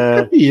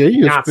del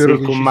spero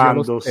che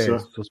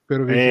Commandos.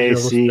 Spero che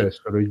sia lo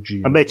stesso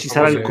Regina. Vabbè, ci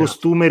sarà il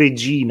costume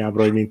Regina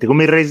probabilmente,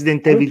 come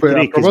Resident Evil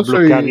 3 che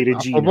sbloccavi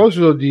Regina. A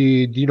proposito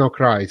di Dino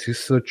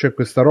Crisis, c'è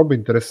questa roba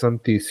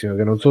interessantissima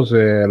che non so se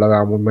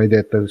l'avevamo mai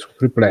detta su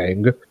Free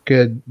Playing,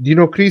 che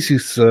Dino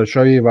Crisis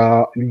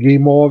c'aveva il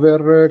game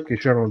over, che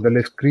c'erano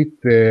delle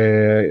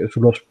scritte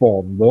sullo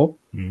sfondo.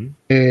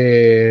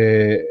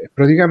 E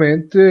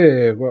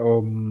praticamente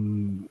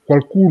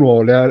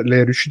qualcuno le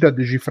è riuscito a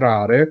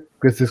decifrare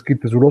queste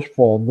scritte sullo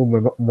sfondo.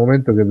 Un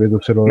momento che vedo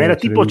se lo. Ma era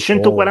tipo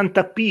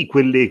 140p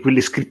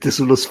quelle scritte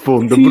sullo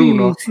sfondo,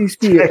 Bruno. Sì.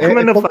 Come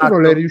hanno fatto?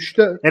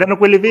 Erano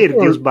quelle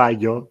verdi, o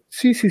sbaglio?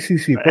 Sì.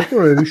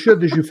 Qualcuno le è riuscito a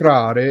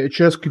decifrare e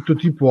c'era scritto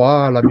tipo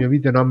la mia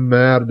vita è una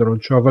merda, non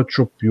ce la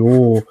faccio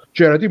più.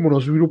 C'era tipo uno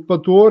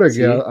sviluppatore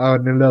che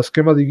nella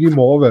schema di game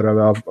over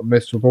aveva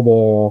messo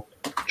proprio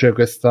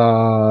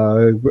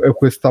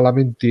questa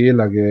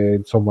lamentela che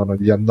insomma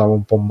gli andava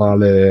un po'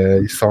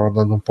 male, gli stavano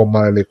andando un po'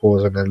 male le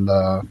cose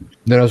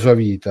nella sua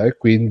vita, e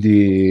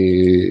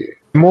quindi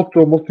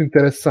molto molto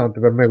interessante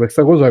per me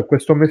questa cosa, e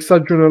questo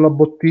messaggio nella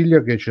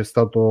bottiglia che ci è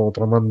stato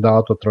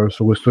tramandato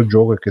attraverso questo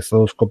gioco e che è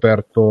stato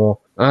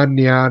scoperto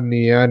anni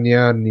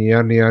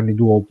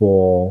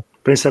dopo.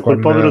 Pensa a quel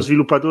povero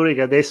sviluppatore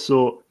che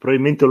adesso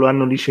probabilmente lo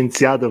hanno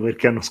licenziato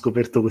perché hanno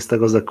scoperto questa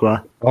cosa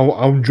qua.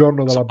 A un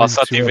giorno dalla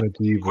pensione,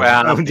 tipo.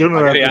 A un giorno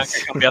magari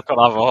anche cambiato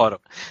lavoro.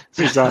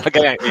 Esatto.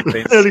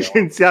 Hanno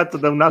licenziato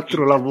da un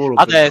altro lavoro.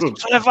 Adesso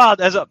se ne va,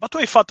 ma tu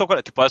hai fatto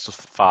quello, tipo adesso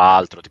fa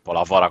altro, tipo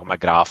lavora come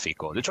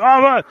grafico. Dice,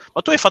 ma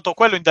tu hai fatto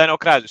quello in Dino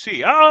Crisis?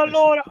 Sì,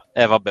 allora.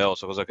 Vabbè,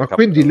 so cosa che ma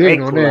quindi lei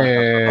non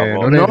è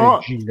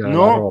Regina?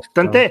 No,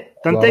 tant'è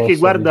Tant'è che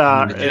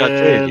guarda,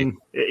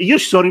 io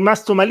ci sono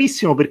rimasto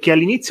malissimo perché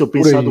all'inizio ho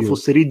pensato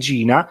fosse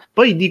Regina,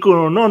 poi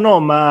dicono no,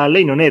 ma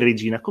lei non è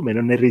Regina. Come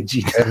non è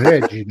Regina? È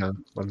Regina,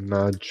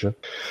 mannaggia.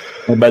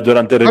 Vabbè,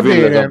 durante il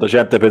review tanta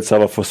gente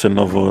pensava fosse il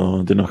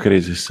nuovo Dino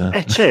Crisis.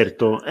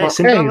 Certo,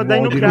 sembrava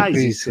Dino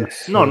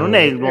Crisis. No, non è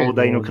il nuovo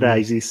Dino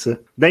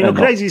Crisis. Dino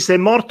Crisis è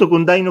morto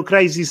con Dino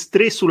Crisis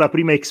 3 sulla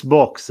prima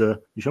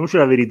Xbox. Diciamoci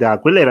la verità,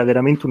 quella era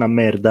veramente una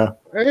merda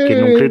che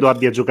non credo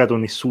abbia giocato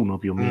nessuno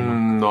più o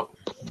meno. No,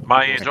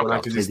 mai giocato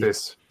anche se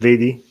stesso.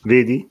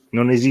 Vedi?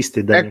 Non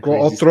esiste Dino Ecco,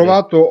 Crisis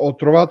ho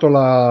trovato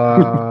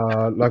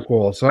la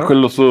cosa.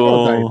 Quello su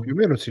dai, più o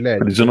meno si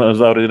legge. I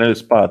dinosauri nello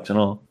spazio,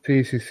 no?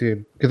 Sì.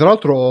 Che tra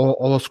l'altro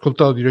ho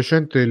ascoltato di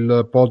recente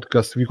il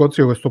podcast, vi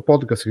consiglio questo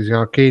podcast che si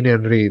chiama Kane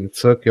and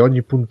Reigns, che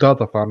ogni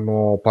puntata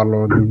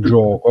parlano di un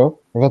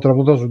gioco. Ho fatto la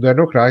puntata su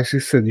Dino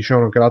Crisis e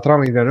dicevano che la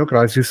trama di Dino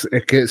Crisis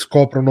è che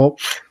scoprono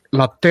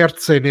la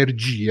terza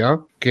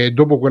energia, che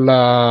dopo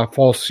quella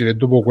fossile,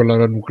 dopo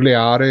quella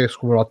nucleare,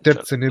 scoprono la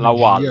terza energia. La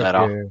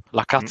Wallera,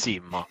 la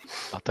Kazim.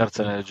 La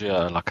terza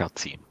energia è la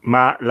Kazim.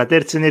 Ma la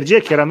terza energia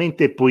è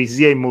chiaramente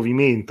poesia in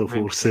movimento,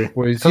 forse.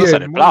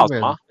 Poesia in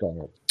plasma?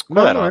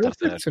 No, è la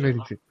terza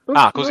energia.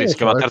 Così si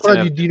chiama terza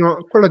energia.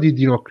 Quella di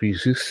Dino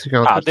Crisis si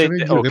chiama terza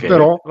energia, okay. che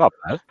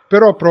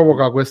però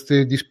provoca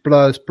questi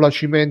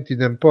splacimenti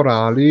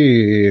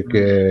temporali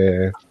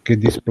che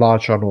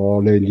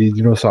displaciano gli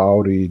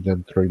dinosauri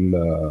dentro il...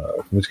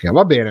 come si chiama?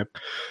 Va bene.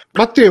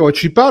 Matteo,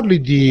 ci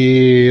parli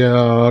di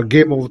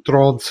Game of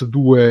Thrones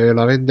 2,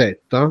 la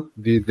vendetta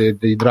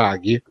dei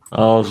draghi?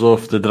 House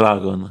of the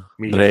Dragon.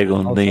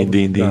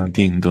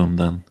 Ding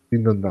Dong.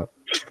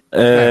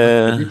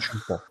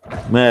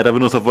 Mi era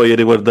venuta voglia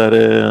di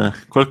guardare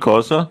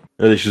qualcosa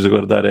e ho deciso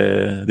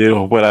di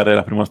recuperare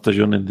la prima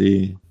stagione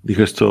di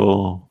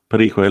questo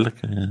prequel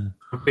che è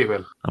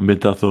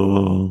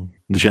ambientato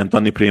 200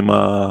 anni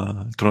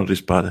prima il Trono di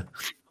Spade,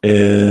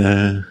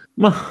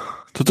 ma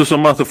tutto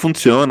sommato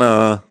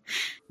funziona. A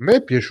me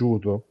è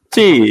piaciuto.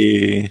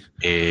 Sì,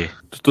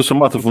 tutto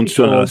sommato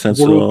funziona, nel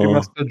senso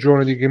l'ultima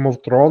stagione di Game of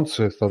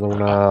Thrones è stata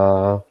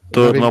una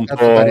torna un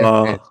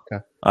po'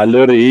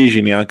 alle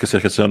origini, anche se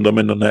secondo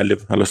me non è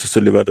allo stesso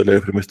livello delle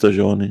prime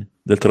stagioni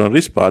del Trono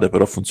di Spade,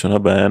 però funziona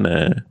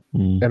bene.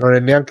 E non è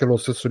neanche allo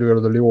stesso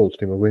livello delle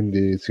ultime,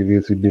 quindi si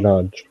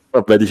bilancia.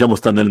 Vabbè, diciamo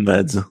sta nel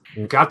mezzo.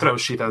 Che altro è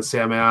uscita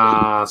insieme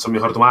a, se non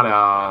mi ricordo male,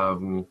 a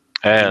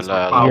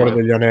Signore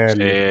degli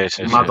Anelli.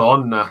 Sì,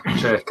 Madonna,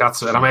 cioè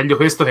cazzo, era meglio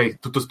questo che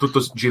tutto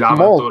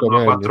girava intorno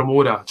a quattro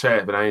mura,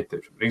 cioè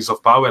veramente Rings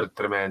of Power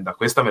tremenda.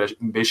 Questa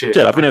invece,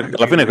 cioè alla fine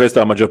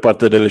questa, la maggior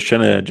parte delle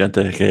scene è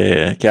gente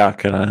che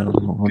chiacchiera,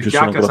 non ci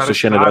sono grosse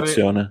scene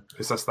d'azione.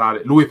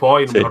 Lui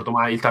poi non mi ricordo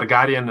mai il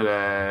Targaryen,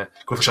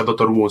 come faceva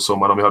Dottor Who,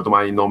 insomma, non mi ricordo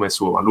mai il nome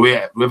suo, ma lui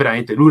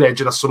veramente, lui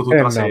regge da solo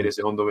tutta la serie,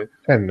 secondo me.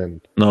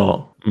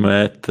 No,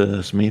 Matt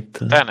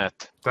Smith.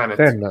 Tenet.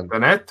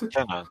 Matt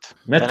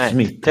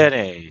Smith.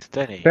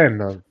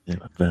 Tennant.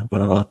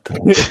 Buonanotte.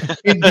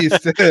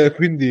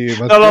 Quindi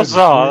non lo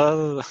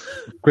so.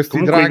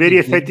 Comunque i veri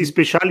effetti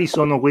speciali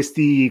sono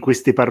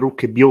queste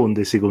parrucche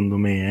bionde, secondo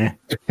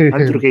me,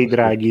 altro che i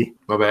draghi.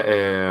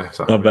 Vabbè,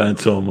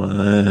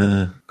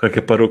 insomma,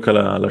 qualche parrucca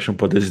la lascia un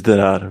po'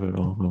 desiderare,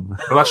 però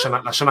la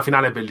scena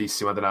finale è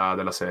bellissima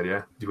della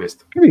serie, di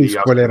questo. Devi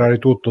spoilerare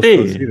tutto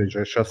stasera,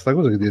 cioè c'è sta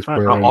cosa che devi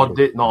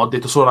spoilerare. Ho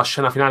detto solo la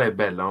scena finale è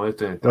bella, non ho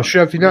detto niente. La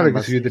scena finale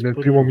che si vede nel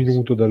primo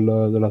minuto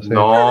della serie.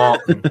 No,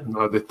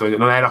 ho detto,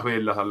 non era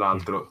quella, tra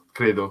l'altro,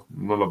 credo,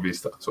 non l'ho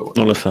vista, insomma.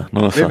 Non lo sa.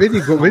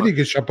 Vedi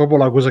che c'è proprio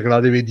la cosa che la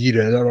deve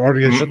dire, non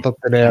riesce a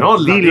tenere.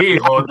 Non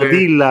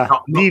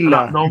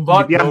dilla, non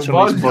voglio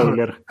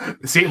spoiler.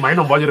 Sì, ma io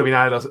non voglio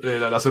rovinare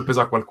la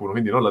sorpresa a qualcuno,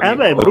 quindi non la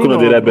dico. Qualcuno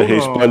direbbe che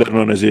i spoiler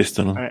non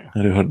esistono,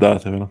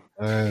 ricordatevelo.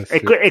 Sì.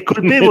 È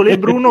colpevole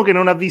Bruno che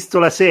non ha visto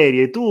la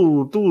serie.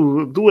 Tu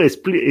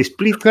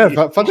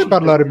fate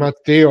parlare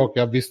Matteo che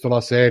ha visto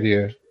la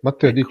serie.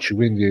 Matteo, dici,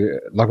 quindi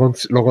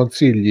lo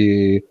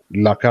consigli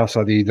La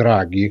Casa dei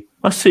Draghi?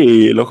 Ma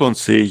sì, lo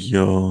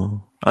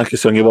consiglio. Anche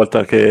se ogni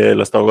volta che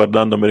la stavo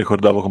guardando mi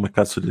ricordavo come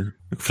cazzo di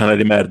finale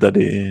di merda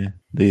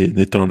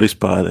di Trono di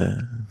Spade.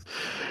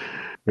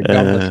 Si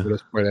vuole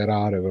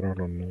spoilerare, però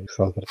non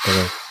sta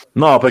trattenendo.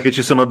 No, perché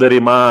ci sono dei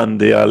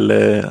rimandi a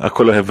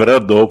quello che verrà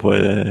dopo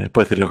e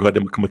poi ti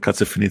ricordi come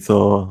cazzo è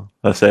finito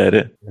la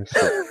serie.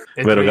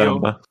 Vero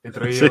Gamba?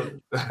 Entro io. Sì.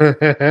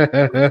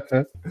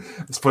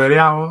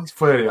 Spoileriamo?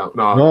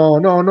 No,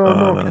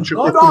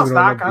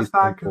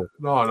 stacca.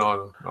 No,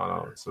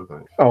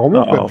 assolutamente.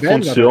 No,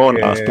 funziona,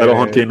 perché... spero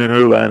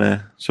continuino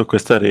bene su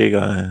questa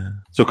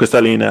riga, su questa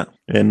linea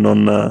e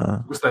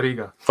non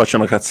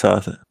facciano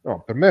cazzate.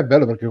 No, per me è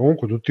bello perché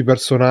comunque tutti i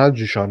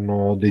personaggi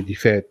hanno dei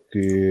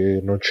difetti,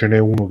 non ce n'è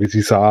uno che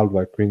si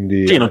salva e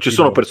quindi... Sì, non ci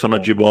sono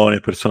personaggi buoni e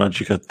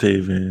personaggi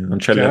cattivi, non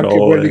c'è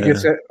l'eroe.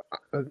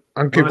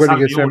 Anche quelli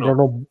che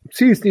sembrano...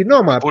 Sì,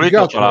 no, ma...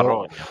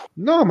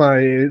 No, ma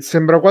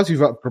sembra quasi...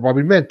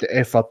 Probabilmente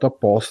è fatto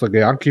apposta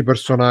che anche i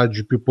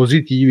personaggi più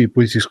positivi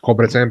poi si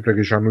scopre sempre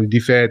che hanno il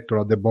difetto,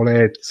 la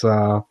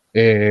debolezza...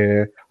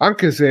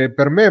 Anche se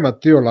per me,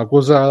 Matteo, la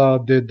cosa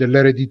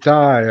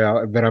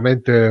dell'eredità è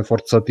veramente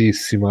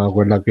forzatissima,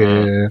 quella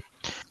che...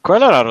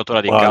 Quella è la rottura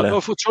di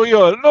cazzo. Faccio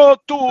io,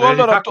 no, tu,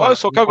 allora tu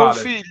adesso cago un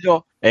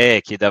figlio.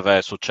 Chi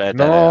deve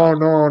succedere?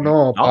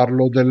 No,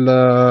 parlo del...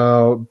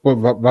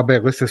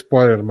 vabbè, questo è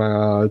spoiler,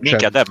 ma...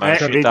 Minchia, ma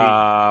è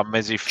uscita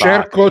mesi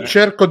fa.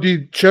 Cerco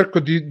di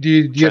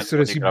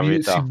essere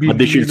sibilino. Ma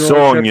dici il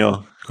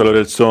sogno, quello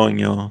del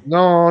sogno?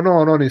 No,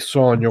 non il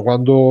sogno,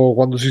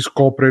 quando si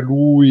scopre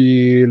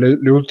lui,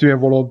 le ultime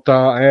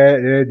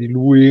volontà di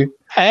lui.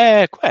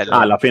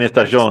 Quello. La fine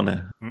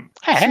stagione.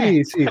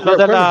 Sì, quello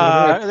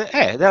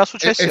della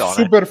successione. È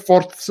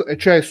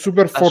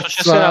super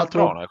forzato. Al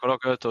trono, è quello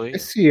che ho detto io.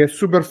 Sì, è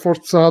super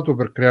forzato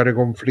per creare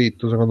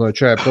conflitto, secondo me.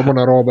 Cioè, è proprio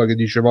una roba che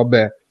dice,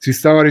 vabbè, si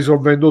stava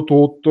risolvendo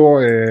tutto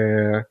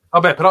e...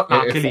 Vabbè, però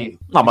anche lì...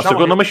 No, ma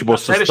secondo me ci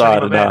posso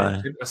stare,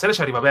 dai. La serie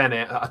ci arriva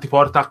bene, ti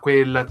porta a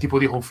quel tipo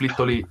di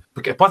conflitto lì.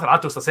 Perché poi, tra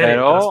l'altro, stasera te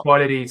la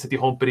spoileri se ti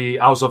compri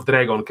House of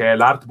Dragon, che è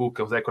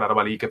l'artbook, cos'è quella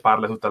roba lì che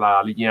parla tutta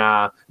la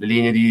linea, le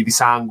linee di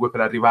sangue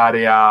per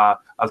arrivare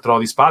al trono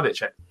di spade,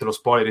 cioè, te lo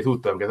spoileri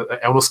tutto, perché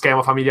è uno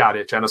schema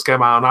familiare, cioè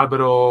un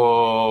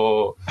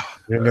albero...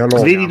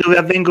 Vedi dove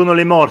avvengono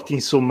le morti,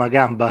 insomma,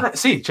 Gamba.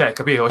 Sì, cioè,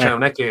 capito, cioè,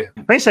 non è che...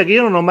 Pensa che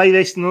io non ho mai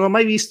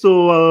visto...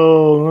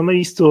 No,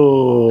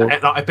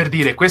 è per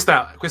dire,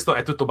 questo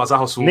è tutto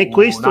basato su né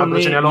questo un albero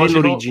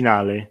genealogico.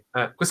 Nell'originale.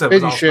 Questo è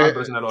basato su un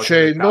albero genealogico. C'è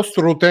il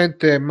nostro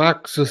utente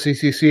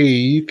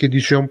Max666 che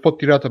dice un po'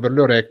 tirata per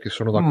le orecchie,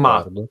 sono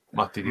d'accordo.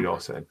 Ma ti dirò,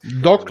 senti.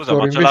 Scusa,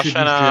 ma c'è la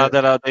scena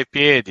dei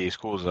piedi,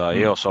 scusa,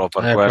 io solo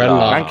per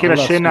quella... Anche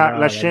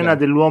la scena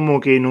dell'uomo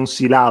che non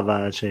si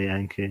lava, c'è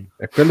anche...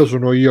 E quello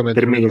sono io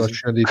mentre vedo la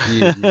scena dei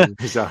piedi.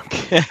 Esatto.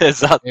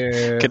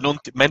 Che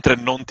mentre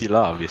non ti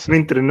lavi.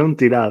 Mentre non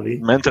ti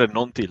lavi.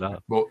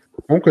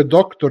 Comunque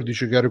Doctor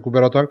dice che ha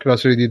recuperato anche la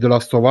serie di The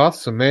Last of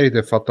Us, merita,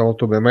 è fatta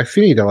molto bene. Ma è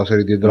finita la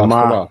serie di The Last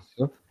of Us?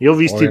 Io ho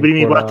visto i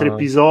primi 4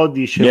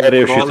 episodi. Ieri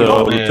è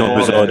uscito l'ultimo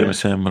episodio, mi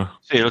sembra.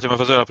 Sì, l'ultimo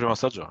episodio della prima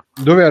stagione.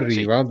 Dove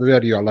arriva? Sì. Dove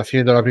arriva? Alla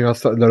fine della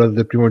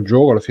del primo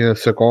gioco, alla fine del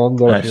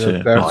secondo, alla fine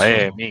del terzo?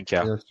 No,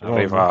 minchia,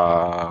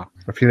 arriva...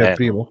 Alla fine del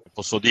primo?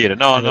 Posso dire?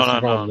 No, alla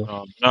fine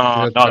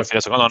del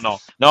secondo no.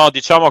 No,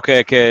 diciamo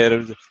che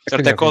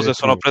certe cose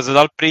sono prese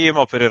dal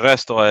primo, per il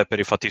resto è per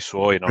i fatti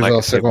suoi, non è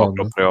che sia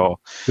proprio...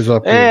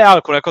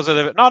 alcune cose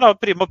deve... No,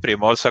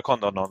 primo, il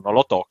secondo non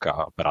lo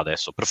tocca per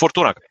adesso. Per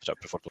fortuna.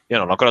 Io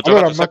non ho ancora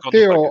giocato il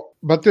secondo.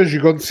 Matteo, ci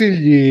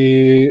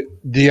consigli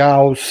The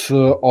House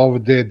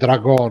of the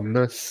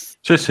Dragon?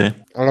 Sì.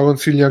 Lo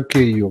consiglio anche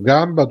io.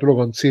 Gamba, tu lo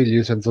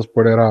consigli senza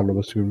spoilerarlo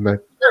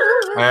possibilmente?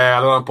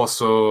 Allora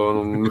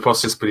non mi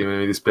posso esprimere,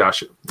 mi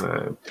dispiace.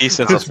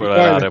 Senza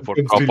spoilerare,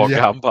 purtroppo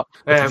Gamba.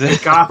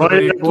 Peccato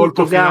per il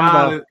colpo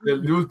finale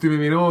degli ultimi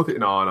minuti.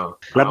 No.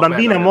 La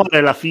bambina muore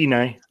alla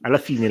fine, Alla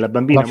fine la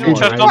bambina muore. Un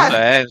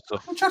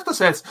certo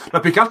senso. Ma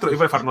più che altro io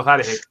voglio far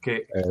notare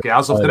che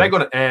House of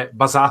Dragon è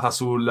basata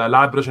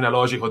sull'albero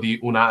genealogico di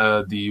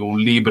un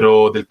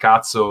libro del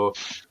cazzo,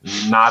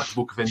 un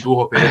artbook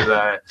venduto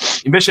per...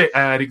 Invece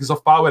Rings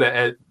of Power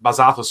è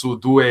basato su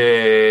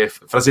 2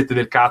 frasette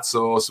del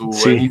cazzo su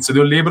inizio di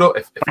un libro.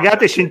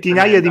 Pagate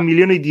centinaia di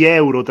milioni di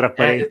euro, tra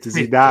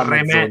parentesi, da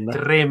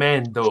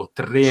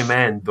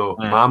tremendo.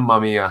 Mamma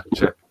mia.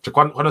 Cioè,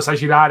 quando sai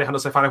girare, quando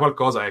sai fare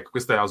qualcosa, ecco,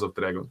 questo è House of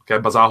Dragon, che è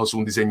basato su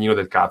un disegnino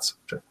del cazzo.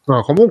 Cioè.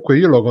 No, comunque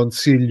io lo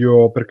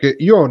consiglio, perché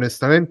io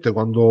onestamente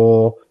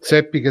quando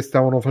seppi che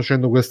stavano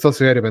facendo questa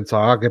serie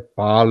pensavo, che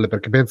palle,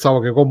 perché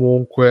pensavo che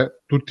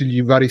comunque tutti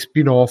gli vari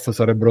spin-off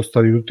sarebbero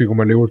stati tutti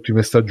come le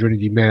ultime stagioni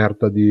di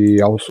merda di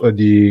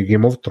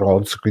Game of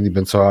Thrones, quindi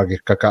pensavo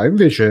che cacà.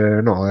 Invece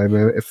no,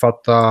 è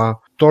fatta...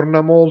 Torna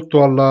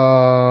molto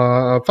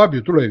alla...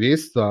 Fabio, tu l'hai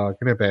vista?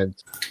 Che ne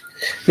pensi?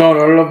 No,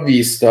 non l'ho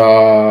vista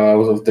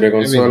House of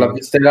Dragon, l'ho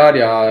vista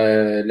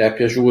Ilaria, le è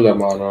piaciuta,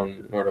 ma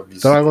non l'ho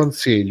vista. Te la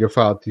consiglio,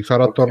 ti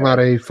farà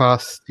tornare ai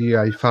fasti.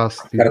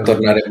 Per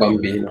tornare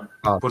bambino.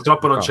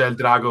 Purtroppo non c'è il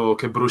drago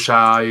che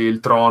brucia il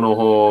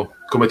trono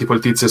come tipo il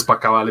tizio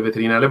spaccava le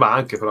vetrine alle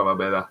banche, però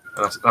vabbè, è una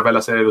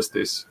bella serie lo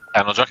stesso.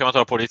 Hanno già chiamato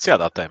la polizia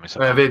da te, mi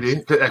sa.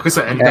 Vedi?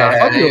 Questo è il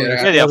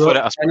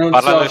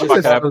parlando di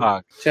spaccare le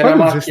banche. C'è una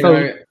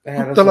macchina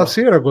tutta la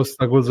sera con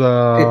sta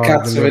cosa. Che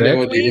cazzo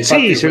vedevo dire?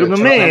 Sì, secondo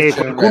me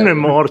qualcuno è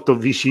morto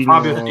vicino.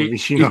 Fabio,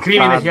 il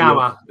crimine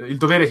chiama, il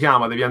dovere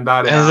chiama, devi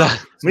andare.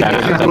 Esatto.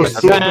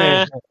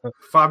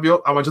 Fabio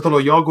ha mangiato lo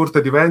yogurt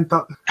e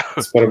diventa.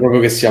 Spero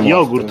proprio che sia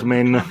Yogurt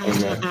Man.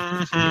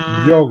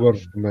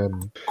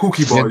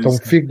 Cookie Boys. Un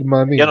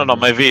FIGMA. Io non ho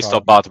mai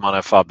visto Batman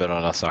e Fabio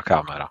nella sua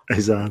camera.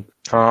 Esatto.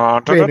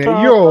 Bene,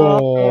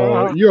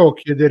 io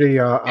chiederei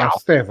a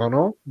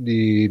Stefano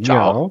di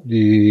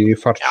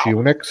farci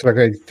un extra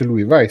credit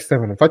lui. Vai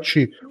Stefano,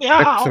 facci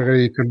extra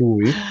credit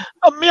lui.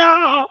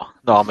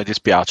 No, mi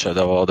dispiace,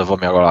 devo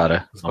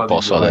miagolare. Non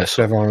posso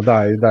adesso. Stefano,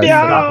 dai.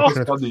 Esatto.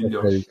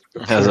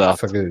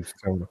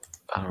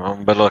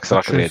 Un bello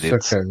extra credit.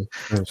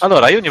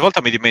 Allora, io ogni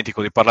volta mi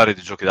dimentico di parlare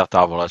di giochi da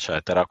tavola,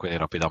 eccetera, quindi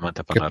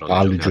rapidamente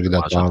parlerò di giochi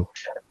da tavola.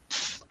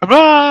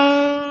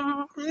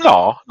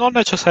 No, non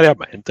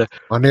necessariamente.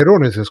 Ma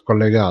Nerone si è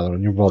scollegato,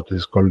 ogni volta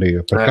si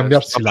scollega per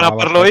cambiarsi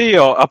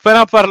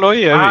appena parlo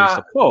io, hai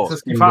visto? Si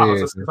schifava.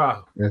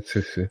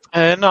 Sì.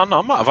 No,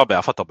 ma vabbè,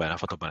 ha fatto bene.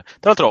 Tra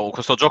l'altro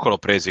questo gioco l'ho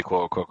presi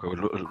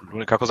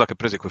l'unica cosa che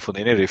presi con i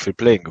fondi neri di Free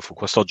Playing fu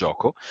questo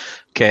gioco,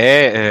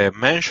 che è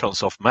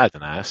Mansions of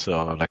Madness,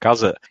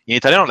 in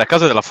italiano Le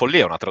case della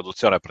follia, è una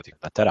traduzione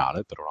praticamente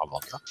letterale per una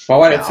volta. Ma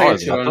guarda, sai che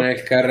ce l'ho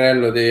nel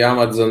carrello di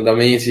Amazon da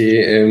mesi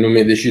e non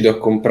mi decido a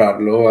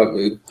comprarlo.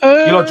 Io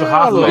l'ho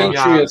giocato.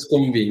 Convinci e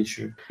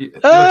sconvinci. Io l'ho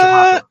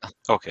giocato.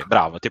 Ok,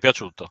 bravo, ti è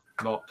piaciuto?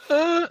 No.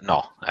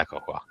 No, ecco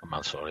qua, come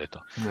al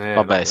solito.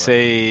 Vabbè,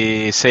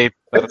 sei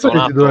penso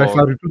che ti dovrei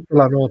fare tutta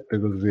la notte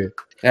così.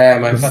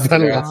 Ma infatti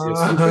ragazzi,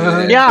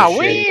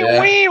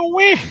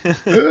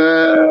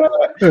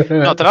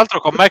 no, tra l'altro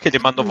con me che gli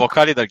mando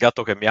vocali del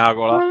gatto che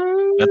miagola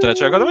mentre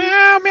c'è per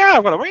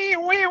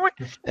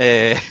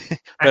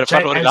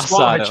farlo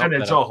rilassare. C'è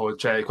nel gioco,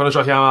 cioè quando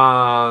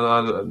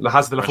giochiamo la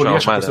casa della follia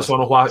c'è questo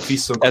suono qua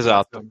fisso.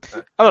 Esatto.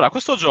 Allora,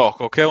 questo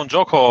gioco, che è un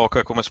gioco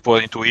che, come si può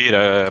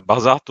intuire, è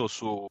basato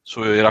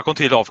sui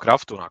racconti di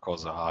Lovecraft, una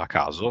cosa a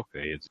caso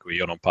di cui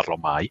io non parlo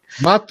mai.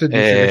 Matt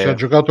dice che ci ha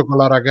giocato con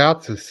la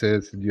ragazza e si è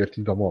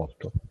divertito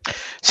molto.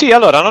 Sì,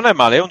 allora non è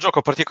male, è un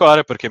gioco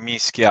particolare perché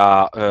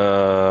mischia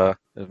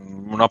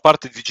una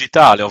parte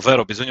digitale,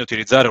 ovvero bisogna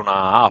utilizzare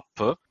una app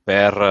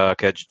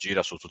che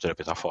gira su tutte le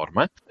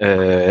piattaforme,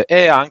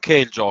 e anche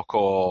il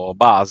gioco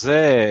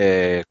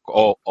base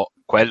o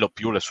quello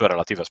più le sue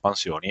relative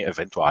espansioni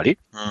eventuali,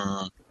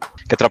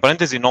 che tra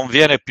parentesi non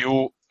viene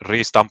più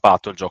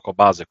ristampato il gioco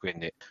base,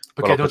 quindi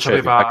perché non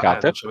c'aveva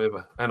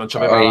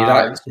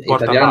in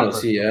italiano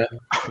sì,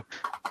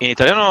 in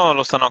italiano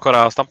lo stanno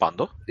ancora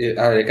stampando?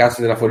 Le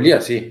case della follia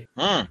sì.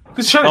 No,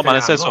 ma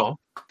nel senso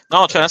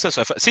no, cioè nel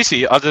senso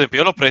sì, ad esempio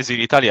io l'ho preso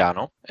in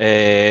italiano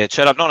e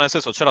c'era la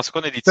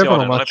seconda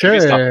edizione, ma non è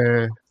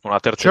una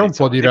terza c'è edizione. Un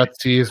po' di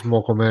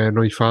razzismo come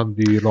noi fan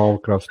di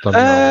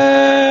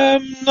Lovecraft.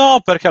 No,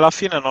 perché alla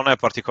fine non è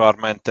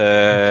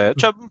particolarmente,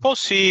 cioè un po'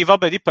 sì,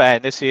 vabbè,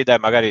 dipende, sì, dai,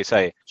 magari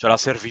sai, c'è la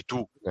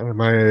servitù.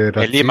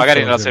 E lì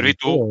magari nella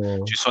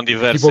servitù ci sono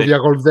diverse tipo Via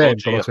col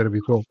vento la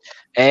servitù.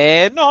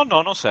 No,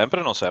 non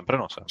sempre.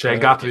 C'è il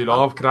gatto di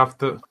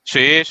Lovecraft.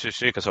 Sì,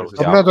 che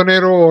salutiamo. Tornato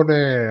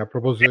Nerone a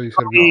proposito di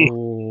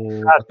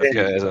servitù.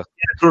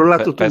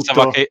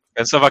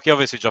 Pensava che io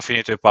avessi già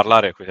finito di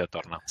parlare e quindi è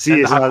tornato. Sì,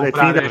 esatto, è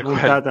finita la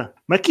puntata.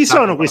 Ma chi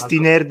sono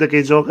questi nerd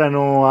che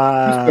giocano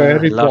a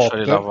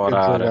Lasciali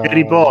lavorare?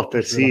 Harry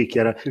Potter, sì,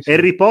 chiaro. Sì.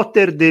 Harry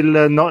Potter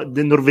del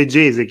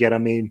norvegese,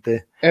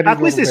 chiaramente.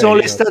 Queste sono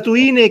le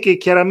statuine che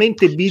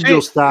chiaramente Biggio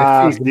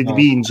sta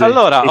dipinge.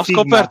 Allora, ho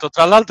scoperto,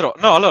 tra l'altro,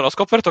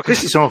 che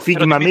questi sono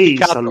Figma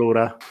Mails,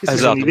 allora. Questi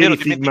sono i veri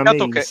Figma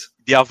Mails.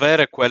 Di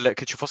avere quelle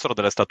che ci fossero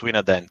delle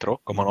statuine dentro,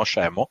 come uno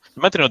scemo,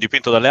 mentre ne ho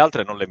dipinto delle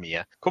altre, non le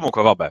mie.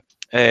 Comunque, vabbè.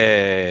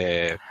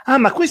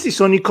 Ma questi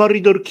sono i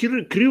Corridor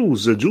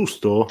Crews,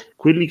 giusto?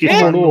 Quelli che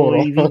fanno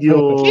i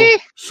video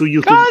su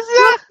YouTube.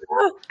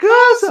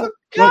 Cosa?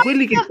 No,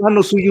 quelli che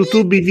fanno su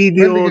YouTube i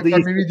video degli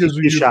effetti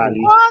speciali.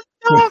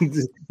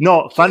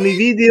 No, fanno i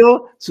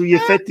video sugli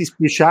effetti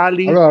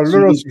speciali. Allora,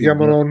 loro si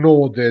chiamano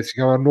Node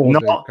no,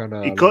 il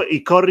canale.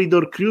 I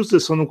Corridor Crews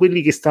sono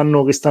quelli che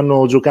stanno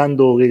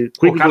giocando,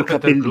 quelli col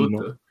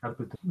capellino.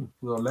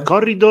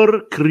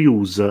 Corridor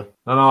Crews.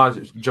 No,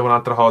 c'è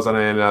un'altra cosa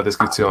nella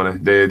descrizione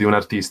di un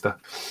artista.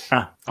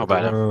 Va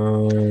bene.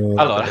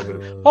 Allora,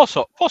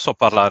 posso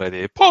parlare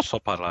di questo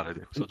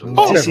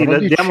gioco? Sì,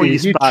 diamo gli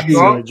spazi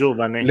al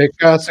giovane. Le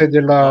case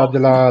della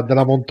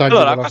montagna.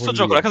 Allora, questo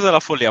gioco, la casa della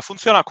follia,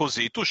 funziona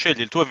così: tu scegli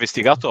il tuo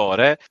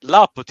investigatore,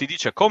 l'app ti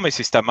dice come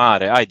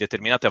sistemare, hai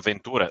determinate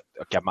avventure,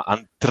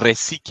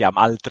 altresì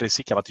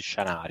chiamati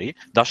scenari,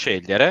 da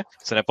scegliere,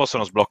 se ne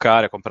possono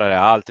sbloccare, comprare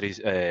altri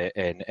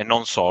e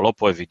non solo,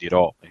 poi vi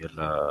dirò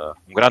un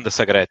grande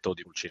segreto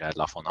di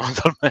Pulcinella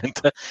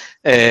fondamentalmente.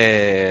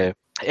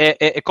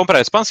 E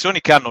comprare espansioni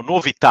che hanno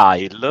nuovi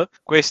tile.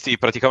 Questi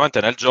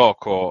praticamente nel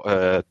gioco,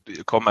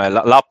 come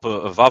l'app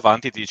va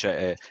avanti, ti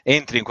dice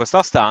entri in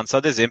questa stanza,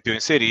 ad esempio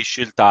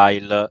inserisci il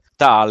tile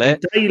tale.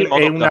 Il tile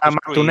è una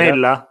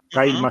mattonella?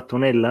 Tile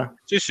mattonella?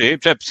 Sì,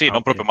 cioè, sì,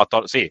 non proprio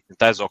mattonella, sì,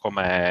 inteso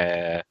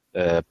come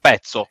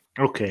pezzo,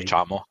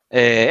 diciamo.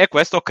 E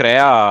questo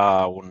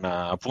crea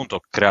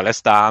crea le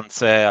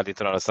stanze,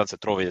 all'interno delle stanze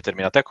trovi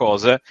determinate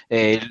cose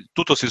e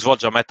tutto si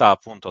svolge a metà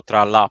appunto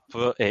tra l'app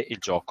e il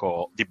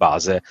gioco di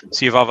base.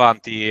 Si va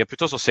avanti, è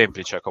piuttosto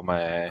semplice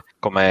come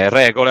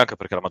regole, anche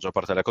perché la maggior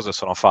parte delle cose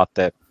sono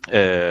fatte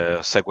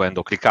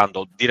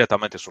cliccando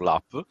direttamente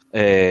sull'app,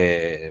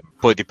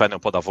 poi dipende un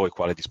po' da voi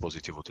quale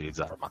dispositivo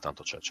utilizzare, ma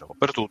tanto c'è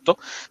per tutto.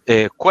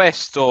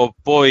 Questo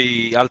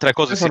poi altre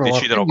cose si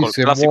decidono col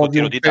classico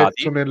tiro di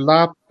dadi.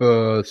 Nell'app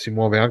si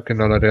muove anche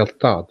nella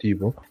realtà,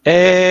 tipo?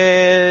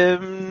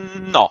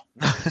 No.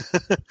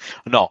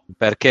 No,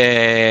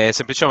 perché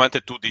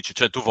semplicemente tu dici,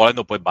 cioè tu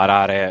volendo puoi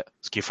barare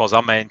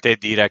schifosamente e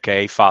dire che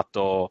hai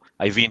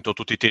vinto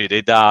tutti i tiri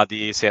dei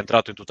dadi, sei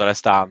entrato in tutte le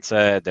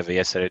stanze, devi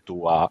essere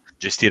tu a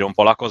gestire un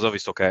po' la cosa,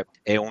 visto che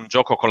è un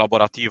gioco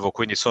collaborativo,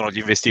 quindi sono gli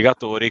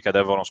investigatori che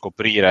devono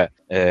scoprire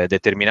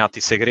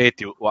determinati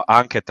segreti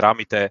anche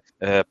tramite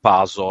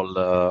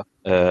puzzle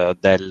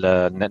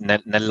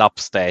nell'app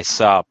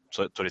stessa,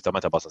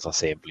 solitamente abbastanza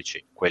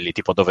semplici, quelli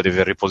tipo dove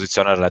devi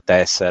riposizionare le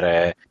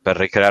tessere per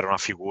ricreare una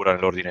figura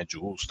nell'ordine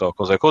giusto,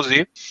 cose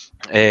così.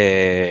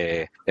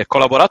 È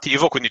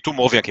collaborativo, quindi tu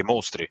muovi anche i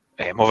mostri,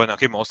 e muovendo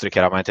anche i mostri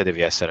chiaramente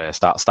devi essere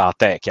sta a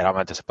te,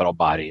 chiaramente, se però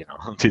bari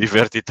non ti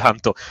diverti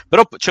tanto,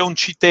 però c'è un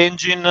cheat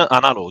engine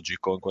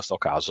analogico in questo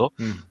caso,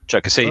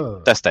 cioè che sei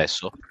te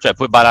stesso, cioè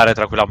puoi barare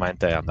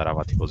tranquillamente e andare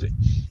avanti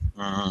così.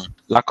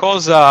 La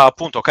cosa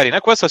appunto carina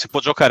è questa: si può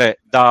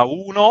giocare da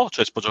uno,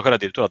 cioè si può giocare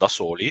addirittura da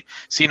soli,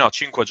 sino a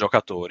 5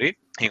 giocatori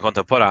in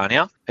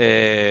contemporanea,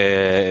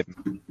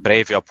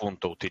 previo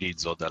appunto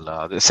utilizzo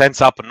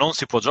senza app non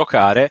si può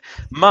giocare,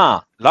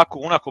 ma la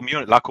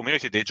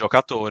community dei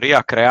giocatori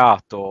ha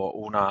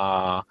creato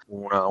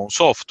un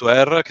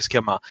software che si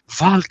chiama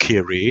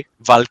Valkyrie,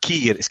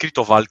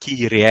 scritto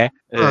Valkyrie,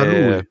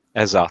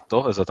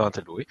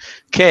 esattamente lui,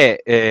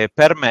 che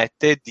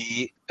permette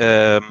di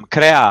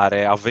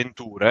creare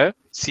avventure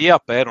sia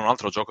per un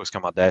altro gioco che si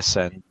chiama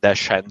Descent,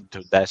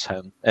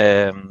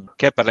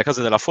 che è per le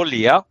case della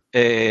follia,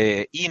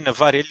 in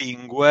varie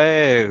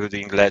lingue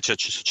inglese,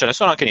 ce ne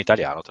sono anche in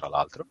italiano tra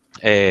l'altro,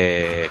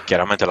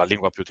 chiaramente la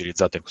lingua più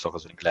utilizzata in questo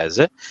caso è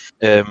l'inglese.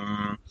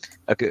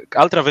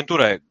 Altre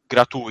avventure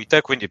gratuite,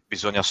 quindi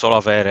bisogna solo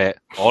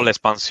avere o le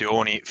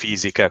espansioni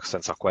fisiche,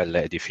 senza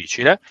quelle è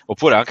difficile,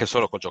 oppure anche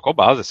solo col gioco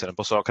base se ne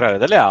possono creare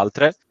delle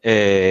altre,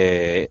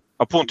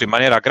 appunto in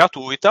maniera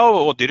gratuita,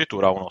 o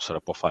addirittura uno se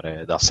le può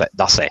fare da sé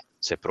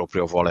se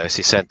proprio vuole,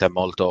 si sente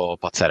molto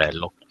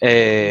pazzerello.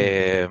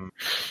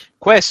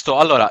 Questo,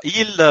 allora,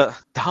 il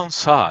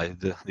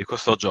downside di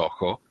questo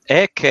gioco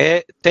è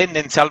che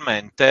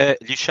tendenzialmente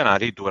gli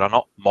scenari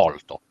durano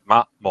molto,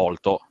 ma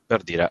molto,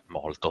 per dire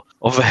molto.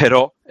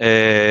 Ovvero,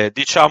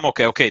 diciamo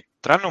che, ok,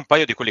 tranne un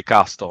paio di quelli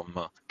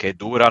custom che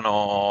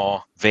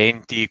durano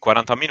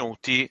 20-40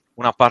 minuti,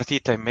 una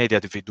partita in media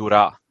vi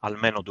dura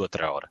almeno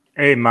 2-3 ore.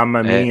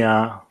 Mamma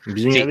mia,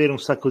 bisogna avere un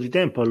sacco di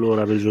tempo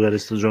allora per giocare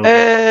questo gioco.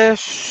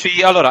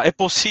 Sì, allora è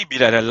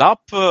possibile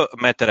nell'app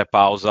mettere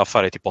pausa,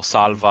 fare tipo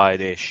salva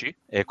ed esci,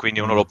 e quindi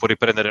uno lo può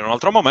riprendere in un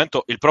altro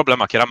momento. Il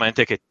problema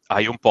chiaramente è che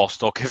hai un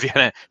posto che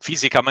viene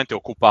fisicamente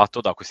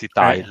occupato da questi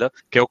tile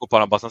che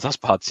occupano abbastanza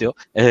spazio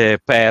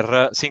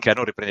finché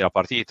non riprendi la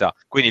partita.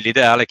 Quindi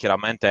l'ideale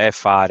chiaramente è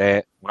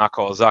fare una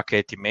cosa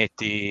che ti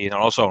metti,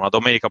 non lo so, una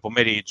domenica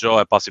pomeriggio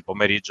e passi il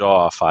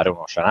pomeriggio a fare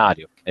uno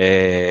scenario.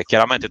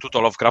 Chiaramente tutto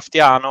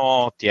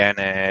Lovecraftiano,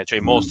 cioè i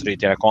mostri,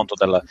 tiene conto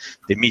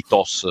dei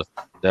mitos,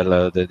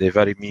 dei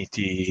vari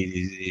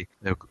miti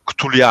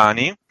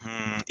cthulhiani.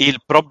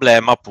 Il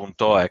problema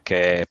appunto è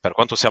che per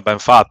quanto sia ben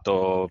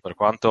fatto, per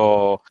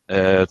quanto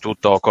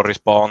tutto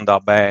corrisponda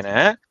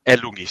bene, è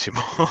lunghissimo.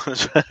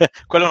 Cioè,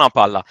 quella è una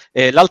palla.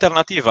 E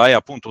l'alternativa è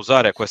appunto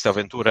usare queste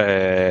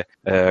avventure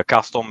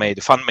custom made,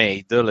 fan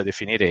made, le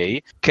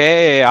definirei,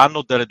 che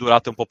hanno delle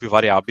durate un po' più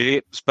variabili,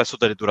 spesso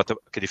delle durate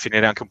che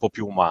definirei anche un po'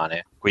 più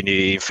umane,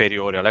 quindi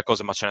inferiori alle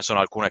cose, ma ce ne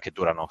sono alcune che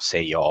durano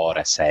 6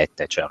 ore,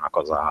 7, cioè una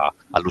cosa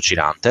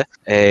allucinante.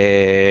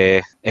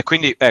 E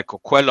quindi ecco,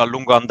 quello a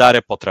lungo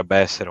andare potrebbe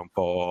essere un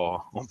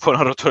po'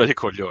 una rottura di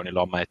coglioni,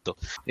 lo ammetto.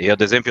 Io ad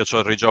esempio ci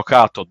ho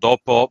rigiocato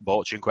dopo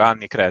 5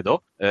 anni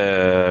credo,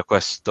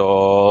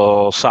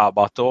 questo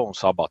sabato, un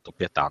sabato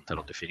pietante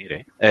lo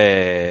definirei,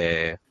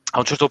 a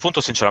un certo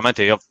punto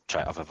sinceramente io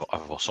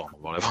avevo sonno,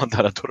 volevo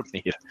andare a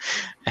dormire,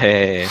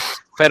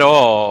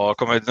 però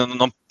come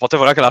non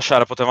potevo neanche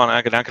lasciare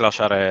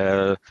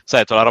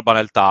sai, la roba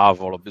nel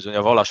tavolo,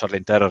 bisognava lasciarla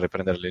intera e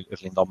riprendere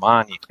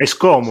l'indomani. È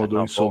scomodo,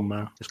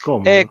 insomma, è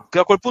scomodo. E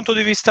da quel punto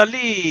di vista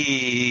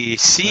lì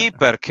sì,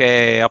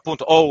 perché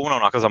appunto uno ha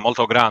una casa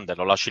molto grande,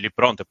 lo lasci lì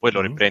pronto e poi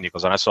lo riprendi,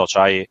 cosa ne so,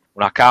 c'hai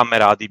una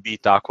camera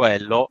adibita a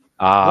quello.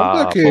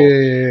 Guarda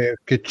che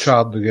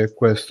Chad che è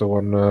questo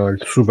con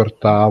il super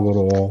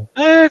tavolo.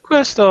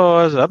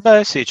 Questo,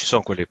 beh sì, ci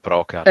sono quelli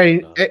pro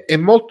che è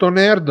molto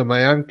nerd, ma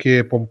è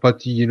anche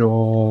pompatino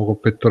col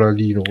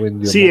pettoralino,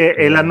 quindi sì,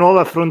 è la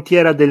nuova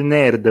frontiera del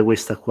nerd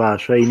questa qua,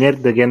 cioè i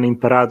nerd che hanno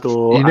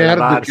imparato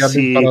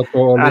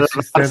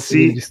l'esistenza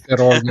degli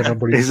steroidi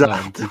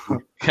anabolizanti.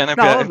 Esatto. Che hanno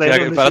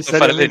imparato a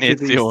fare le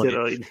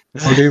iniezioni,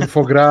 le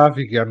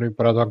infografiche hanno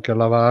imparato anche a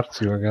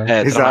lavarsi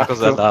magari. Tra una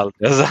cosa e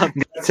l'altra, esatto.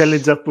 Grazie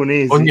alle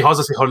giapponesi ogni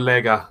cosa si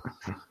collega.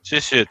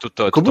 Sì,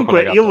 tutto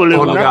comunque collegato. Io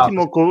volevo un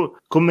attimo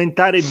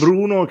commentare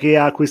Bruno che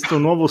ha questo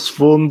nuovo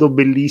sfondo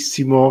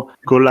bellissimo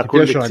con la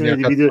collezione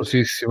di video.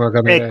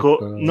 Ecco,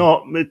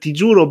 no, ti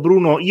giuro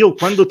Bruno, io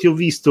quando ti ho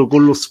visto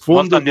con lo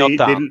sfondo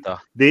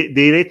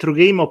dei retro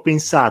game ho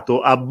pensato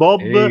a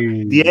Bob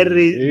di R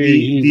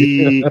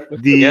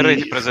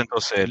ti presento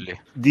Selli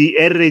di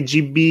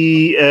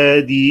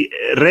RGB di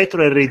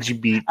retro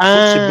RGB.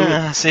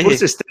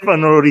 Forse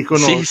Stefano lo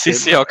riconosce.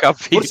 Sì, ho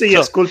capito. Forse gli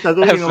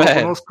ascoltatori non lo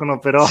conoscono,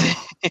 però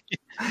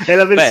è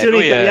la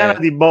versione italiana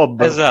di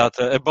Bob.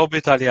 Esatto, è Bob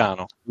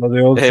italiano. Lo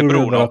devo è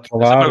Bruno,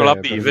 sempre con la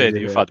B,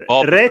 vedi?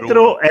 Bob,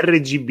 retro Bruno.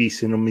 RGB,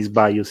 se non mi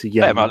sbaglio si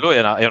chiama. Ma lui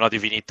è una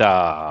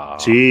divinità.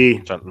 Sì,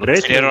 cioè,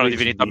 era una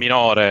divinità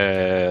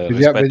minore.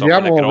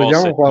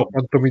 Vediamo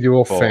quanto mi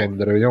devo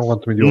offendere.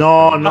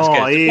 No,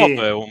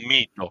 Bob è un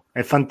mito.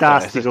 È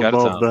fantastico,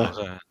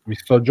 Bob. Mi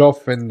sto già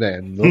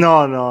offendendo.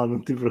 No,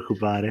 non ti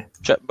preoccupare.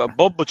 Cioè,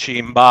 Bob ci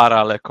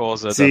imbara le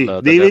cose. Sì,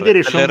 devi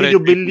vedere,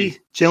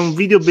 c'è un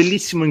video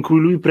bellissimo in cui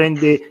lui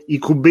prende i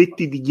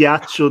cubetti di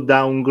ghiaccio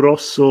da un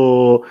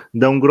grosso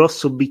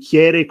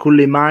bicchiere con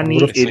le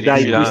mani e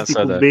dai questi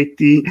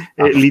cubetti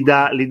li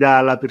dà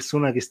alla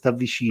persona che sta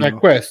vicino. È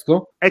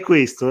questo? È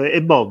questo,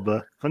 è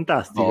Bob.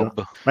 Fantastico.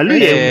 Bob. Ma lui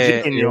è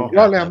un genio.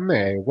 Uguale a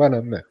me.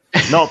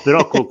 No,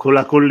 però con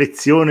la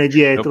collezione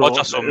dietro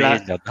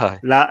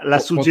la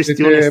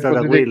suggestione è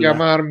stata quella.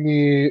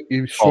 Chiamarmi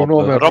il suo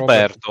nome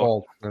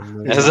Roberto.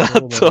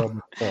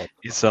 Esatto.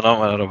 Il suo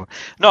nome è Roberto.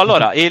 No,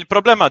 allora, il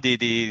problema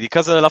di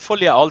Casa della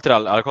Follia, oltre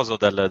alla cosa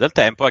del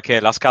tempo, è che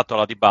la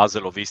scatola di base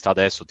l'ho vista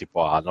adesso,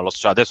 tipo non lo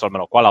so, adesso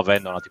almeno qua la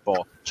vendono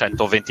tipo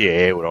 120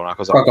 euro, una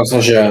cosa. Qualcosa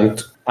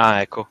 100.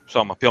 Ecco,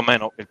 insomma, più o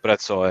meno il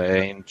prezzo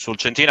è sul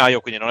centinaio,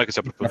 quindi non è che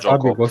sia proprio un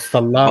gioco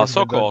costa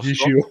basso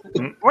costo.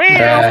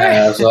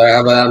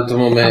 Tanto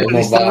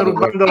mi stanno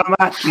rubando la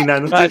macchina,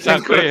 non ti sei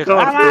accorto?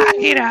 La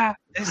macchina!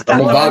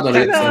 Non vado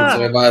nel senso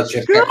che vado a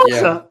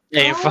cercare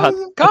e infatti,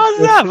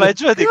 cosa? Vai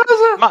giù e dico,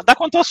 ma da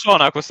quanto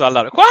suona questo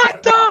allarme?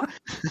 Quanto?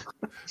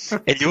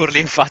 E gli urli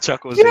in faccia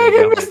così. Chi è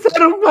che mi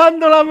sta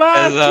rubando la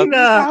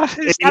macchina?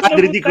 Esatto. E i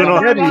ladri dicono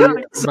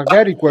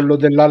magari quello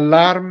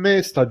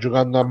dell'allarme sta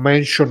giocando a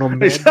Mansion on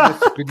Madness,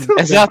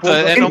 esatto,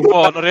 e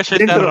non riesce a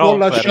interrompere. Non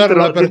lasciare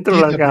la partita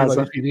la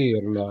casa prima di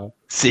finirla.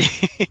 Sì.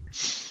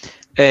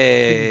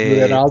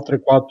 Durerà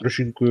altre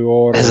 4-5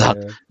 ore.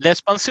 Esatto. Le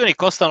espansioni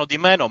costano di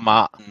meno,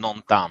 ma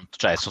non tanto,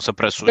 cioè sono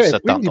sempre sui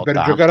 70. Quindi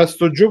per giocare a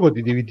sto gioco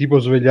ti devi tipo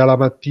svegliare la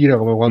mattina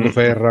come quando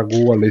fai il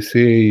ragù alle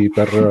 6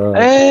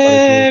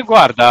 per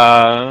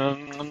guarda,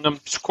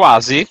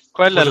 quasi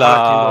quella è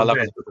la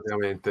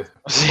praticamente.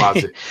 Sì.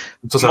 Quasi.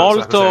 Non so se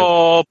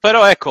molto,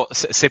 però ecco,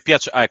 se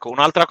piace, ecco,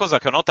 un'altra cosa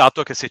che ho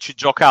notato è che se ci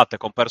giocate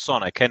con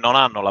persone che non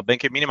hanno la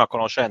benché minima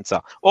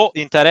conoscenza o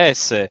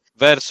interesse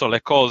verso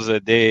le cose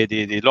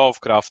di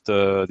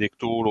Lovecraft, di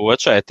Cthulhu,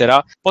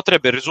 eccetera,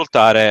 potrebbe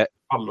risultare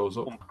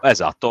palloso.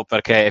 Esatto,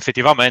 perché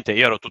effettivamente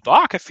io ero tutto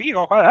che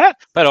figo,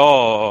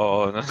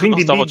 però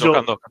quindi non stavo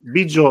giocando.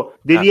 Biggio,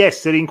 devi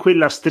essere in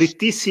quella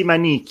strettissima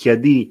nicchia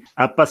di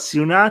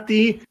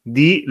appassionati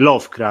di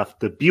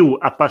Lovecraft più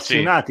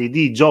appassionati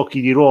di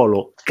giochi di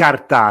ruolo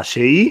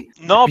cartacei.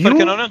 No,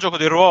 perché non è un gioco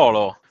di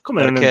ruolo.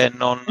 Come perché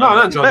non è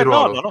un gioco di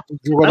ruolo. No,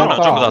 è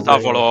un gioco da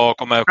tavolo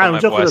come un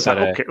gioco può da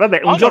essere. Okay.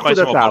 Vabbè, un gioco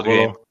da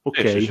tavolo.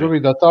 Ok, sì.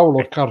 Giochi da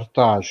tavolo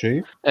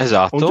cartacei.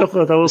 Esatto. Un gioco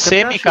da tavolo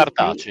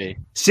semi-cartacei.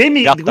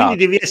 Quindi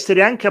devi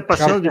essere anche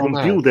appassionato di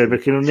computer,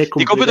 perché non è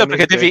di computer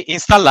perché devi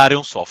installare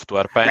un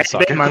software, pensa.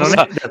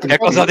 Che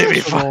cosa devi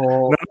fare?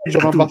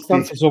 Sono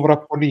abbastanza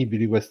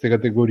sovrapponibili queste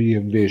categorie,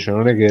 invece,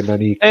 non è che è una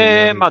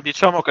nicchia. Ma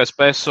diciamo che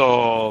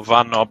spesso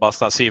vanno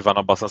abbastanza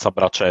a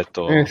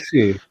braccetto.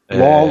 Sì.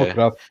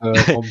 Lovecraft,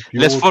 computer.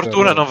 Le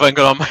sfortune non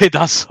vengono mai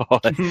da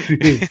sole.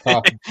 Sì,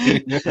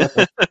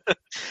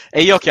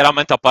 e io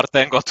chiaramente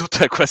appartengo a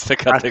tutte queste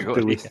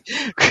categorie,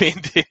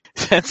 quindi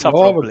senza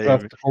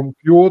problemi.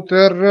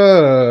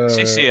 Computer,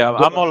 sì,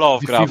 amo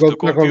Lovecraft,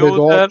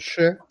 computer,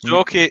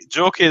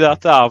 giochi da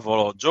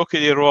tavolo, giochi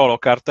di ruolo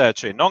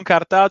cartacei, non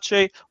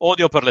cartacei,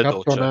 odio per le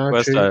docce.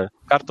 Questa è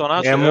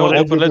cartonacei,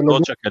 odio per le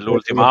docce, che è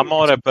l'ultima.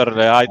 Amore per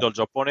le idol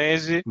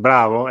giapponesi.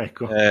 Bravo,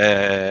 ecco.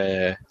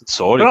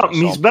 Solito,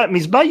 però mi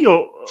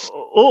sbaglio,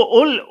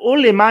 o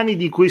le mani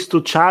di questo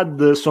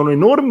Chad sono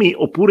enormi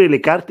oppure le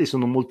carte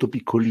sono molto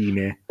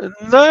piccoline.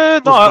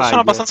 No, sono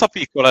abbastanza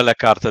piccole le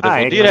carte,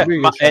 devo dire.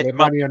 Le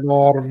mani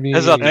enormi.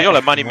 Esatto, io ho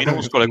le mani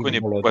minuscole, quindi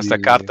queste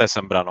carte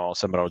sembrano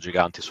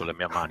giganti sulle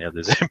mie mani, ad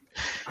esempio.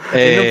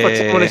 E non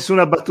facciamo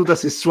nessuna battuta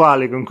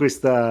sessuale con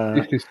questa,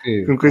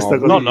 con questa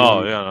cosa.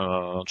 No, io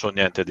non c'ho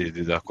niente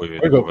da cui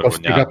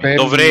vergognarmi.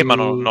 Dovrei, ma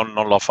non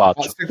lo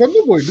faccio. Ma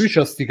secondo voi lui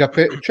c'ha sti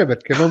capelli? Cioè,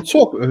 perché non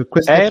so,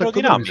 questo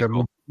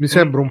aerodinamico. mi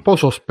sembra un po'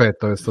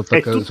 sospetta questo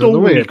è tutto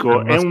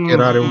unico, è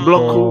un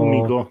blocco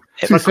unico.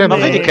 Sì,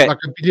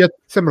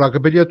 sembra la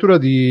capigliatura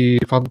di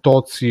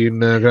Fantozzi in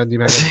Grandi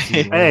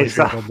Magazzini. Sì,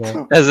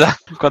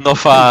 esatto. Quando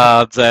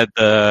fa Zed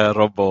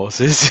robot,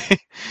 sì.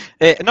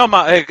 No,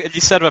 ma gli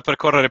serve per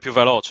correre più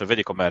veloce,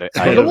 vedi com'è.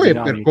 Secondo voi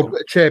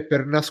è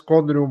per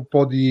nascondere un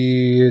po'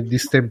 di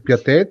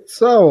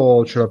stempiatezza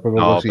o ce l'ha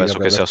proprio così? No, penso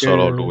che sia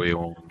solo lui.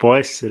 Può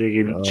essere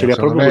che ce l'ha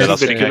proprio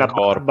così perché la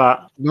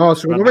barba... No,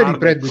 secondo me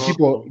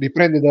li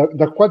prende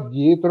da qua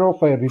dietro,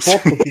 fa il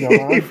riporto fino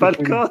avanti. Fa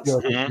il cozzo.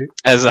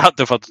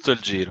 Esatto, fa tutto il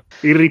giro.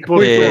 Il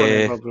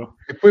riportone proprio.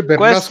 E poi per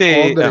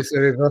nascondere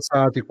essere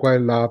rasati qua e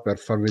là per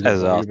far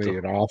vedere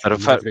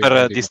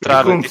per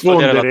distrarre,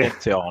 distogliere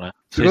l'attenzione.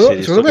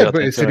 Secondo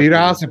me se li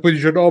rasa e poi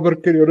dice no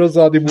perché li ho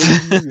rasati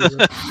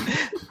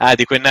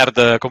di quei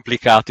nerd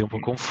complicati, un po'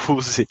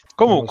 confusi.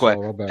 Comunque,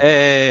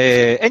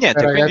 e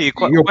niente, ragazzi,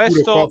 quindi io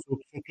questo qua sono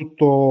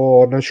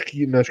tutto una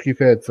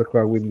schifezza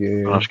qua,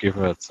 quindi una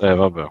schifezza.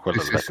 Vabbè,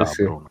 quello sì.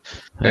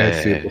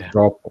 Sì,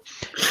 purtroppo.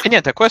 E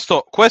niente,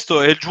 questo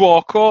è il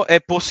gioco,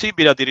 è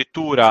possibile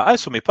addirittura.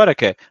 Adesso mi pare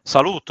che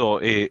saluto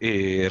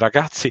i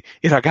ragazzi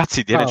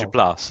di NG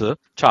Plus.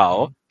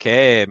 Ciao.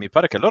 Che mi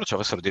pare che loro ci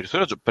avessero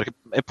addirittura perché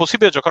è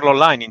possibile giocarlo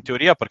online in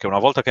teoria, perché una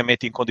volta che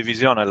metti in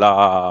condivisione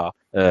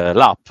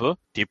l'app,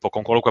 tipo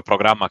con qualunque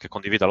programma che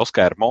condivida lo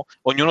schermo,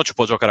 ognuno ci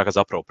può giocare a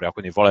casa propria,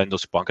 quindi volendo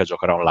si può anche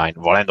giocare online,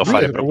 volendo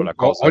fare proprio le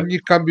cose. Ogni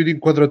cambio di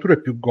inquadratura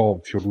è più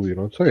gonfio lui,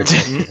 non so che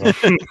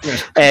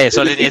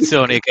sono le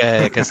iniezioni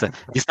che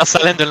gli sta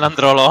salendo il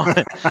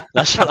nandrolone,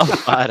 lascialo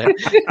fare.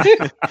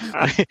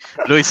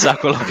 lui sa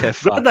quello che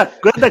fa.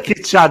 Guarda che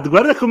chat,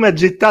 guarda come ha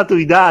gettato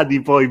i dadi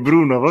poi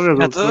Bruno,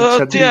 proprio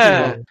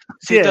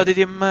dadi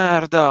di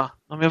merda,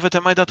 non mi avete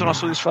mai dato una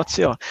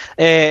soddisfazione.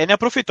 E ne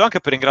approfitto anche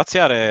per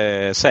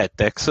ringraziare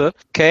Settex,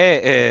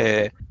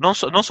 che non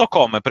so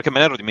come, perché me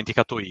l'ero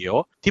dimenticato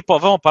io, tipo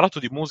avevamo parlato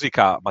di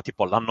musica, ma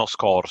tipo l'anno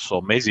scorso,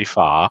 mesi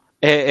fa,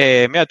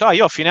 e mi ha detto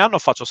io a fine anno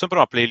faccio sempre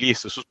una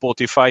playlist su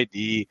Spotify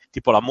di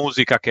tipo la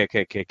musica che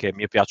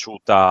mi è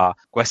piaciuta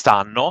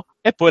quest'anno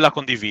e poi la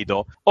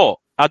condivido.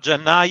 A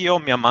gennaio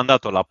mi ha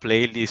mandato la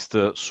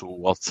playlist su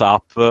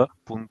WhatsApp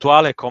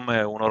puntuale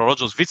come un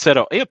orologio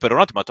svizzero e io per un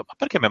attimo ho detto ma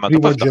perché mi ha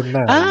mandato questo?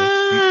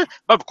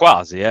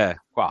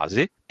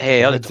 Quasi.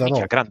 E ho detto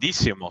minchia,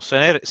 grandissimo,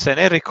 se ne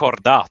è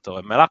ricordato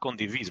e me l'ha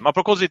condiviso, ma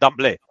proprio così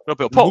d'amblè,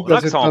 proprio Luca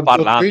non stiamo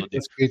parlando di...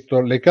 ha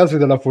scritto Le case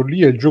della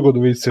follia, il gioco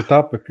dove il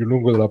setup è più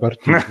lungo della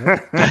partita.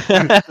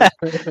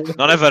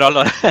 Non è vero,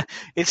 allora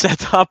il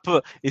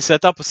setup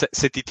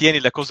se ti tieni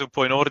le cose un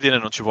po' in ordine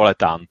non ci vuole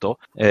tanto.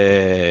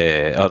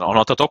 Ho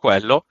notato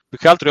quello, più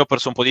che altro io ho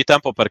perso un po' di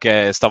tempo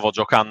perché stavo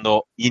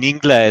giocando in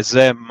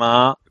inglese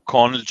ma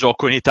con il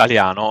gioco in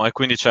italiano e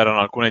quindi c'erano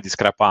alcune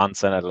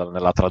discrepanze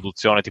nella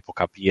traduzione, tipo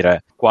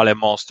capire quale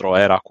mostro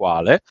era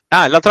quale.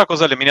 L'altra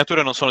cosa, le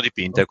miniature non sono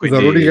dipinte. Scusa,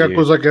 quindi... l'unica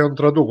cosa che non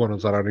traducono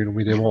saranno i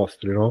nomi dei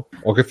mostri, no?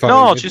 O che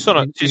fanno? No, ci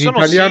sono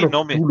italiano, sì,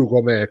 nomi. Cthulhu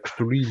com'è?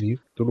 Cthulini?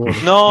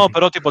 No,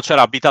 però tipo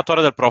c'era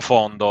Abitatore del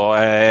Profondo,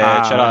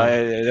 c'era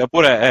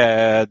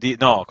oppure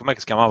com'è che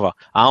si chiamava?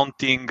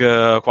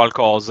 Haunting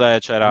qualcosa,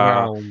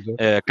 c'era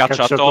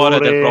Cacciatore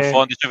del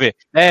Profondo,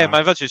 ma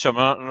invece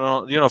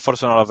diciamo, io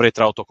forse non l'avrei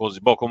tradotto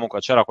così. Comunque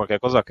c'era qualche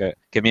cosa che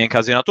mi ha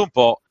incasinato un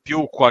po',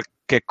 più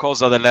qualche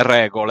cosa delle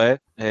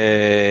regole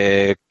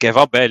che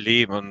vabbè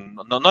lì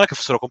non è che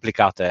fossero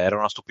complicate, era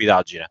una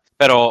stupidaggine,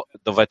 però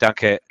dovete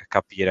anche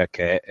capire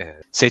che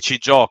se ci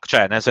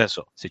cioè nel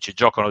senso, se ci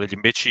giocano degli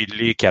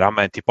imbecilli,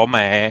 chiaramente tipo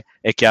me,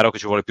 è chiaro che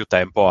ci vuole più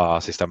tempo a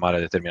sistemare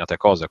determinate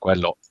cose,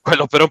 quello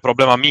però è un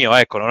problema mio,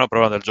 ecco, non è un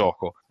problema del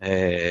gioco,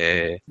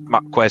 ma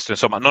questo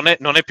insomma non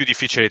è più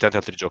difficile di tanti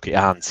altri giochi,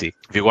 anzi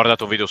vi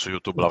guardate un video su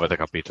YouTube, l'avete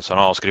capito, se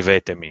no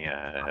scrivetemi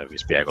e vi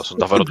spiego, sono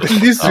davvero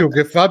bellissimo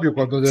che Fabio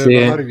quando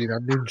deve parlare viene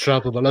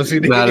annunciato dalla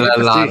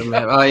sirena.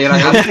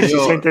 Ragazzi,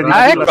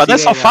 ecco,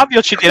 adesso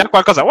Fabio ci dirà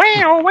qualcosa.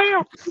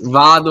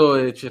 Vado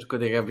e cerco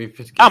di capire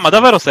perché. Ma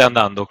davvero stai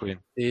andando qui?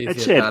 Sì,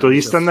 certo, gli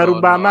stanno a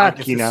rubare la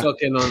macchina. So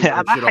che non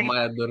riuscirò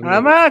mai a dormire.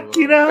 La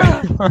macchina!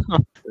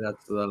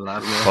 Grazie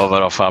d'allarme.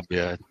 Povero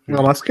Fabio.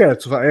 No, ma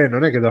scherzo,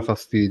 non è che dà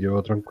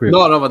fastidio,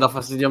 tranquillo. No, ma dà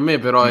fastidio a me,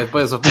 però, e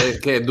poi so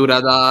perché dura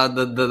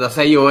da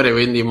 6 ore,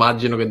 quindi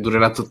immagino che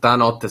durerà tutta la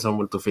notte, sono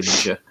molto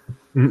felice.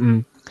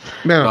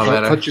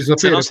 Facci sapere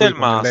se non sei il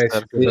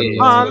master.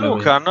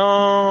 Luca,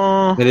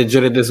 no. Ne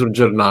leggerete sul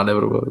giornale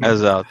proprio.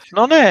 Esatto.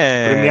 Non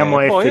è. Prendiamo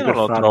F io non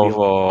lo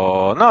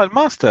trovo. No, il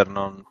master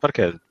non.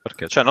 Perché?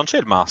 Cioè, non c'è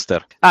il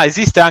master.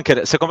 Esiste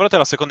anche. Se comprate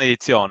la seconda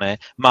edizione,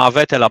 ma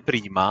avete la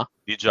prima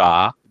di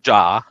già,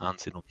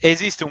 anzi no.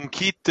 Esiste un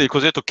kit, il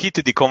cosiddetto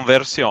kit di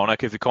conversione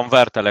che vi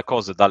converte le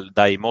cose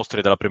dai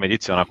mostri della prima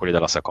edizione a quelli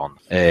della seconda.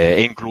 È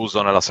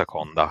incluso nella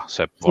seconda.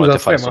 Se volete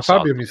fare ma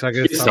Fabio mi sa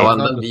che sta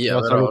andando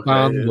via,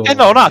 salutando.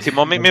 No, un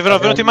attimo, mi è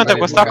venuta in mente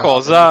questa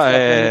cosa.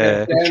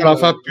 Non ce la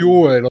fa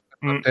più e lo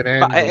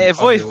E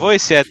voi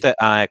siete...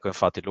 Ah, ecco,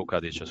 infatti Luca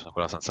dice sono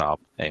quella senza app.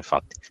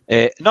 Infatti.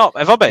 No,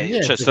 vabbè,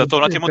 c'è stato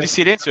un attimo di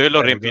silenzio e io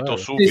l'ho riempito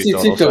subito. Sì,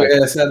 zitto,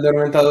 che si è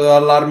addormentato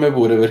dall'allarme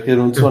pure, perché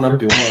non suona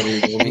più.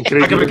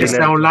 Anche perché se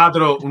è un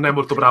ladro non è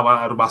molto bravo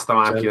a rubare sta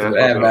macchina.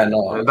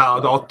 Certo.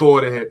 Da 8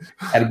 ore.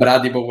 È il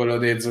bradipo quello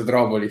di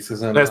Zootropolis.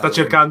 Sta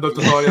cercando il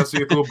tutorial su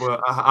YouTube.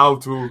 How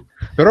to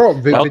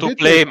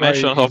play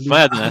Mansion of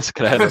Madness,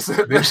 credo.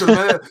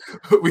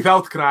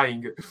 Without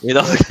crying.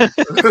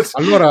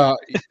 Allora,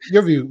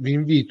 io vi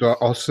invito a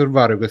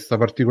osservare questa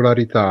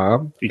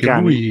particolarità.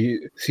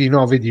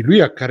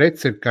 Lui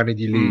accarezza il cane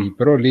di lei,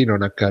 però lei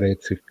non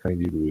accarezza il cane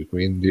di lui,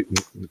 quindi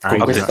con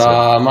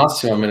questa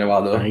massima me ne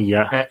vado.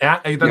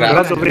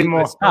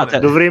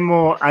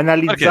 Dovremmo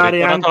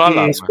analizzare anche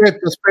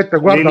aspetta,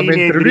 guarda,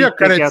 mentre lui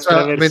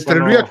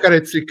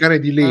accarezza il cane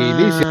di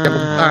lei si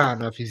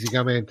allontana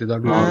fisicamente da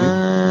lui.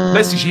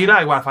 Lei si gira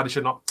e guarda,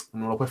 dice no,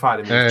 non lo puoi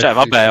fare.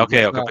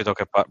 Ok, ho capito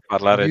che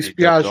parlare mi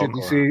dispiace,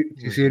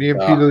 ti sei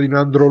riempito di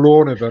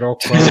nandrolone, però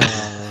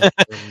qua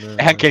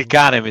e anche il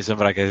cane mi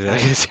sembra che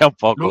sia un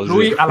po' così.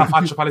 Lui ha la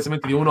faccia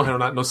palesemente di uno che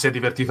non si è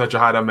divertito a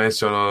giocare a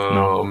Mansion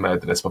o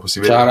Madness, ma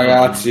possibile. Ciao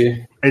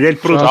ragazzi. Ed è il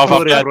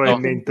produttore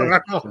probabilmente.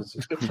 In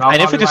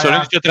effetti sono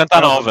le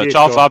 11:39.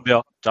 Ciao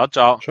Fabio.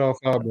 Ciao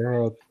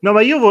Fabio. No,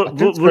 ma io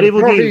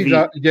volevo dirvi,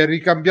 gli è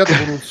ricambiato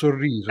con un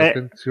sorriso,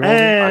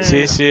 attenzione.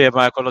 Sì,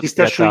 ma quello ti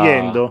sta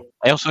sciogliendo.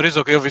 È un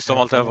sorriso che io ho visto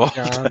molte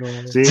volte.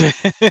 Sì.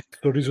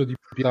 Sorriso di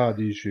pià,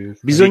 dici.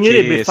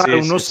 Bisognerebbe fare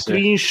uno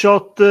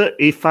screenshot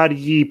e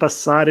fargli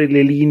passare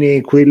le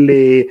linee,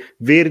 quelle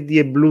verdi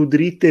e blu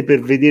dritte,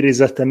 per vedere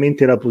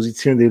esattamente la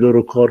posizione dei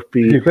loro corpi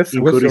in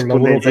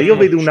corrispondenza. Io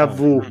vedo una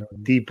V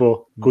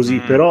tipo così,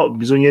 però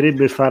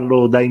bisognerebbe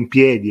farlo da in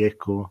piedi,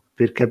 ecco,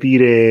 per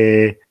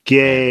capire chi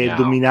è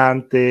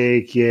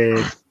dominante, chi è...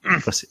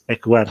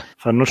 Ecco, guarda,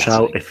 fanno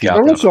ciao e finito.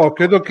 Non lo so,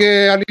 credo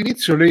che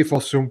all'inizio lei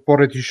fosse un po'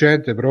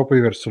 reticente, però poi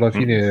verso la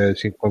fine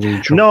si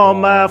incomincia. No,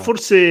 ma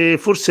forse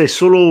è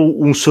solo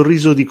un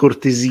sorriso di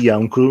cortesia,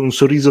 un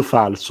sorriso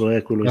falso,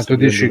 quello. Ma tu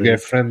dici che è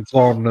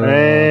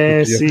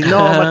friendzone? Sì,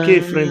 no, ma che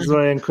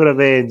friendzone è ancora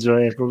peggio,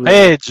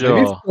 peggio.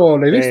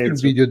 L'hai visto il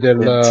video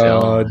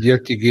di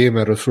LT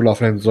Gamer sulla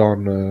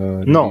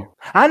friendzone? No.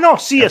 Ah no,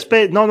 sì,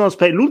 aspetta,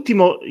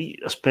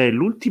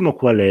 l'ultimo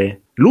qual è?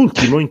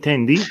 L'ultimo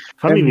intendi?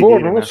 Fammi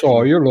vedere. Non lo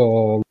so, io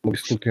l'ho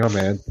visto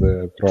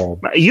ultimamente, però...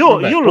 Ma io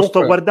lo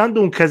sto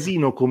guardando un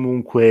casino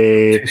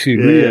comunque. Sì,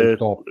 lui è il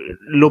top.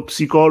 Lo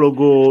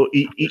psicologo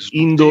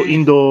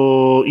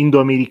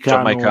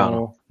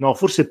indo-americano. No,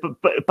 forse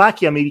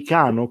Pachi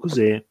americano,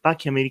 cos'è?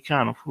 Pachi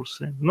americano,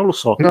 forse? Non lo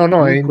so. No,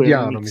 comunque, è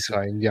indiano, mi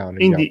sa, indiano.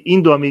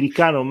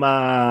 Indo-americano,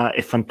 ma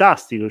è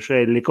fantastico,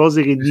 cioè le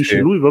cose che dice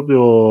lui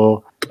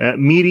proprio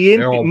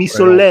mi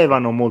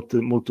sollevano molto,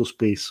 molto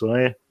spesso.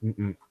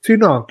 Sì,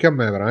 no, anche a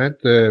me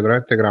veramente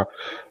grave.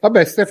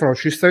 Vabbè, Stefano,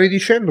 ci stavi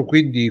dicendo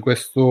quindi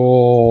questo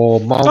ho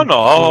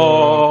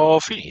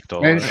finito.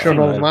 Mansion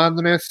of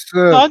Madness.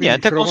 No,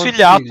 niente,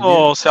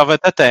 consigliato se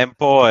avete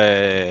tempo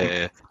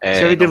e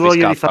se avete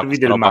voglia di farvi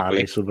del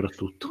male,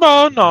 soprattutto.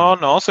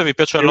 No, se vi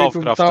piace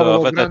Lovecraft,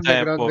 avete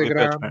tempo.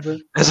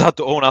 Grande.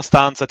 Esatto, o una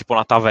stanza tipo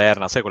una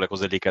taverna, sai quelle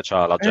cose lì che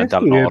c'ha la gente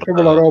al nord.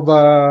 Proprio la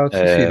roba, la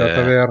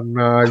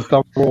taverna, il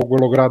tavolo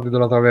quello grande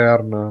della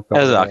taverna.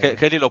 Esatto,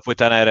 che lì lo puoi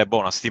tenere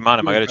una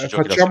settimana, magari ci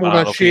giochi facciamo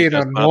una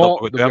cena,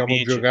 dobbiamo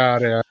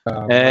giocare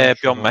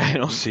più o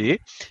meno, sì.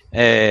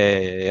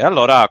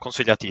 Allora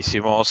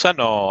consigliatissimo, se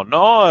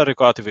no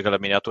ricordatevi che le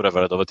miniature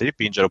ve le dovete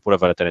dipingere oppure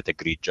ve le tenete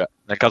grigie,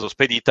 nel caso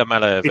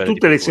speditemele. E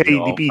tutte le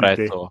sei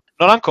dipinte?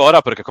 Non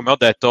ancora, perché come ho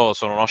detto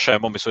sono uno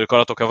scemo, mi sono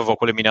ricordato che avevo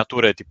quelle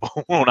miniature tipo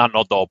un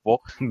anno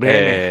dopo.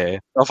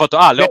 Bene. Ho fatto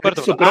le ho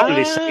adesso però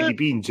le sai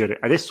dipingere,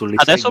 adesso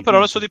però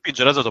le so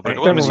dipingere, esatto, perché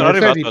quando mi sono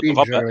arrivato ho detto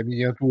vabbè, le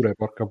miniature,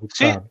 porca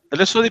puttana. Sì,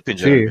 le so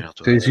dipingere le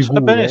miniature. Sei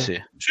sicuro? Bene,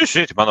 sì,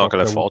 ti mando anche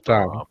le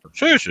foto.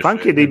 Fa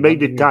anche dei bei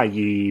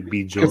dettagli,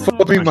 Biggio. Che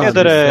foto mi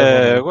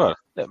guarda.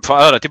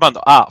 Allora ti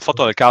mando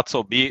foto del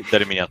cazzo, B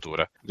delle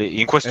miniature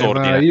in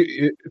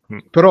quest'ordine.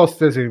 Però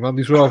se mi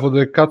mandi solo la foto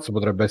del cazzo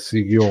potrebbe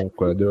essere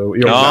chiunque.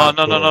 No.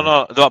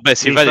 Vabbè,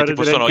 si vede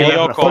tipo sono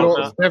io con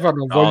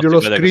Stefano, voglio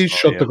lo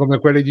screenshot come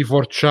quelli di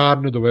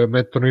 4chan dove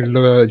mettono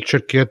il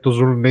cerchietto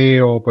sul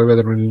neo, poi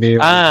vedono il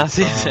neo.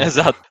 Sì,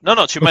 esatto.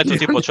 No, ci metto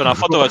tipo c'è una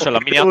foto dove c'è la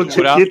miniatura. Un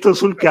cerchietto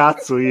sul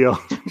cazzo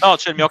io. No,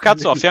 c'è il mio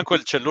cazzo a fianco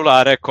il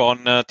cellulare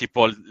con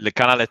tipo il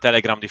canale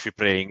Telegram di free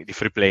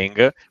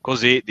playing,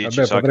 così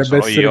dici potrebbe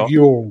essere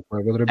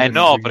chiunque,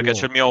 perché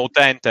c'è il mio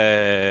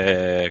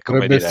utente, come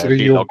potrebbe dire, essere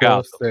io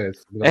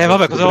stesso.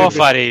 Vabbè, cosa devo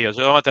fare io?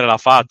 Devo mettere la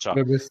faccia.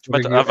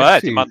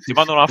 Ti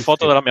mando una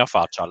foto della mia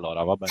faccia,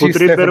 allora, vabbè.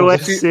 Potrebbero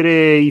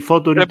essere i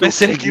foto di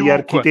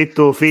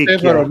architetto Fecchia.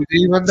 Stefano, mi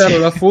devi mandare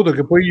la foto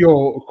che poi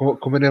io,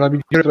 come nella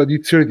migliore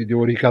tradizione, ti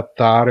devo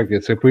ricattare,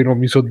 che se poi non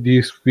mi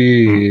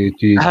soddisfi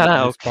ti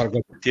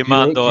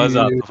mando,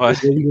 esatto, fai.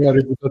 la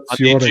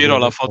reputazione. Ti giro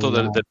la foto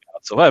del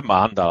cazzo, vai,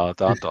 mandala,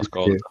 tanto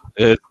ascolta.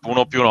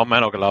 Uno più o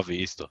meno che l'ha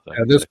visto.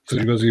 Adesso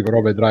così,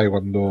 però vedrai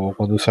quando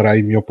sarà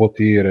il mio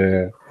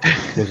potere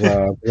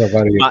cosa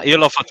fare. Ma io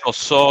lo faccio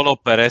solo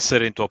per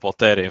essere in tuo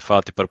potere,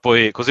 infatti,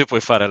 così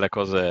puoi fare le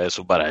cose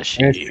su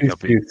Barashi, Sì.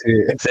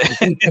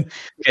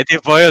 Che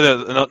tipo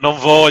io non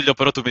voglio,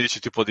 però tu mi dici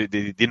tipo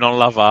di non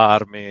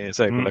lavarmi,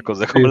 sai, quelle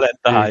cose come le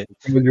dai.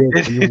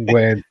 Gli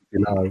unguenti.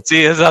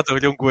 Sì, esatto,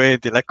 gli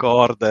unguenti, le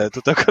corde,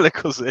 tutte quelle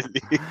cose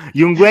lì. Gli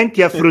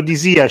unguenti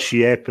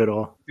afrodisiaci,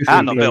 però.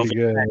 No, beh,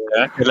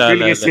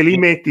 quelli che se li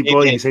metti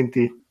poi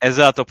senti.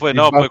 Esatto, poi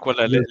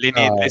quelle le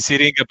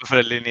siringhe per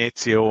fare le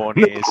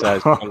iniezioni, sai,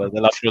 quella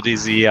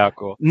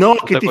dell'afrodisiaco. No,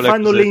 che ti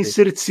fanno le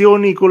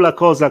inserzioni con la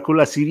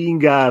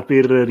siringa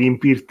per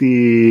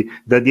riempirti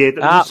da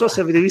dietro. Non so se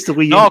avete visto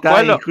quegli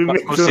hentai in cui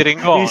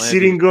mettono il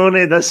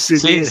siringone da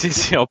sedere.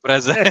 Sì, ho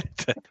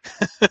presente.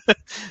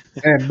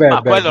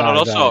 Quello non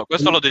lo so,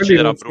 questo lo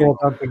deciderà Bruno.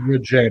 Tanto il mio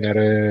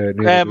genere.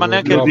 Ma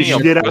neanche il mio.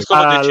 Questo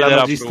lo deciderà la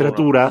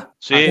magistratura? Bruno.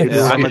 Sì,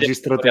 la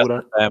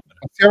magistratura.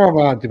 Passiamo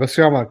avanti.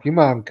 Chi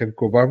manca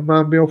ancora? Ma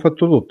abbiamo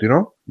fatto tutti,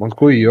 no?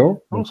 Manco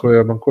io? Manco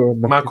io,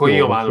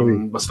 ma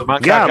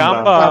manca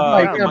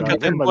Gamba.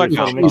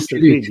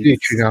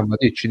 Dici Gamba,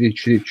 dici.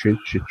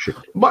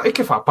 Ma e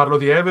che fa? Parlo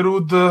di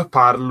Everwood,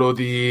 parlo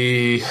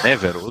di...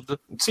 Everwood?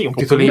 Sì, un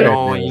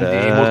titolino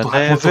indie molto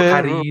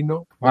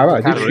carino.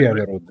 Vai, dici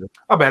Everwood.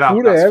 Vabbè,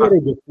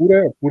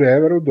 Pure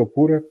Everwood,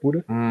 oppure?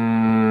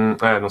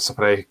 Non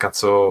saprei che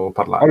cazzo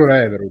parlare.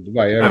 Allora Everwood,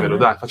 vai. Everwood,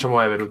 dai, facciamo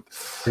Everwood.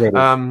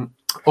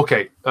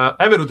 Ok,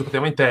 Everwood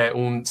praticamente è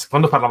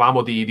quando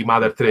parlavamo di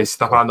Mother 3 si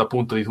sta parlando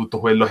appunto di tutto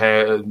quello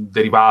che è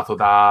derivato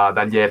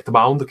dagli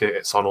Earthbound, che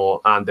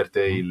sono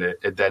Undertale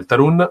e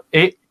Deltarune,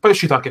 e poi è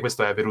uscito anche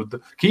questo Everwood,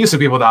 che io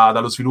seguivo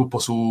dallo sviluppo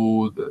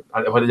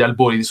agli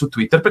albori su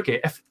Twitter,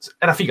 perché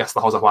era figa sta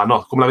cosa qua,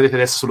 no? Come la vedete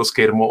adesso sullo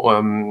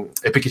schermo,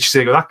 e per chi ci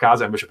segue da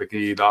casa, invece per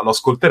chi lo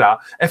ascolterà,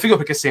 è figo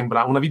perché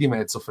sembra una via di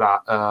mezzo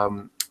fra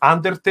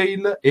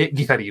Undertale e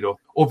Guitar Hero,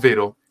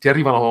 ovvero ti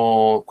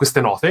arrivano queste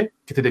note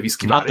che te devi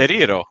schivare. Guitar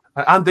Hero,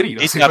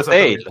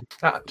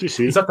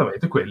 sì,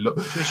 esattamente quello.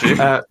 Sì.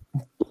 È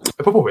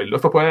proprio quello,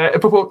 è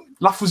proprio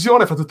la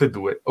fusione fra tutte e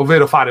due,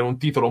 ovvero fare un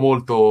titolo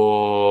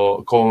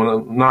molto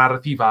con una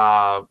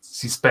narrativa,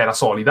 si spera,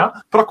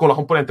 solida, però con la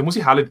componente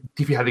musicale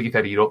tipica di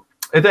Guitar Hero.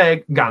 Ed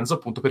è ganzo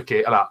appunto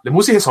perché le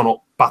musiche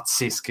sono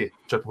pazzesche,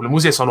 cioè le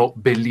musiche sono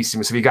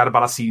bellissime, se vi garba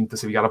la synth,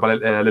 se vi garba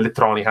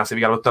l'elettronica, se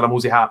vi garba tutta la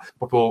musica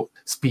proprio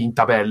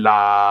spinta,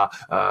 bella,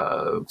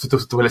 tutte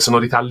quelle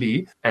sonorità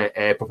lì,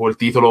 è proprio il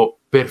titolo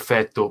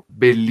perfetto,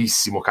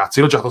 bellissimo, cazzo.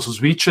 Io l'ho giocato su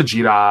Switch,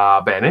 gira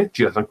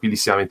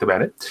tranquillissimamente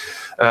bene.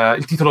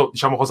 Il titolo,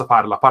 diciamo, cosa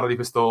parla? Parla di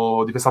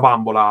questa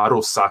bambola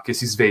rossa che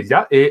si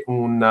sveglia e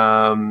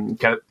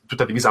che è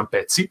tutta divisa in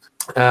pezzi.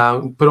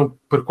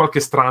 Per qualche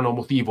strano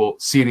motivo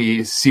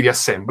si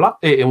riassembla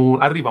e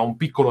arriva un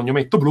piccolo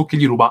gnometto blu che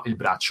gli ruba il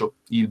braccio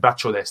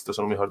destro,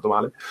 se non mi ricordo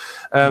male.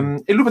 E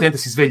lui praticamente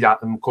si sveglia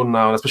con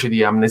una specie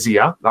di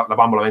amnesia, la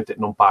bambola ovviamente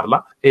non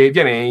parla, e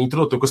viene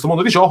introdotto in questo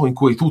mondo di gioco in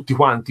cui tutti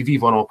quanti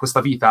vivono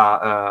questa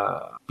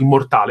vita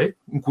immortale,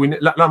 in cui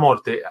la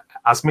morte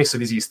ha smesso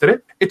di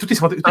esistere e tutti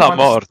siamo la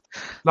morte.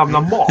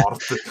 Non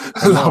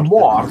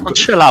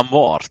c'è la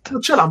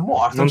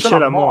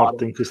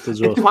morte in questo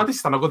gioco, e tutti quanti si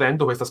stanno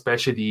godendo questa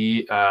specie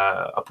di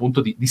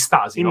appunto di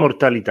stasi,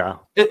 immortalità,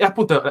 no? E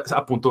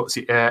appunto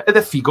sì, ed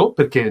è figo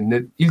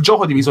perché il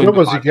gioco è diviso in due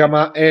parti. Si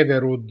chiama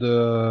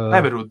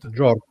Everwood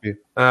Giorpi.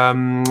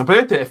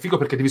 Praticamente è figo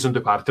perché è diviso in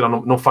due parti.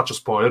 Non faccio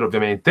spoiler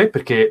ovviamente,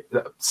 perché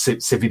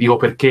se vi dico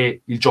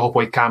perché il gioco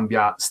poi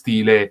cambia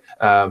stile,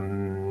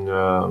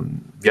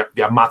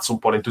 vi ammazzo un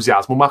po'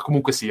 l'entusiasmo, ma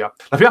comunque sia,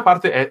 la prima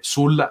parte è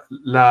sullo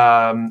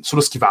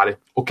schivare,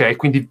 ok?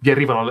 Quindi vi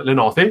arrivano le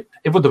note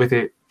e voi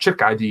dovete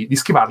cercare di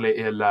schivarle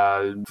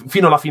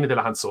fino alla fine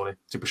della canzone,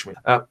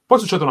 semplicemente. Poi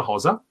succede una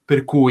cosa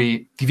per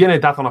cui ti viene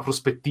data una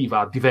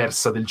prospettiva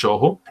diversa del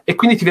gioco e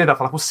quindi ti viene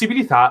data la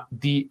possibilità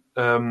di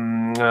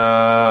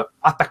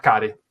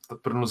attaccare,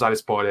 per non usare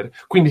spoiler.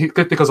 Quindi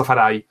che cosa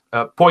farai?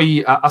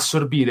 Puoi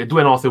assorbire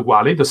due note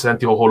uguali dello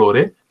identico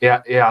colore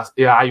e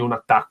hai un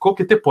attacco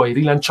che te puoi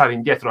rilanciare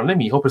indietro al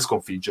nemico per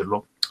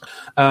sconfiggerlo.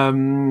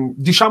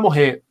 Diciamo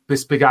che, per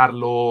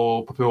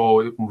spiegarlo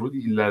proprio,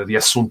 il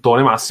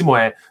riassuntone massimo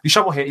è,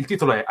 diciamo che il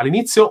titolo è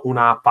all'inizio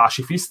una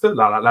pacifist,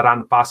 la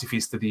run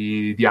pacifist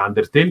di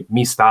Undertale,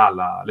 mista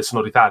alle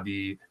sonorità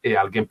e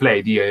al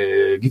gameplay di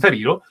Guitar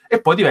Hero,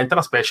 e poi diventa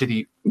una specie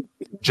di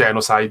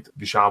genocide,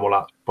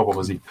 diciamola proprio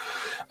così.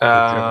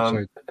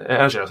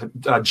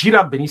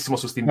 Gira benissimo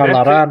su Steam Deck.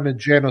 La run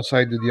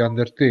genocide di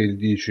Undertale,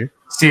 dici?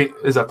 Sì,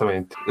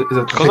 esattamente.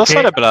 Cosa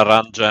sarebbe la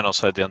run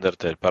genocide di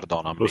Undertale?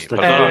 Perdonami.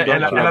 È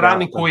la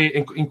run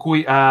in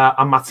cui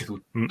ammazzi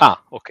tutti.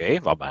 Ah, ok,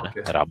 va bene.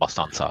 Okay. Era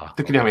abbastanza...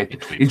 Tecnicamente.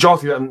 Il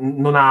gioco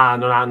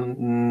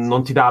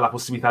non ti dà la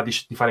possibilità di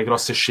fare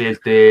grosse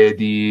scelte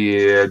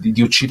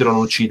di uccidere o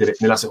non uccidere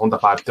nella seconda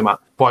parte, ma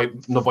poi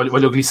non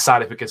voglio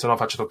glissare perché sennò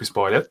faccio troppi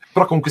spoiler.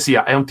 Però comunque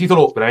sia, è un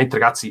titolo veramente,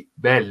 ragazzi, ragazzi,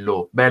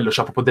 bello,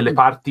 c'ha proprio delle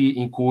parti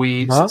in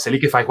cui sei lì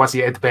che fai quasi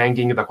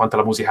headbanging da quanto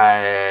la musica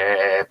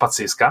è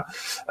pazzesca.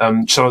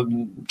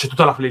 C'è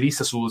tutta la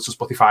playlist su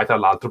Spotify, tra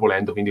l'altro,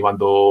 volendo, quindi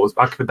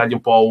anche per dargli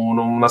un po'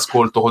 un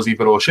ascolto così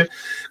veloce.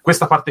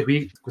 Questa parte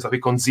qui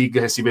con Zig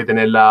che si vede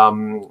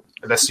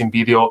adesso in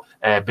video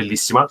è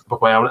bellissima.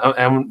 Proprio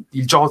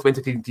il gioco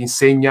ti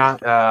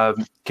insegna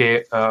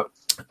che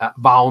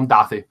va a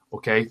ondate,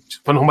 ok?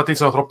 Quando i combattenti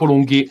sono troppo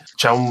lunghi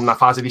c'è una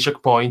fase di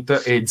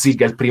checkpoint e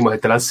Zig è il primo che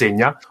te la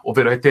insegna,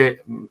 ovvero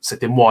che se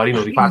te muori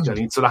non riparti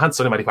all'inizio della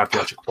canzone ma riparti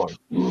dal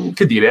checkpoint.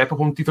 Che dire, è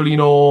proprio un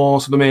titolino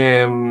secondo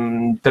me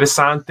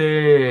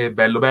interessante,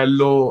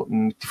 bello,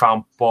 ti fa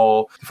un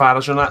po', ti fa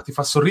ragionare, ti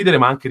fa sorridere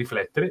ma anche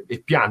riflettere,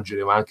 e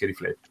piangere ma anche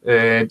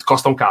riflettere.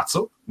 Costa un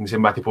cazzo, mi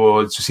sembra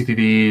tipo sui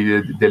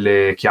siti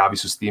delle chiavi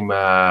su Steam,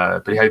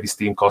 per i chiavi di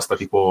Steam costa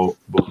tipo,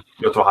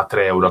 io ho trovato a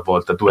 3 euro a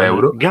volte, a 2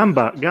 euro.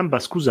 Gamba,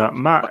 scusa,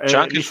 ma c'è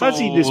anche le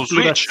fasi di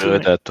esplorazione...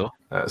 Switch, detto?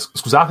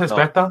 Scusate,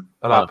 aspetta.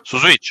 Allora, su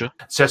Switch?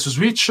 C'è su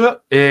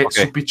Switch e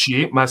su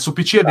PC, ma su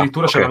PC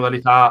addirittura c'è la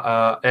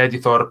modalità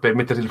editor per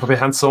mettere le proprie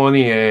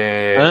canzoni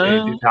e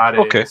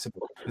editare se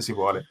si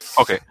vuole.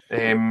 Ok.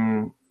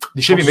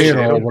 Dicevi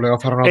invece voleva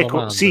fare una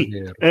domanda. Sì,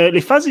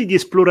 le fasi di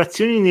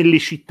esplorazione nelle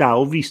città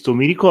ho visto,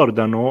 mi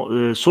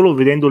ricordano, solo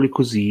vedendole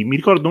così, mi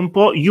ricordo un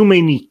po'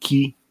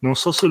 Yumeniki. Non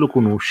so se lo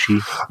conosci.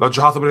 L'ho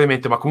giocato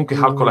brevemente, ma comunque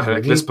calcola che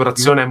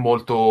l'esplorazione è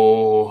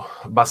molto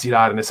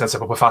basilare, nel senso è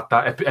proprio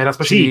fatta, è una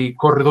specie di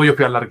corridoio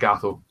più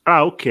allargato.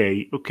 Ah,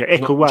 ok,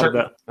 ecco,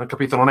 guarda. Ho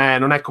capito,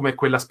 non è come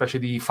quella specie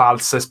di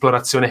falsa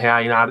esplorazione che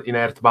hai in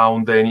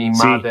Earthbound, in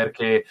Mother,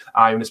 che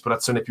hai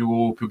un'esplorazione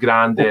più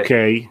grande.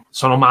 Ok.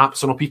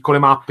 Sono piccole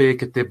mappe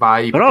che te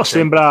vai... Però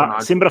sembra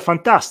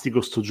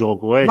fantastico sto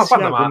gioco,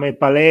 sia come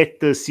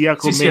palette, sia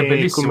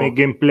come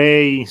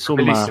gameplay,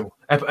 insomma... Bellissimo.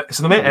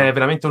 Secondo me è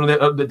veramente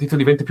uno dei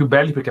titoli eventi più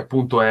belli, perché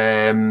appunto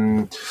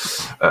mi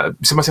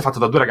sembra sia fatto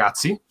da 2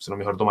 ragazzi, se non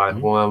mi ricordo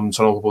male,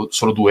 sono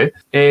solo 2.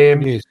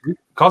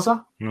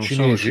 Cosa? Non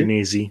sono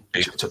cinesi.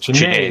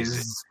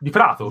 Cinesi. Di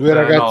Prato. 2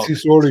 ragazzi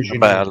soli cinesi.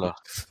 Bello.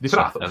 Di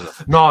Prato.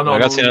 No,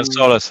 ragazzi nel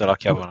sole se la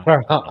chiamano.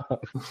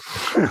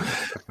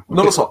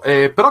 Non lo so,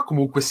 però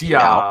comunque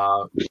sia...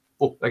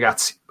 Oh,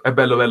 ragazzi, è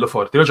bello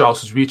forte. Io già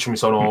su Switch mi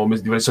sono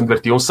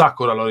divertito un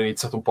sacco. Allora ho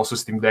iniziato un po' su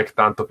Steam Deck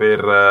tanto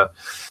per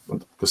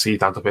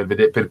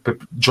vedere, per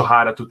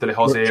giocare a tutte le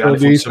cose.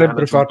 Devi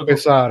sempre far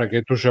pesare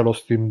che tu c'hai lo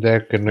Steam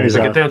Deck.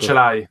 Perché te non ce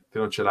l'hai.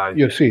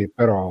 Io sì,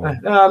 però.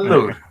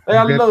 Allora.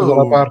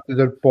 dalla parte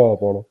del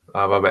popolo.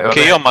 Vabbè.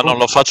 Che io non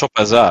lo faccio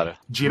pesare.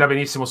 Gira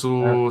benissimo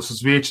su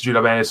Switch, gira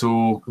bene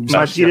su...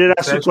 Ma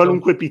girerà su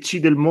qualunque PC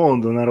del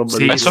mondo, una roba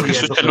sì, so che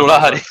sui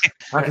cellulari.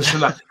 Anche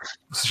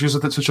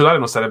sul cellulare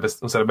non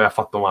sarebbe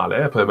affatto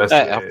male, potrebbe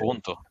essere...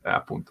 appunto.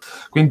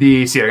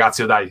 Quindi sì,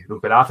 ragazzi, dai,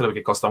 recuperatelo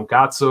perché costa un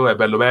cazzo, è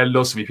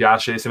bello, se vi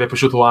piace, se vi è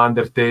piaciuto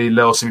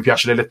Undertale o se vi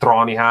piace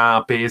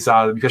l'elettronica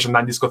pesa, vi piace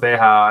andare in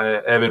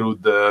discoteca,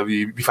 Everwood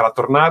vi farà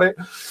tornare.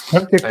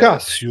 Anche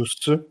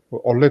Cassius,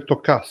 ho letto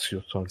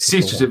Cassius.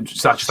 Sì, ci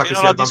sta che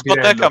sia la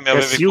discoteca mi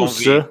avevi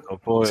convinto,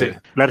 poi... Sì.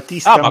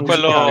 L'artista ma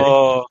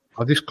quello...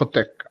 La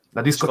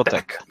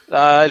discoteca.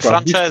 Il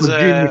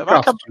francese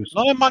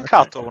non è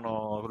mancato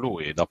uno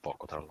lui da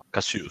poco, tra l'altro.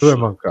 Cassius. Dove è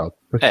mancato?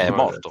 È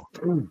morto.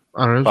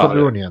 Non ne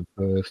sapevo niente.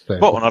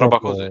 Una roba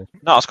così.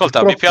 No,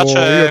 ascolta, mi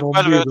piace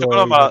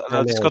quello, ma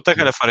la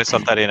discoteca le farei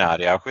saltare in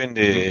aria,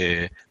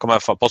 quindi come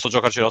posso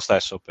giocarci lo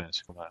stesso,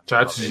 pensi?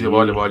 Certo, sì,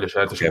 voglio,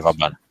 certo. Okay, va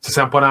bene. Se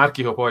sei un po'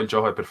 anarchico poi il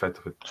gioco è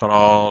perfetto.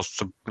 Sono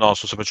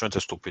semplicemente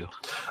stupido.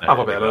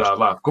 Vabbè, allora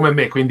va, come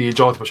me, quindi il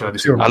gioco ti faceva di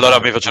allora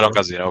mi faceva un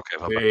casino, ok,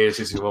 va bene.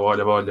 Sì,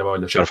 voglio.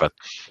 Perfetto.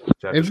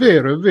 È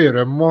vero,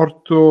 è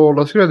morto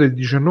la sera del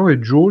 19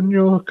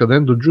 giugno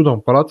cadendo giù da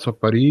un palazzo a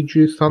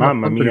Parigi,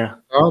 Mamma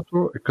mia.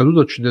 È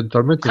caduto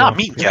accidentalmente.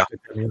 Minchia.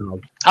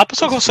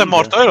 Pensavo che fosse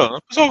morto, vero? Non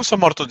pensavo che fosse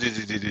morto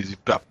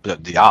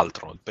di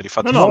altro, per i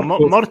fatti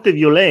morte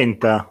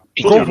violenta.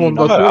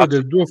 Co-fondatore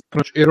del duo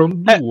era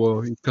un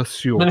duo il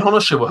Cassio. Non ne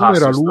conoscevo. Uno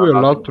era lui e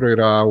l'altro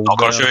era un... No,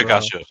 conoscevo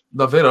Cassio.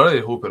 Davvero, ora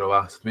recupero,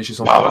 va. Ci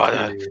sono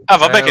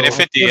vabbè, che in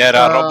effetti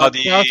era roba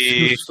di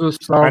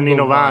anni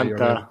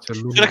 90.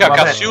 C'era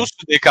Cassius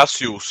dei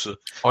Cassius.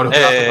 Ho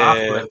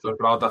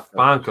recuperato Daft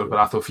Punk, ho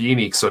recuperato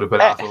Phoenix, ho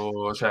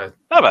recuperato...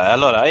 Vabbè,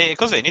 allora,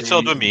 cos'è?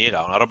 Inizio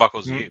 2000, una roba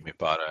così, mi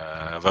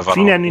pare.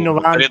 Fine anni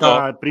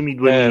 90, primi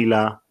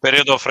 2000.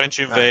 Periodo French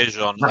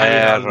Invasion,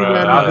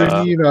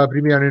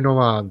 primi anni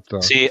 90.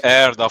 Sì,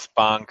 Daft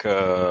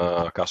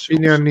Punk, Cassius.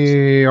 Fine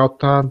anni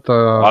 80.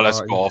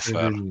 Alex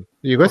Goffer.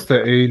 Questo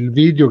è il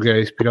video che ha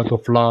ispirato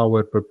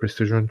Flower per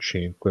PlayStation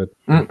 5.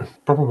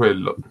 Proprio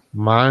quello.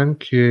 Ma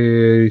anche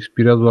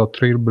ispirato da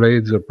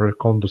Trailblazer per il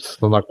Commodore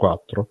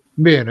 64.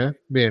 Bene,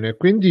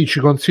 quindi ci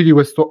consigli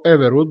questo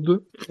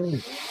Everwood?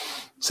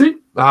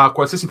 Sì, a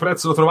qualsiasi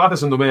prezzo lo trovate,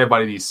 secondo me è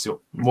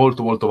validissimo,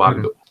 molto molto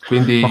valido.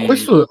 Quindi... Ma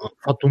questo ha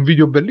fatto un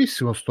video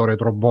bellissimo, sto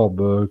Retro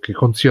Bob, che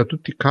consiglia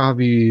tutti i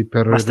cavi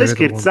per... Ma stai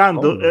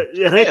scherzando?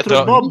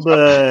 Retro Bob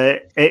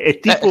è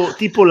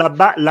tipo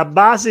la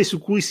base su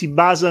cui si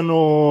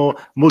basano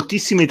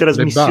moltissime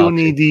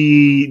trasmissioni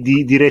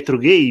di retro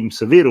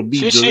games, vero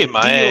Biggio? Sì,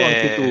 ma è...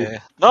 Anche tu.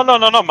 No,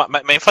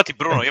 ma infatti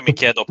Bruno, io mi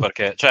chiedo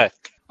perché, cioè...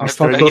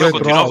 Io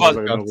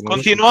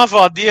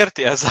continuavo a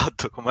dirti,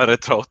 esatto, come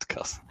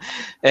Retroutcast,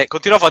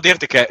 continuavo a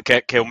dirti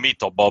che è un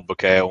mito Bob,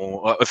 che è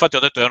infatti ho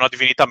detto è una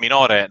divinità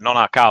minore, non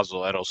a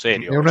caso, ero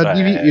serio.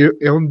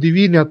 È un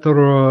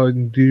divinatore.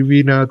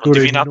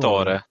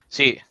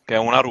 Sì, che è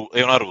una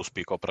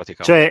ruspico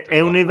praticamente. Cioè è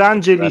un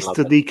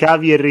evangelist dei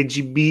cavi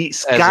RGB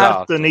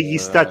SCART negli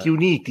Stati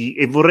Uniti,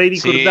 e vorrei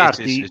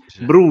ricordarti,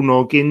 sì.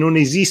 Bruno, che non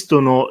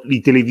esistono i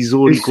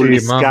televisori con le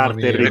SCART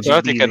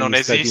RGB che non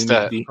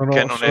esiste,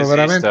 sono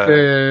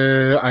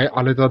veramente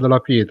all'età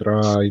della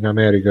pietra in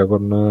America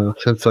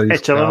senza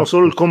c'avevano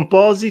solo il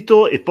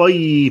composito, e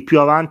poi più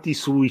avanti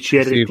sui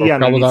CRT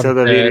hanno iniziato ad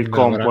avere il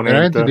component.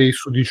 Veramente dei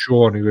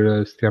sudicioni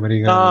questi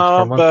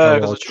americani.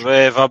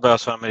 Vabbè,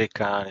 sono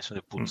americani, sono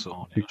dei puzzoni.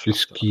 Che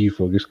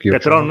schifo.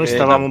 Però noi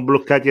stavamo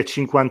bloccati a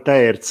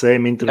 50 Hz,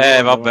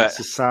 mentre vabbè,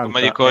 60.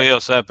 come dico io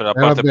sempre, la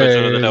parte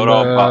peggiore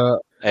dell'Europa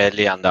è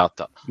lì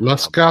andata. La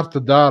SCART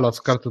la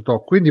SCART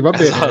top. Quindi va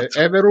bene, esatto.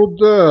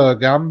 Everwood,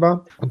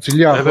 gamba,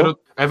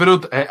 consigliato?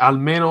 Everwood è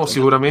almeno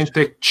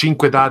sicuramente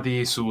 5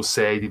 dati su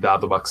 6 di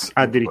Databox.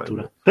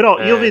 Addirittura. Però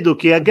io vedo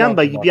che a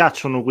Gamba gli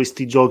piacciono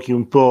questi giochi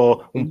un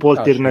po'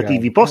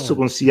 alternativi. Posso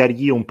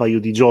consigliargli io un paio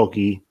di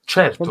giochi?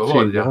 Certo,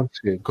 voglia.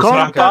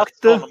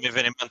 Contact non mi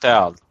viene in mente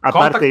altro. A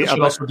parte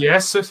su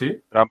DS, sì.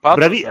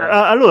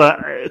 Allora,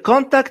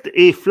 Contact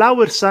e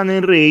Flower Sun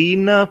and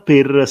Rain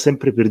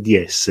sempre per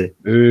DS.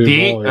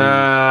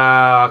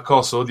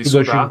 Coso di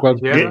Suda?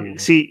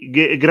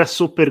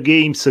 Grasshopper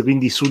Games,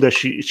 quindi Suda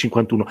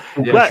 51.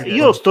 Guarda,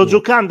 io sto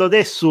giocando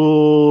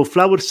adesso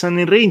Flower Sun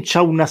and Rain,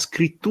 c'ha una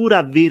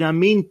scrittura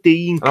veramente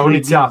incredibile. L'ho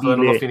iniziato e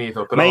non l'ho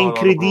finito, però ma è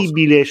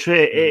incredibile,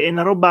 cioè è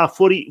una roba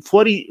fuori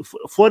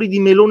di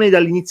melone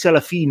dall'inizio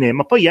alla fine,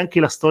 ma poi anche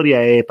la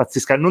storia è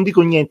pazzesca. Non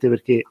dico niente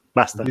perché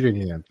basta.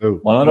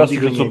 Ma non era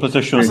su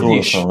PlayStation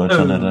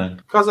 2.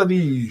 Cosa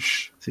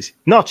dici? Sì.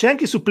 No, c'è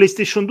anche su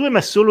PlayStation 2, ma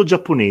è solo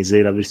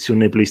giapponese la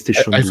versione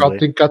PlayStation 2. Hai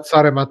fatto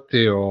incazzare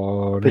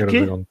Matteo.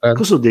 Perché?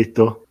 Cosa ho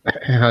detto?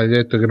 Hai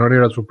detto che non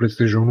era su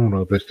PlayStation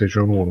 1,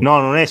 PlayStation 1. No,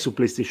 non è su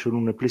PlayStation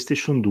 1, è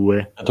PlayStation 2.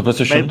 Ho detto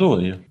PlayStation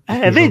 2 io.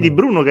 Vedi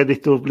Bruno che ha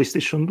detto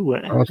PlayStation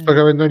 2. Non sto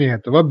capendo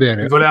niente, va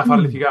bene. Mi voleva far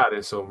litigare,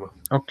 insomma.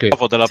 Ok.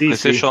 Dopo della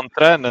PlayStation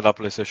 3 nella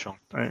PlayStation.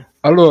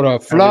 Allora,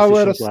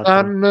 Flower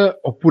Sun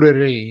oppure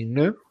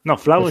Rain? No,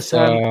 Flower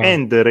Sun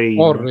and Rain.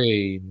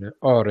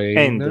 O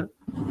Rain.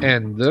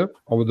 End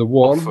of the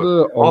world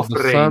of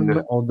the rain.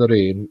 sun of the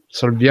rain.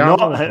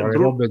 Salviamo le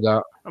robe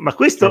da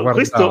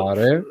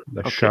guardare,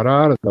 da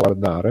sciarare, da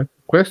guardare.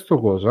 Questo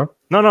cosa?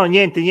 No,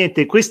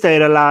 niente. Questa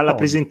era la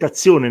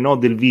presentazione, no,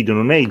 del video,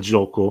 non è il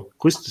gioco.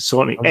 Questo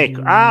sono.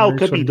 Ecco. Ho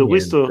capito.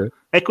 Questo.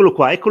 Eccolo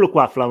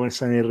qua, Flower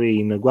Sun and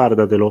Rain.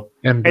 Guardatelo.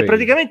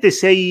 Praticamente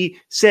sei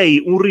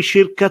un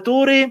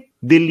ricercatore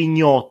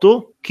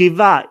dell'ignoto che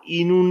va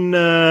in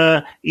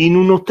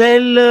un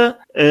hotel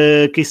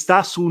che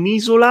sta su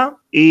un'isola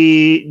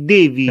e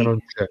devi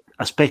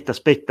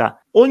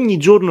aspetta, ogni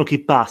giorno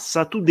che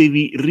passa tu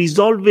devi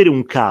risolvere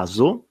un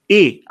caso,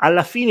 e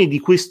alla fine di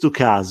questo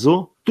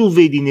caso tu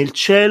vedi nel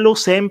cielo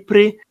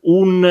sempre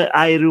un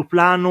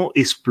aeroplano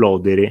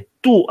esplodere.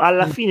 Tu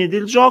alla fine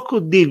del gioco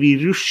devi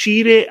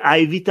riuscire a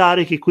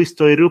evitare che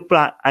questo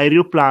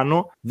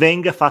aeroplano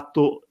venga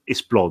fatto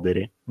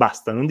esplodere.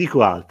 Basta, non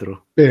dico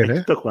altro. Bene, è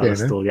tutta qua la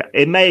storia.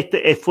 Ma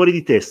è fuori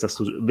di testa,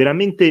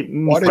 veramente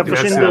mi sta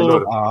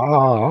facendo.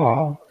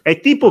 È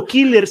tipo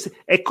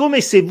è come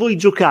se voi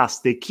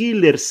giocaste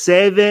Killer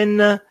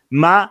 7,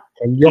 ma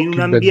in un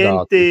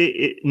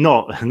ambiente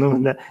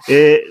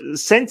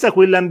senza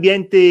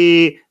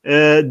quell'ambiente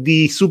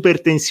di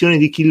super tensione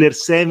di Killer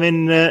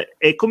 7.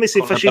 È come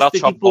se faceste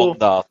tipo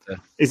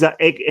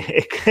è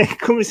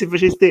come se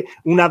faceste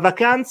una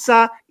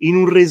vacanza in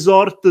un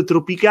resort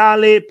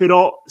tropicale,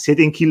 però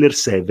siete in Killer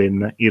 7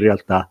 in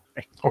realtà.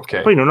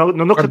 Okay. Poi non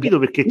ho capito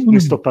perché ne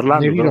sto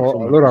parlando.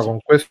 Allora con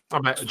questo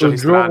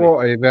gioco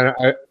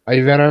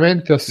hai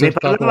veramente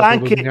assertato la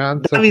anche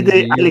dominanza.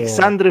 Davide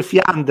Alexandre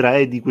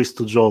Fiandra di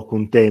questo gioco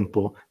un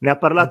tempo, ne ha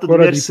parlato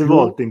diverse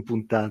volte in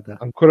puntata.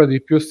 Ancora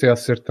di più stai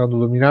assertando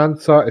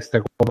dominanza e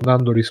stai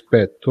comandando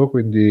rispetto,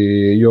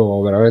 quindi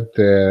io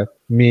veramente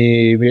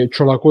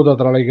c'ho la coda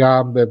tra le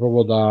gambe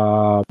proprio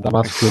da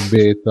maschio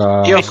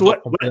beta.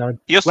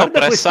 Io sto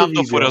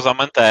pressando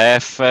furiosamente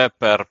F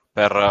per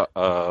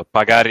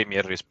pagare i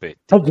miei rispetti.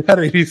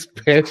 Pagare i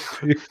rispetti.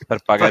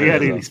 Per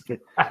pagare i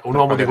rispetti. Un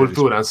uomo di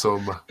cultura,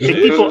 insomma. E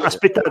tipo,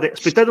 aspettate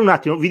un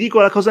attimo, vi dico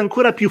la cosa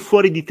ancora più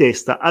fuori di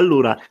testa.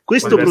 Allora,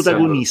 questo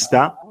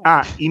protagonista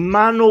ha in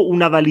mano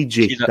una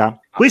valigetta.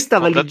 Questa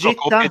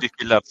valigetta di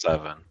Killer 7.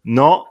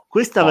 No,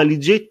 questa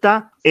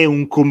valigetta è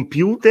un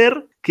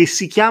computer che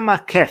si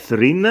chiama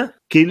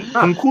Catherine,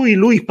 con cui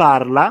lui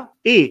parla,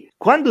 e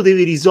quando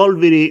deve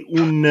risolvere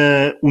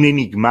un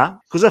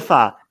enigma, cosa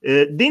fa?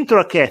 Dentro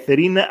a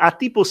Catherine ha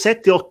tipo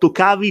 7-8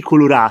 cavi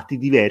colorati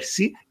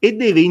diversi e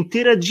deve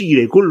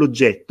interagire con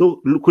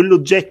l'oggetto.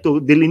 Quell'oggetto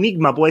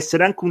dell'enigma può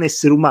essere anche un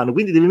essere umano,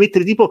 quindi deve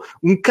mettere tipo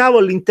un cavo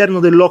all'interno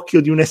dell'occhio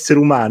di un essere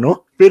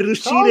umano per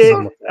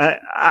riuscire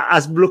a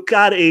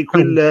sbloccare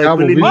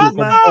quell'enigma.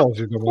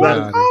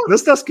 Guarda, non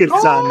sto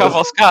scherzando.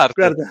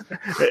 Guarda,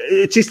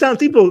 ci stanno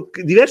tipo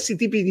diversi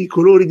tipi di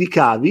colori di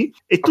cavi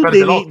e tu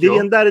devi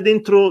andare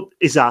dentro,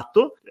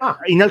 esatto.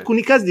 In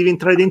alcuni casi devi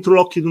entrare dentro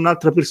l'occhio di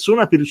un'altra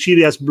persona per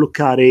riuscire a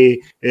sbloccare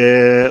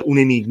un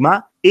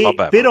enigma. E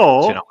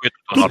però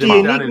tutti gli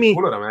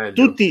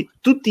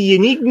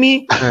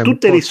enigmi,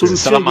 tutte le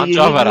soluzioni degli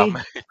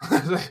enigmi,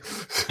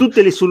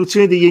 tutte le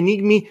soluzioni degli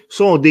enigmi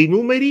sono dei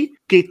numeri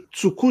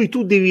su cui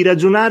tu devi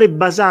ragionare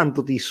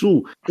basandoti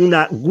su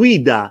una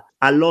guida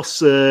alla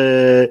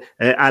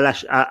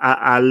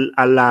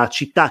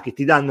città che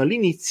ti danno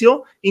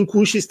all'inizio, in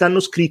cui sono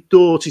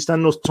tipo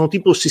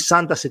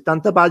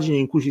 60-70 pagine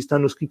in cui ci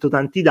stanno scritto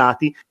tanti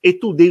dati, e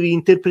tu devi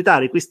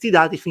interpretare questi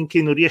dati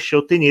finché non riesci a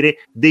ottenere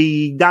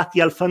dei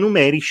dati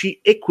alfanumerici,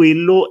 e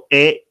quello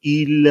è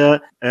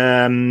il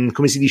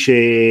come si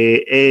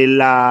dice, è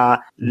la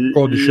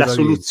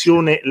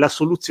soluzione,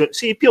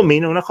 sì, più o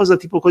meno una cosa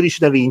tipo codice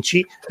da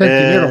Vinci. Senti,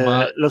 Nero,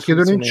 ma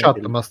chiedono in chat,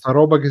 ma sta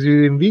roba che si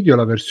vede in video è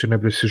la versione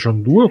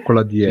PlayStation 2 o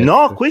quella DS?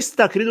 No,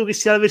 questa credo che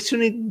sia la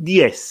versione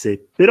DS,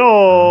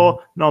 però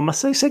no, ma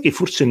sai che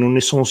forse non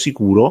ne sono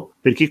sicuro,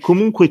 perché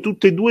comunque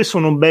tutte e due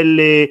sono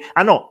belle.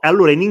 No,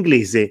 allora è in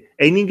inglese,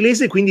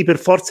 quindi per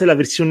forza è la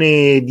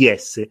versione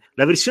DS.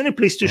 La versione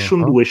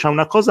PlayStation 2 c'ha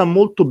una cosa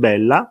molto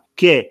bella,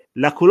 che è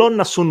la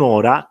colonna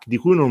sonora, di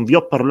cui non vi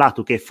ho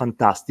parlato, che è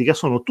fantastica.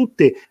 Sono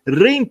tutte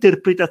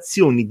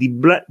reinterpretazioni di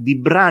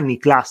brani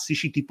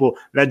classici, tipo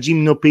la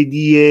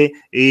Gimnopédie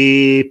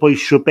e poi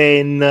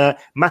Chopin,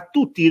 ma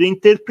tutti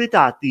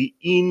reinterpretati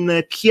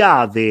in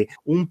chiave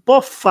un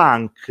po'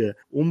 funk,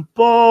 un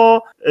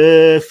po'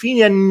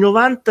 fine anni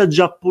 90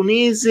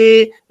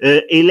 giapponese,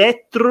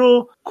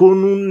 elettro,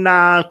 con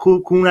una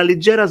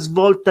leggera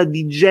svolta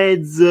di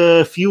jazz,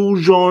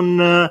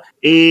 fusion,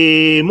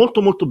 e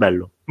molto molto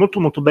bello.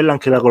 Molto molto bella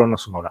anche la colonna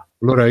sonora.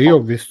 Allora io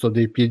ho visto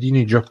dei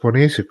piedini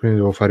giapponesi, quindi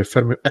devo fare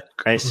fermi.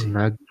 Ecco, sì.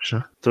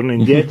 Torno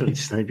indietro,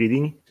 ci stanno i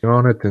piedini.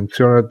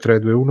 Attenzione, 3,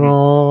 2,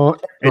 1.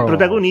 Il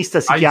protagonista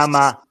si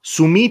chiama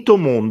Sumito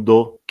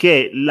Mondo,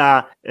 che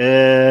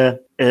è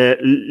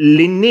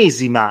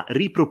l'ennesima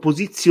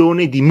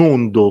riproposizione di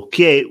Mondo,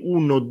 che è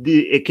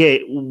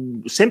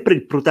sempre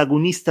il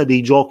protagonista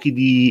dei giochi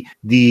di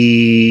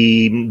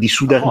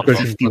Suda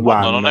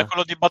 51. Non è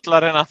quello di Battle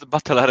Arena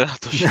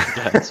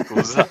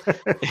scusa.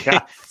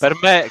 Per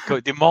me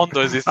di Mondo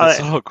esiste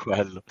solo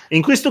quello.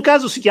 In questo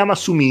caso si chiama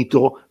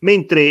Sumito,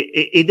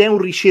 ed è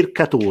un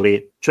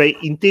ricercatore, cioè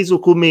inteso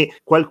come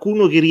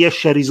qualcuno che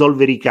riesce a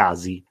risolvere i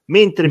casi,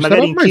 mentre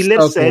magari in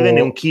Killer 7 è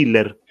un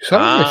killer. Ci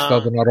sarà mai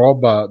stata una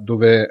roba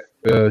dove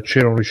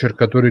c'era un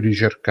ricercatore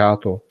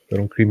ricercato per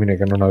un crimine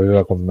che non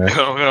aveva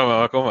commesso?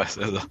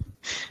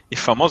 Il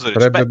famoso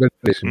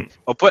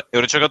oppure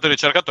un ricercatore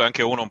ricercato è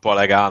anche uno un po'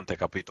 elegante,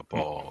 capito?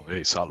 Un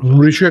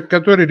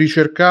ricercatore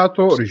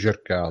ricercato.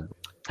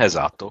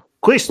 Esatto.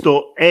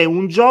 Questo è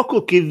un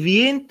gioco che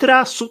vi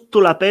entra sotto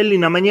la pelle in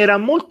una maniera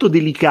molto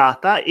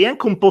delicata e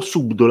anche un po'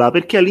 subdola,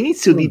 perché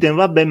all'inizio dite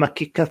vabbè, ma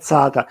che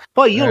cazzata,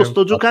 poi io lo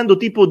sto giocando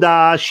tipo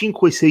da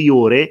 5-6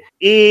 ore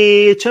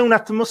e c'è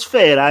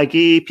un'atmosfera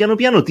che piano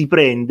piano ti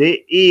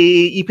prende, e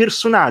i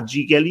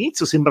personaggi che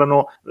all'inizio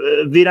sembrano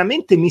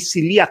veramente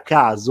messi lì a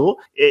caso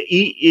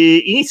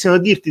iniziano a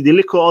dirti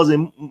delle cose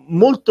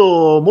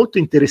molto molto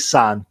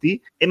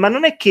interessanti, ma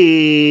non è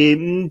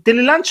che te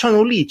le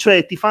lanciano lì,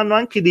 cioè ti fanno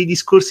anche dei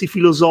discorsi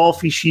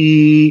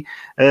filosofici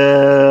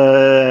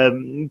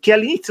che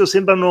all'inizio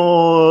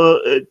sembrano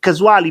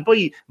casuali,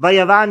 poi vai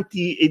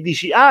avanti e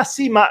dici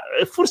sì, ma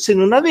forse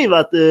non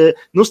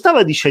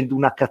stava dicendo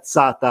una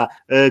cazzata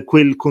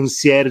quel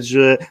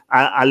concierge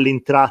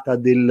all'entrata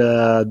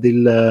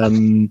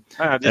dell'hotel.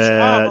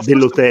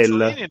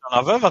 Non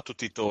aveva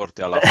tutti i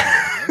torti alla fine.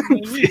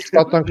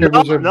 Ha fatto anche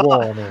cose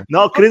buone.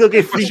 No, credo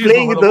che Free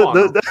Playing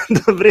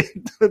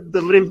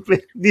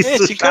dovrebbe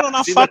dissociarsi. Che non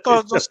ha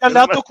fatto, si è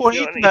alleato con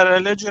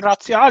Hitler, leggi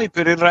razziali,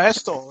 per il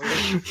resto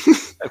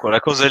quelle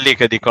cose lì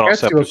che dicono.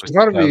 Ragazzi, posso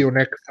farvi un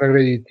extra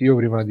credit io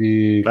prima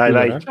di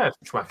vai.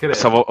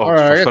 Pensavo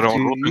fare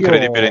un loop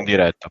incredibile in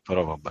diretta,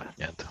 però vabbè,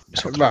 niente.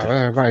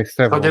 Vai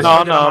Stefano. Il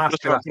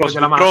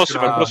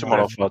prossimo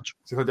lo faccio.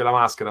 Si toglie la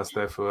maschera,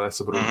 Stefano.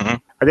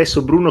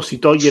 Adesso Bruno si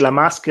toglie la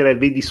maschera e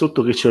vedi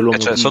sotto che c'è l'uomo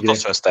tigre. Sotto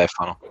c'è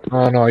Stefano.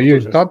 No, io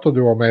intanto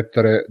devo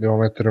mettere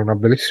una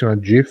bellissima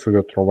GIF che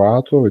ho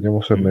trovato,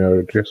 vediamo se me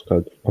la riesco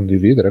a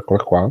condividere,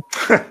 eccola qua.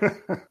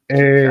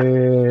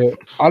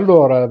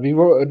 Allora,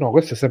 no,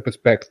 questo è sempre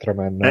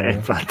Spectraman.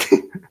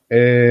 Infatti.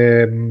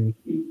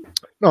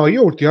 No,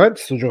 io ultimamente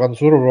sto giocando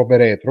solo robe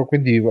retro,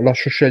 quindi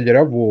lascio scegliere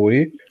a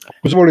voi.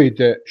 Cosa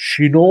volete?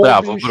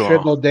 Shinobi,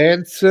 Shadow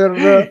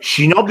Dancer,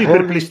 Shinobi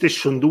per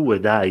PlayStation 2,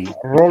 dai.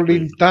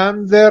 Rolling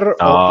Thunder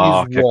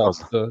o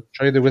SWAT?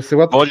 Cioè, queste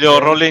quattro voglio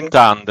Rolling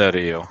Thunder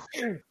io.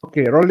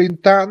 Ok,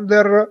 Rolling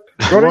Thunder.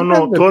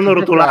 Tuono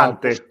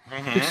rotolante.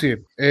 Sì.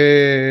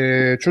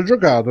 Ci ho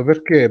giocato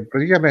perché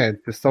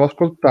praticamente stavo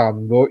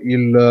ascoltando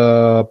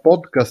il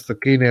podcast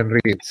Kane and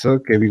Ritz,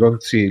 che vi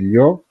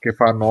consiglio, che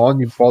fanno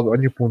ogni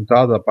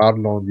puntata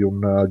parlano di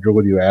un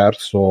gioco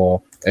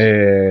diverso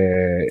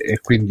e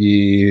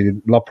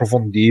quindi lo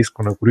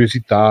approfondiscono,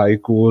 curiosità e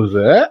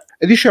cose.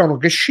 E dicevano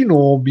che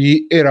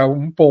Shinobi era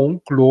un po'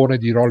 un clone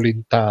di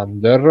Rolling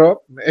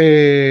Thunder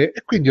e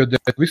quindi ho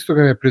detto, visto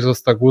che mi è presa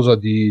sta cosa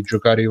di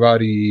giocare i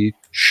vari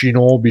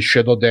Shinobi,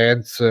 Shadow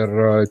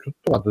Dancer e tutto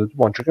quanto, ho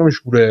detto,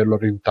 giochiamoci pure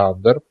Rolling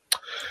Thunder.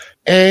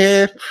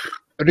 E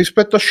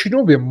rispetto a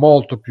Shinobi è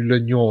molto più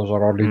legnoso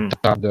Rolling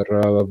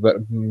Thunder,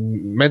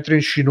 mentre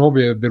in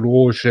Shinobi è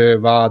veloce,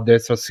 va a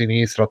destra a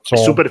sinistra,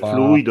 zompa. È super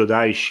fluido,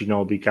 dai,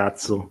 Shinobi,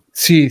 cazzo.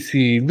 Sì,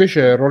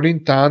 invece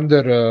Rolling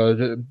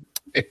Thunder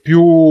è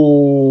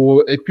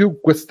più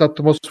questa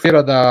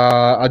atmosfera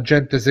da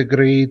agente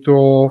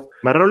segreto.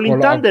 Ma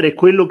Rolling Thunder è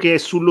quello che è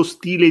sullo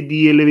stile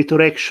di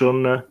Elevator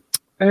Action?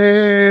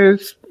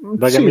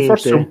 Sì,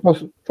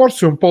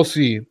 forse un po'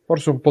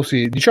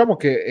 sì. Diciamo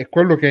che è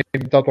quello che ha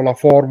inventato la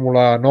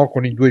formula, no?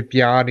 Con i due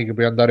piani che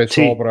puoi andare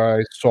sopra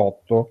e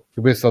sotto,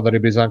 che poi è stata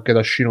ripresa anche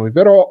da Shinobi,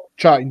 però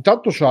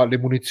intanto c'ha le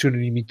munizioni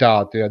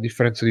limitate, a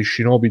differenza di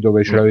Shinobi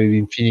dove ce l'avevi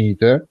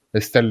infinite, le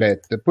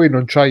stellette, poi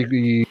non c'ha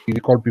i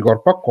colpi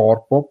corpo a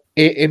corpo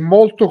e è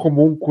molto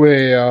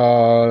comunque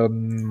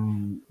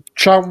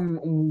c'ha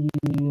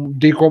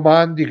dei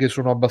comandi che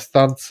sono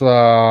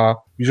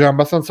bisogna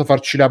abbastanza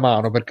farci la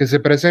mano, perché se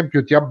per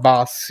esempio ti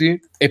abbassi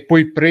e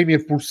poi premi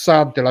il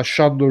pulsante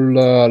lasciando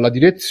la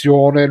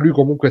direzione, lui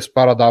comunque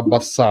spara da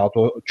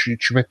abbassato, ci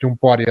mette un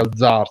po' a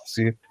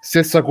rialzarsi.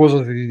 Stessa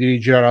cosa se ti devi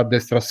girare a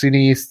destra a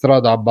sinistra,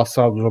 da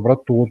abbassato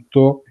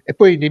soprattutto. E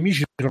poi i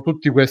nemici sono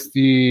tutti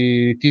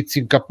questi tizi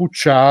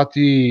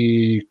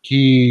incappucciati,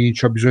 chi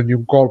c'ha bisogno di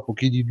un colpo,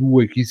 chi di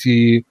due, chi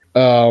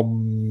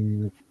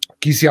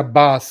si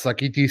abbassa,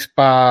 chi ti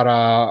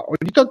spara.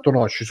 Ogni tanto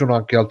no, ci sono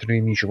anche altri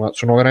nemici, ma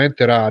sono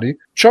veramente rari.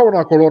 C'è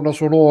una colonna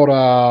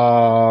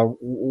sonora,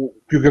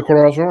 più che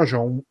colonna sonora, c'è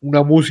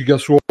una musica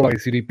sola che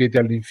si ripete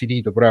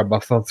all'infinito, però è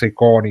abbastanza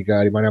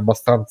iconica, rimane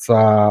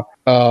abbastanza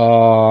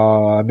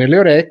nelle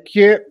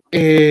orecchie.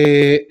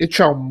 E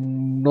c'ha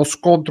uno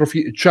scontro,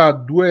 c'ha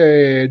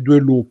due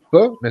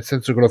loop, nel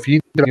senso che lo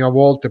finite la prima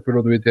volta e poi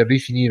lo dovete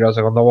rifinire la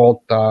seconda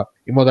volta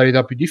in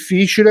modalità più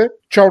difficile.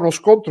 C'è uno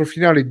scontro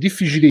finale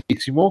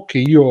difficilissimo che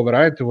io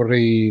veramente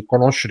vorrei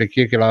conoscere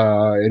chi è che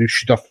è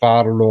riuscito a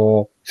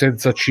farlo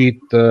senza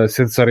cheat,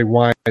 senza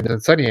rewind,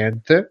 senza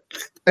niente.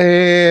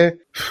 E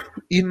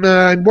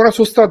in buona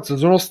sostanza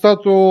sono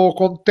stato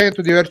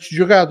contento di averci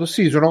giocato.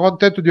 Sì, sono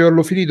contento di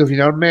averlo finito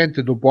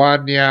finalmente dopo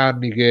anni e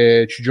anni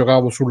che ci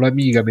giocavo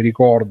sull'Amiga, mi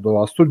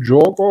ricordo, a sto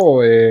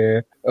gioco.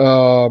 E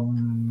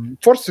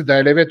forse da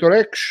Elevator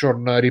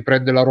Action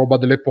riprende la roba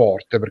delle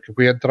porte, perché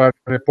puoi entrare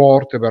nelle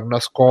porte per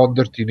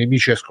nasconderti, i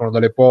nemici escono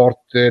dalle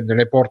porte,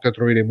 nelle porte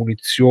trovi le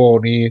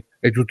munizioni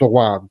e tutto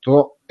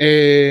quanto.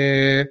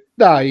 E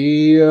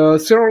dai,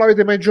 se non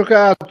l'avete mai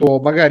giocato,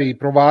 magari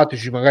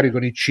provateci, magari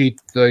con i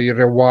cheat, il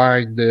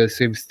rewind,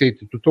 save state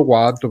e tutto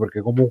quanto,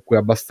 perché comunque è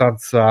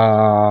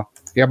abbastanza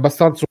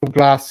un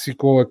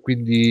classico, e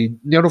quindi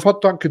ne hanno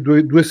fatto anche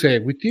due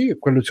seguiti, e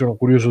quello sono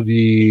curioso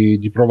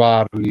di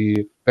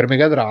provarli per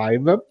Mega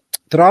Drive.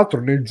 Tra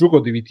l'altro nel gioco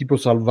devi tipo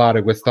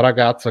salvare questa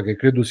ragazza che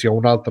credo sia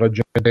un'altra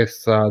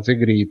agentessa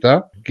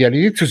segreta, che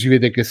all'inizio si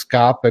vede che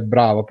scappa, è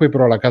brava, poi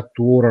però la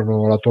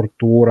catturano, la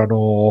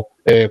torturano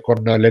con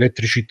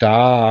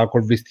l'elettricità,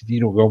 col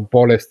vestitino che un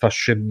po' le sta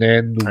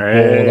scendendo, un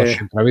po'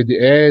 lascia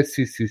intravedere.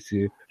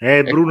 Sì.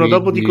 Bruno,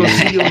 dopo ti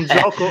consiglio un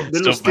gioco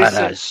dello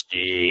stesso.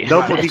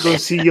 Dopo ti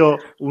consiglio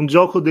un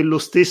gioco dello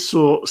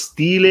stesso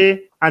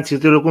stile, anzi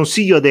te lo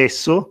consiglio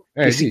adesso,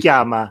 che si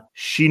chiama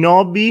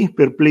Shinobi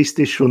per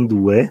PlayStation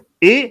 2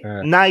 e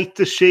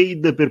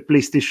Nightshade per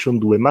PlayStation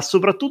 2, ma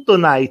soprattutto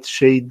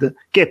Nightshade,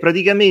 che è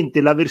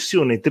praticamente la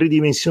versione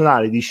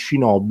tridimensionale di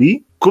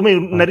Shinobi, come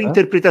una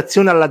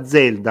reinterpretazione alla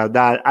Zelda,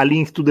 da A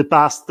Link to the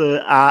Past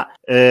a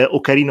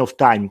Ocarina of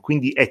Time,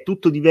 quindi è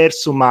tutto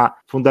diverso ma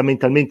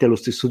fondamentalmente è lo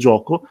stesso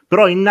gioco.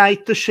 Però in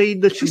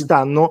Nightshade ci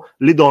stanno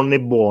le donne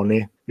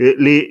buone,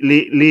 le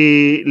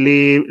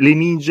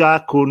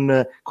ninja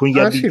con gli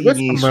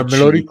abitini. Me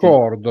lo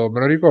ricordo,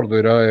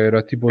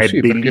 era tipo è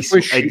perché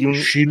poi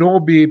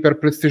Shinobi per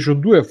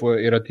PlayStation 2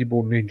 era tipo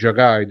un Ninja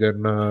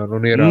Gaiden,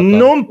 non era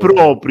non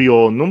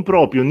proprio.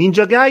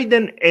 Ninja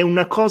Gaiden è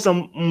una cosa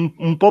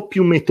un po'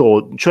 più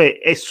cioè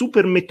è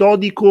super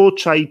metodico,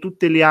 c'hai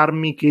tutte le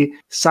armi che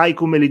sai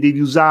come le devi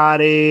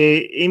usare,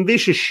 e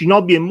invece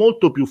Shinobi è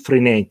molto più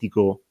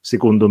frenetico,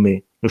 secondo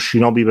me. lo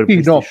Shinobi per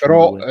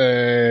PlayStation 2.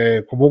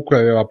 Però comunque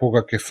aveva poco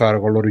a che fare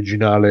con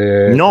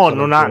l'originale.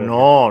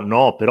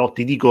 No, però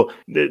ti dico,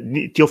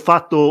 ti ho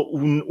fatto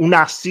un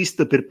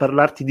assist per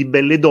parlarti di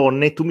belle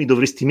donne e tu mi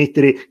dovresti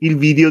mettere il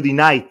video di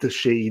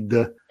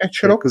Nightshade.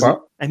 Ce l'ho così.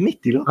 qua.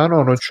 Mettilo. Ah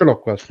no, non ce l'ho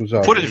qua,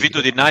 scusate. Oppure il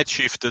video di Night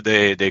Shift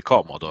dei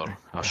Commodore,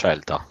 a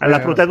scelta. La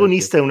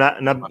protagonista è una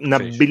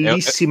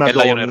bellissima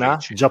donna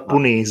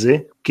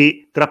giapponese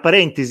che, tra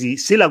parentesi,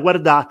 se la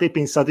guardate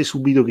pensate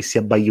subito che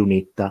sia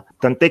Bayonetta,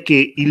 tant'è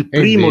che il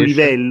primo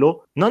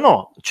livello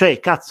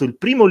il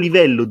primo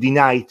livello di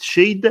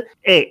Nightshade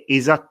è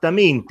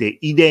esattamente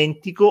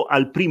identico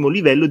al primo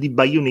livello di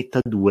Bayonetta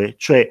 2,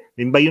 cioè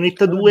in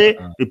Bayonetta 2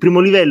 il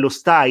primo livello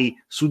stai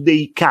su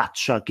dei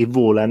caccia che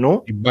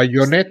volano. In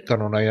Bayonetta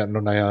non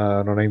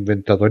ha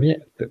inventato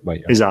niente.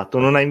 Esatto,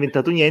 non ha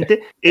inventato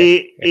niente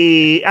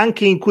e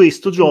anche in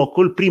questo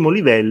gioco il primo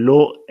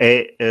livello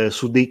è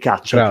su dei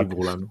caccia che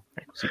volano.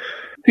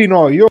 Sì,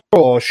 no, io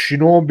ho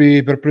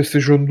Shinobi per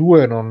PlayStation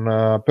 2,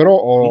 però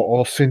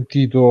ho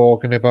sentito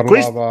che ne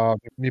parlava,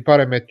 mi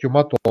pare Matthew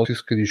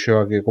Matosis, che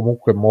diceva che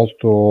comunque è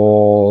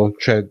molto,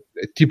 cioè,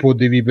 tipo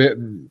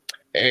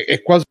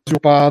è quasi un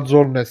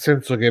puzzle, nel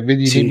senso che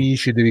vedi i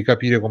nemici, devi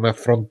capire come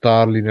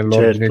affrontarli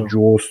nell'ordine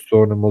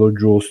giusto, nel modo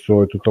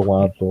giusto e tutto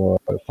quanto.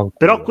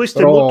 Però questo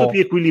è molto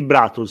più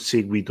equilibrato il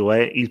seguito.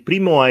 Il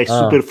primo è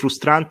super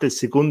frustrante, il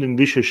secondo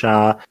invece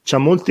c'ha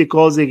molte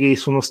cose che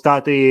sono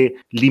state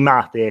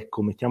limate,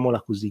 ecco,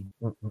 mettiamola così.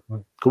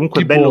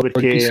 Comunque tipo è bello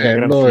perché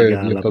è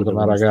diventata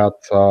una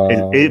ragazza.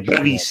 È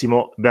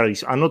bravissimo.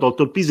 Hanno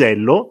tolto il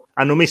pisello,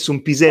 hanno messo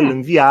un pisello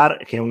in VR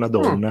che è una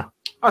donna.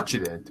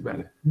 Accidenti,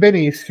 bene.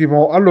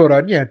 Benissimo,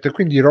 allora niente,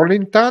 quindi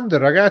Rolling Thunder,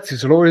 ragazzi,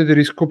 se lo volete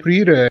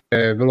riscoprire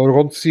ve lo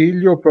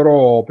consiglio,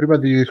 però prima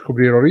di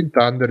riscoprire Rolling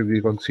Thunder vi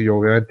consiglio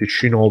ovviamente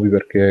Shinobi,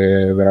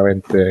 perché è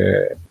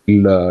veramente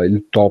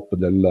il top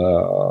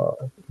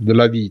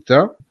della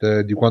vita,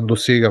 di quando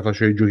Sega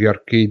faceva i giochi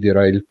arcade,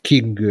 era il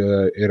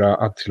king, era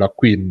anzi la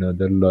queen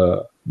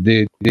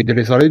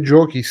delle sale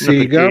giochi.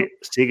 Sega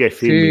è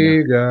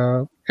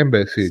femmina.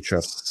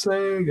 Certo.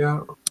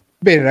 Sega.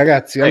 Bene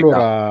ragazzi,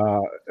 allora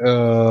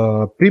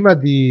prima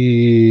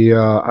di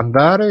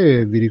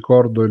andare vi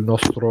ricordo il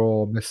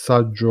nostro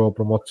messaggio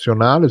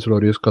promozionale, se lo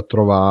riesco a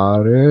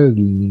trovare.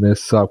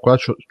 Qua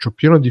c'ho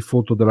pieno di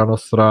foto della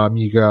nostra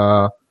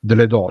amica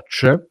delle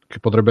docce, che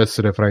potrebbe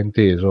essere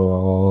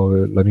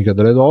frainteso l'amica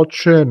delle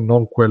docce,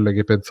 non quelle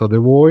che pensate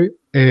voi.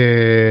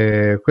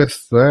 E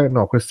questa è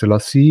la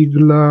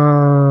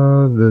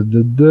sigla.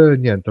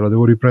 Niente, la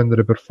devo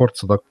riprendere per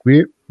forza da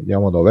qui.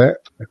 Vediamo dov'è.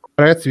 Ecco.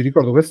 Ragazzi, vi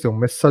ricordo, questo è un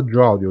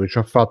messaggio audio che ci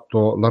ha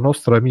fatto la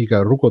nostra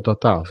amica Ruko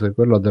Tatase,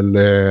 quella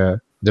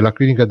della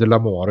clinica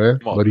dell'amore,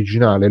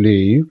 l'originale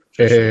lei.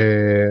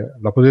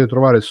 La potete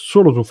trovare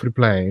solo su Free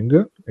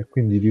Playing, e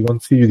quindi vi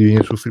consiglio di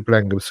venire su Free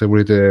Playing se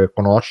volete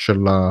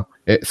conoscerla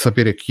e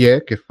sapere chi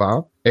è che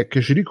fa, e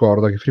che ci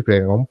ricorda che Free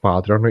Playing ha un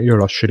Patreon. Io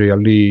lascerei a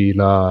lei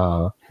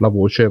la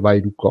voce.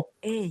 Vai Luco.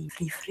 Ehi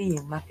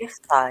Free, ma che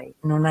fai?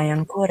 Non hai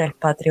ancora il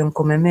Patreon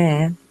come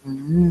me?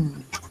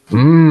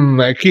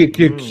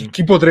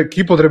 Chi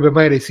potrebbe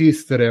mai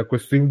resistere a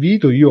questo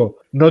invito? Io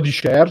no di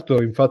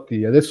certo,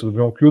 infatti adesso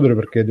dobbiamo chiudere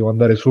perché devo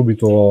andare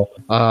subito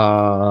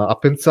a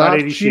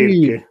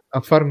pensarci, a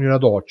farmi una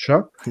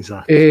doccia.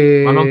 Esatto.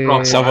 Ma non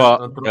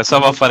troppo.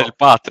 Pensavo a fare il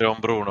Patreon,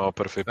 Bruno,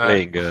 per Free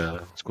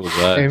Playing.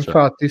 Scusa.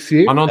 Infatti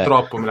sì. Ma non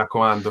troppo, mi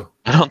raccomando.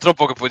 Non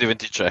troppo che poi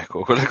diventi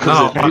cieco. Quelle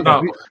cose con la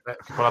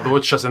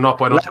doccia, se no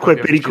poi non l'acqua è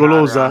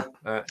pericolosa.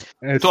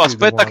 Tu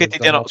aspetta che ti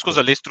diano.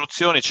 Scusa, le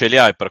istruzioni ce le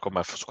hai per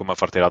come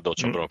farti la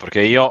doccia, Bruno? Perché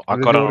io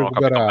ancora non ho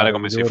capito bene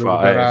come si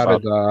fa.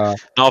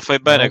 No, fai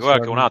bene,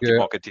 guarda che un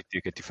attimo che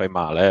ti fai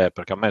male,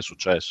 perché a me è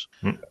successo.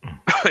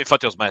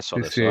 Infatti ho smesso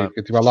adesso. Sì,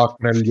 che ti va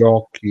l'acqua negli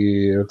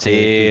occhi.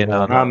 Sì,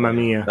 mamma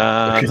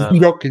mia.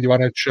 Gli occhi ti va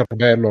nel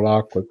cervello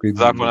l'acqua.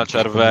 L'acqua nel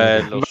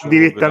cervello. Va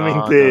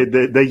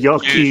direttamente dagli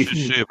occhi.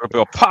 Sì,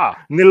 proprio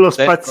nello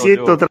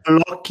spazietto tra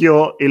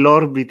l'occhio e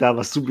l'orbita,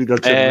 va subito al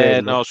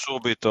cervello. No,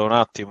 subito, un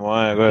attimo.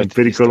 È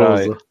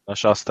pericoloso.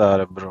 Lascia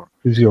stare, Bruno.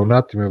 Sì, un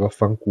attimo e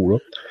vaffanculo.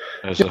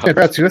 Esatto.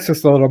 Ragazzi, questa è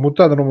stata la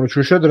puntata numero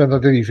 500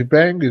 di Free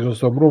Playing. Io sono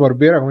stato Bruno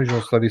Barbera, come ci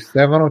sono stati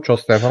Stefano. Ciao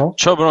Stefano.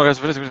 Ciao Bruno.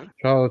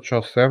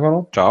 Ciao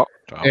Stefano. Ciao.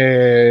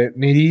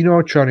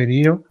 Nerino. Ciao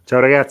Nerino.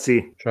 Ciao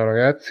ragazzi.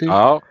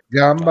 Ciao.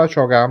 Gamba.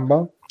 Ciao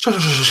Gamba. Ciao.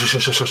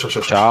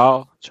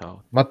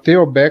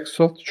 Matteo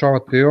Backsoft. Ciao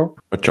Matteo.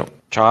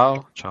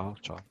 Ciao.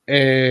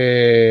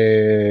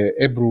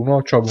 E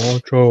Bruno. Ciao Bruno.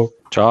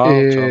 Ciao.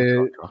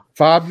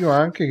 Fabio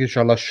anche, che ci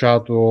ha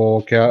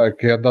lasciato, che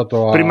è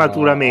andato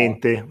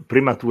prematuramente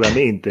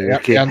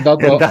perché è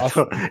andato a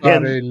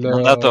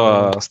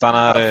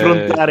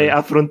stanare,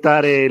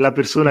 affrontare la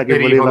persona che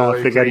voleva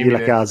fregargli la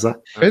casa.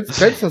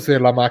 Pensa se è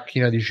la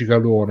macchina di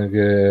Cicalone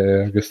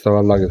che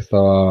stava là,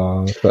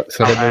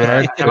 sarebbe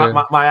veramente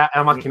ma è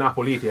una macchina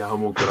politica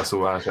comunque la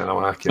sua, cioè una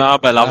macchina. No,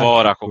 beh,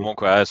 lavora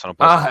comunque non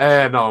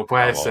non può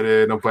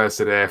essere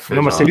F.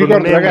 No, ma secondo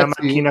me è una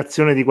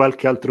macchinazione di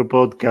qualche altro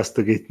podcast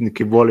Microsoft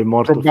che vuole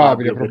morto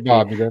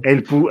probabile.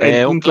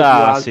 è un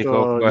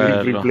classico del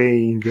free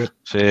playing.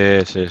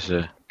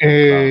 Sì.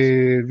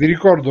 E vi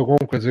ricordo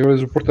comunque, se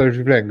volete supportare il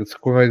free playing,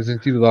 come avete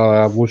sentito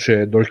dalla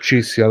voce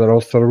dolcissima della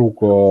nostra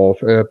Ruco,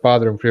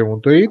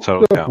 patreonfree.it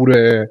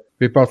oppure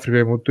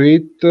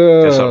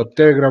paypalfreeplay.it,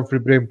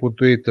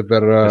 telegramfreeplay.it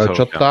per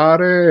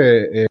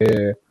chattare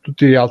e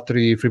tutti gli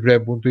altri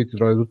freeplay.it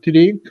trovate tutti i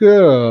link.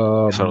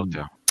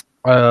 Salutiamo.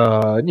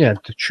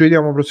 Niente, ci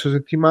vediamo la prossima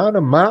settimana,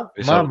 ma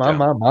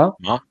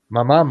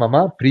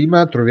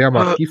prima troviamo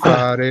a chi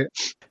fare.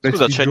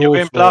 Scusa, c'è New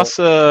Game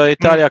Plus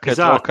Italia che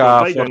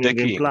gioca For the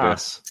King.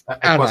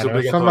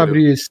 Fammi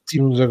aprire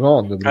Steam un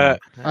secondo. Vabbè,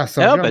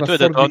 tu hai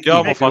detto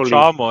andiamo,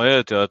 facciamo,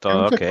 e ti ho detto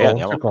ok,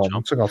 andiamo.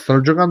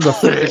 Stanno giocando a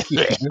For the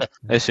King.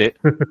 Sì.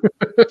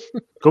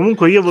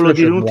 Comunque io volevo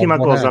dire l'ultima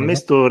cosa, a me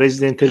sto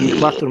Resident Evil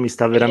 4 mi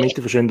sta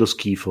veramente facendo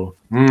schifo.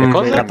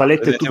 La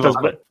palette è tutta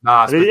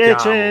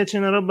sbagliata. C'è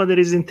una roba di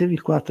Resident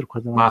Evil 4 qua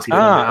davanti.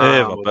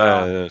 Vabbè,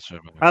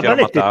 la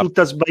palette è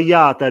tutta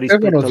sbagliata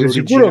rispetto all'originale.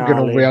 Sei sicuro che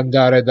non vuoi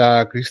andare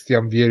da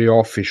Christian Vieri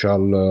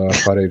Official a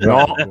fare il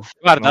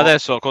guarda,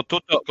 adesso con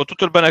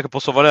tutto il bene che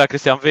posso volere a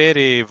Christian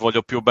Vieri,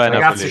 voglio più bene.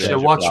 Ragazzi, c'è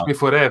Watch Me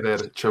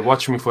Forever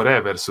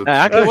su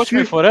anche Watch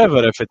Me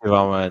Forever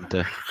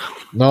effettivamente.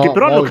 Che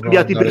però hanno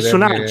cambiato i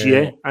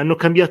personaggi, hanno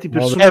cambiato i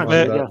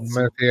personaggi. Non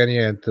me ne frega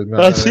niente.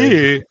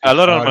 Sì?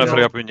 Allora non me ne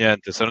frega più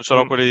niente. Se non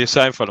sono quelli di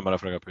Seinfeld non me ne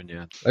frega più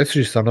niente. Adesso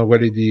ci stanno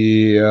quelli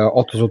di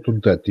 8 sotto un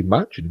tetto,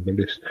 immagini,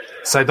 bellissimo.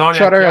 Saidonia,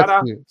 ciao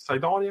ragazzi.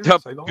 Saidonia?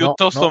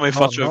 Piuttosto mi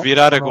faccio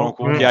virare con un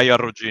cucchiaio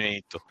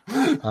arrugginito.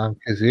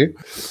 Anche sì.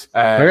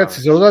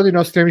 Ragazzi, salutate i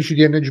nostri amici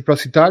di NG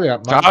Plus Italia.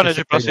 Ciao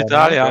NG Plus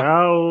Italia.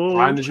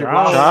 Ciao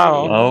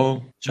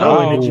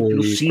NG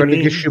Plus. Quelli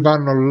che ci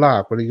vanno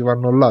là,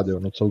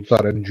 devono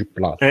salutare NG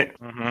Plus.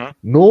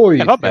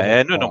 Noi non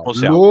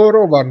possiamo.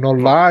 Loro vanno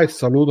là e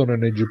salutano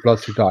NG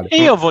Plus Italia.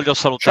 E io voglio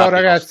salutare.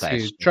 Ciao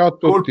ragazzi, ciao a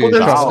tutti.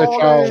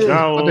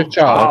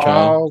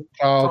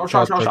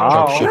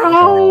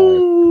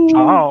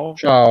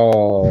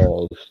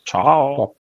 Ciao.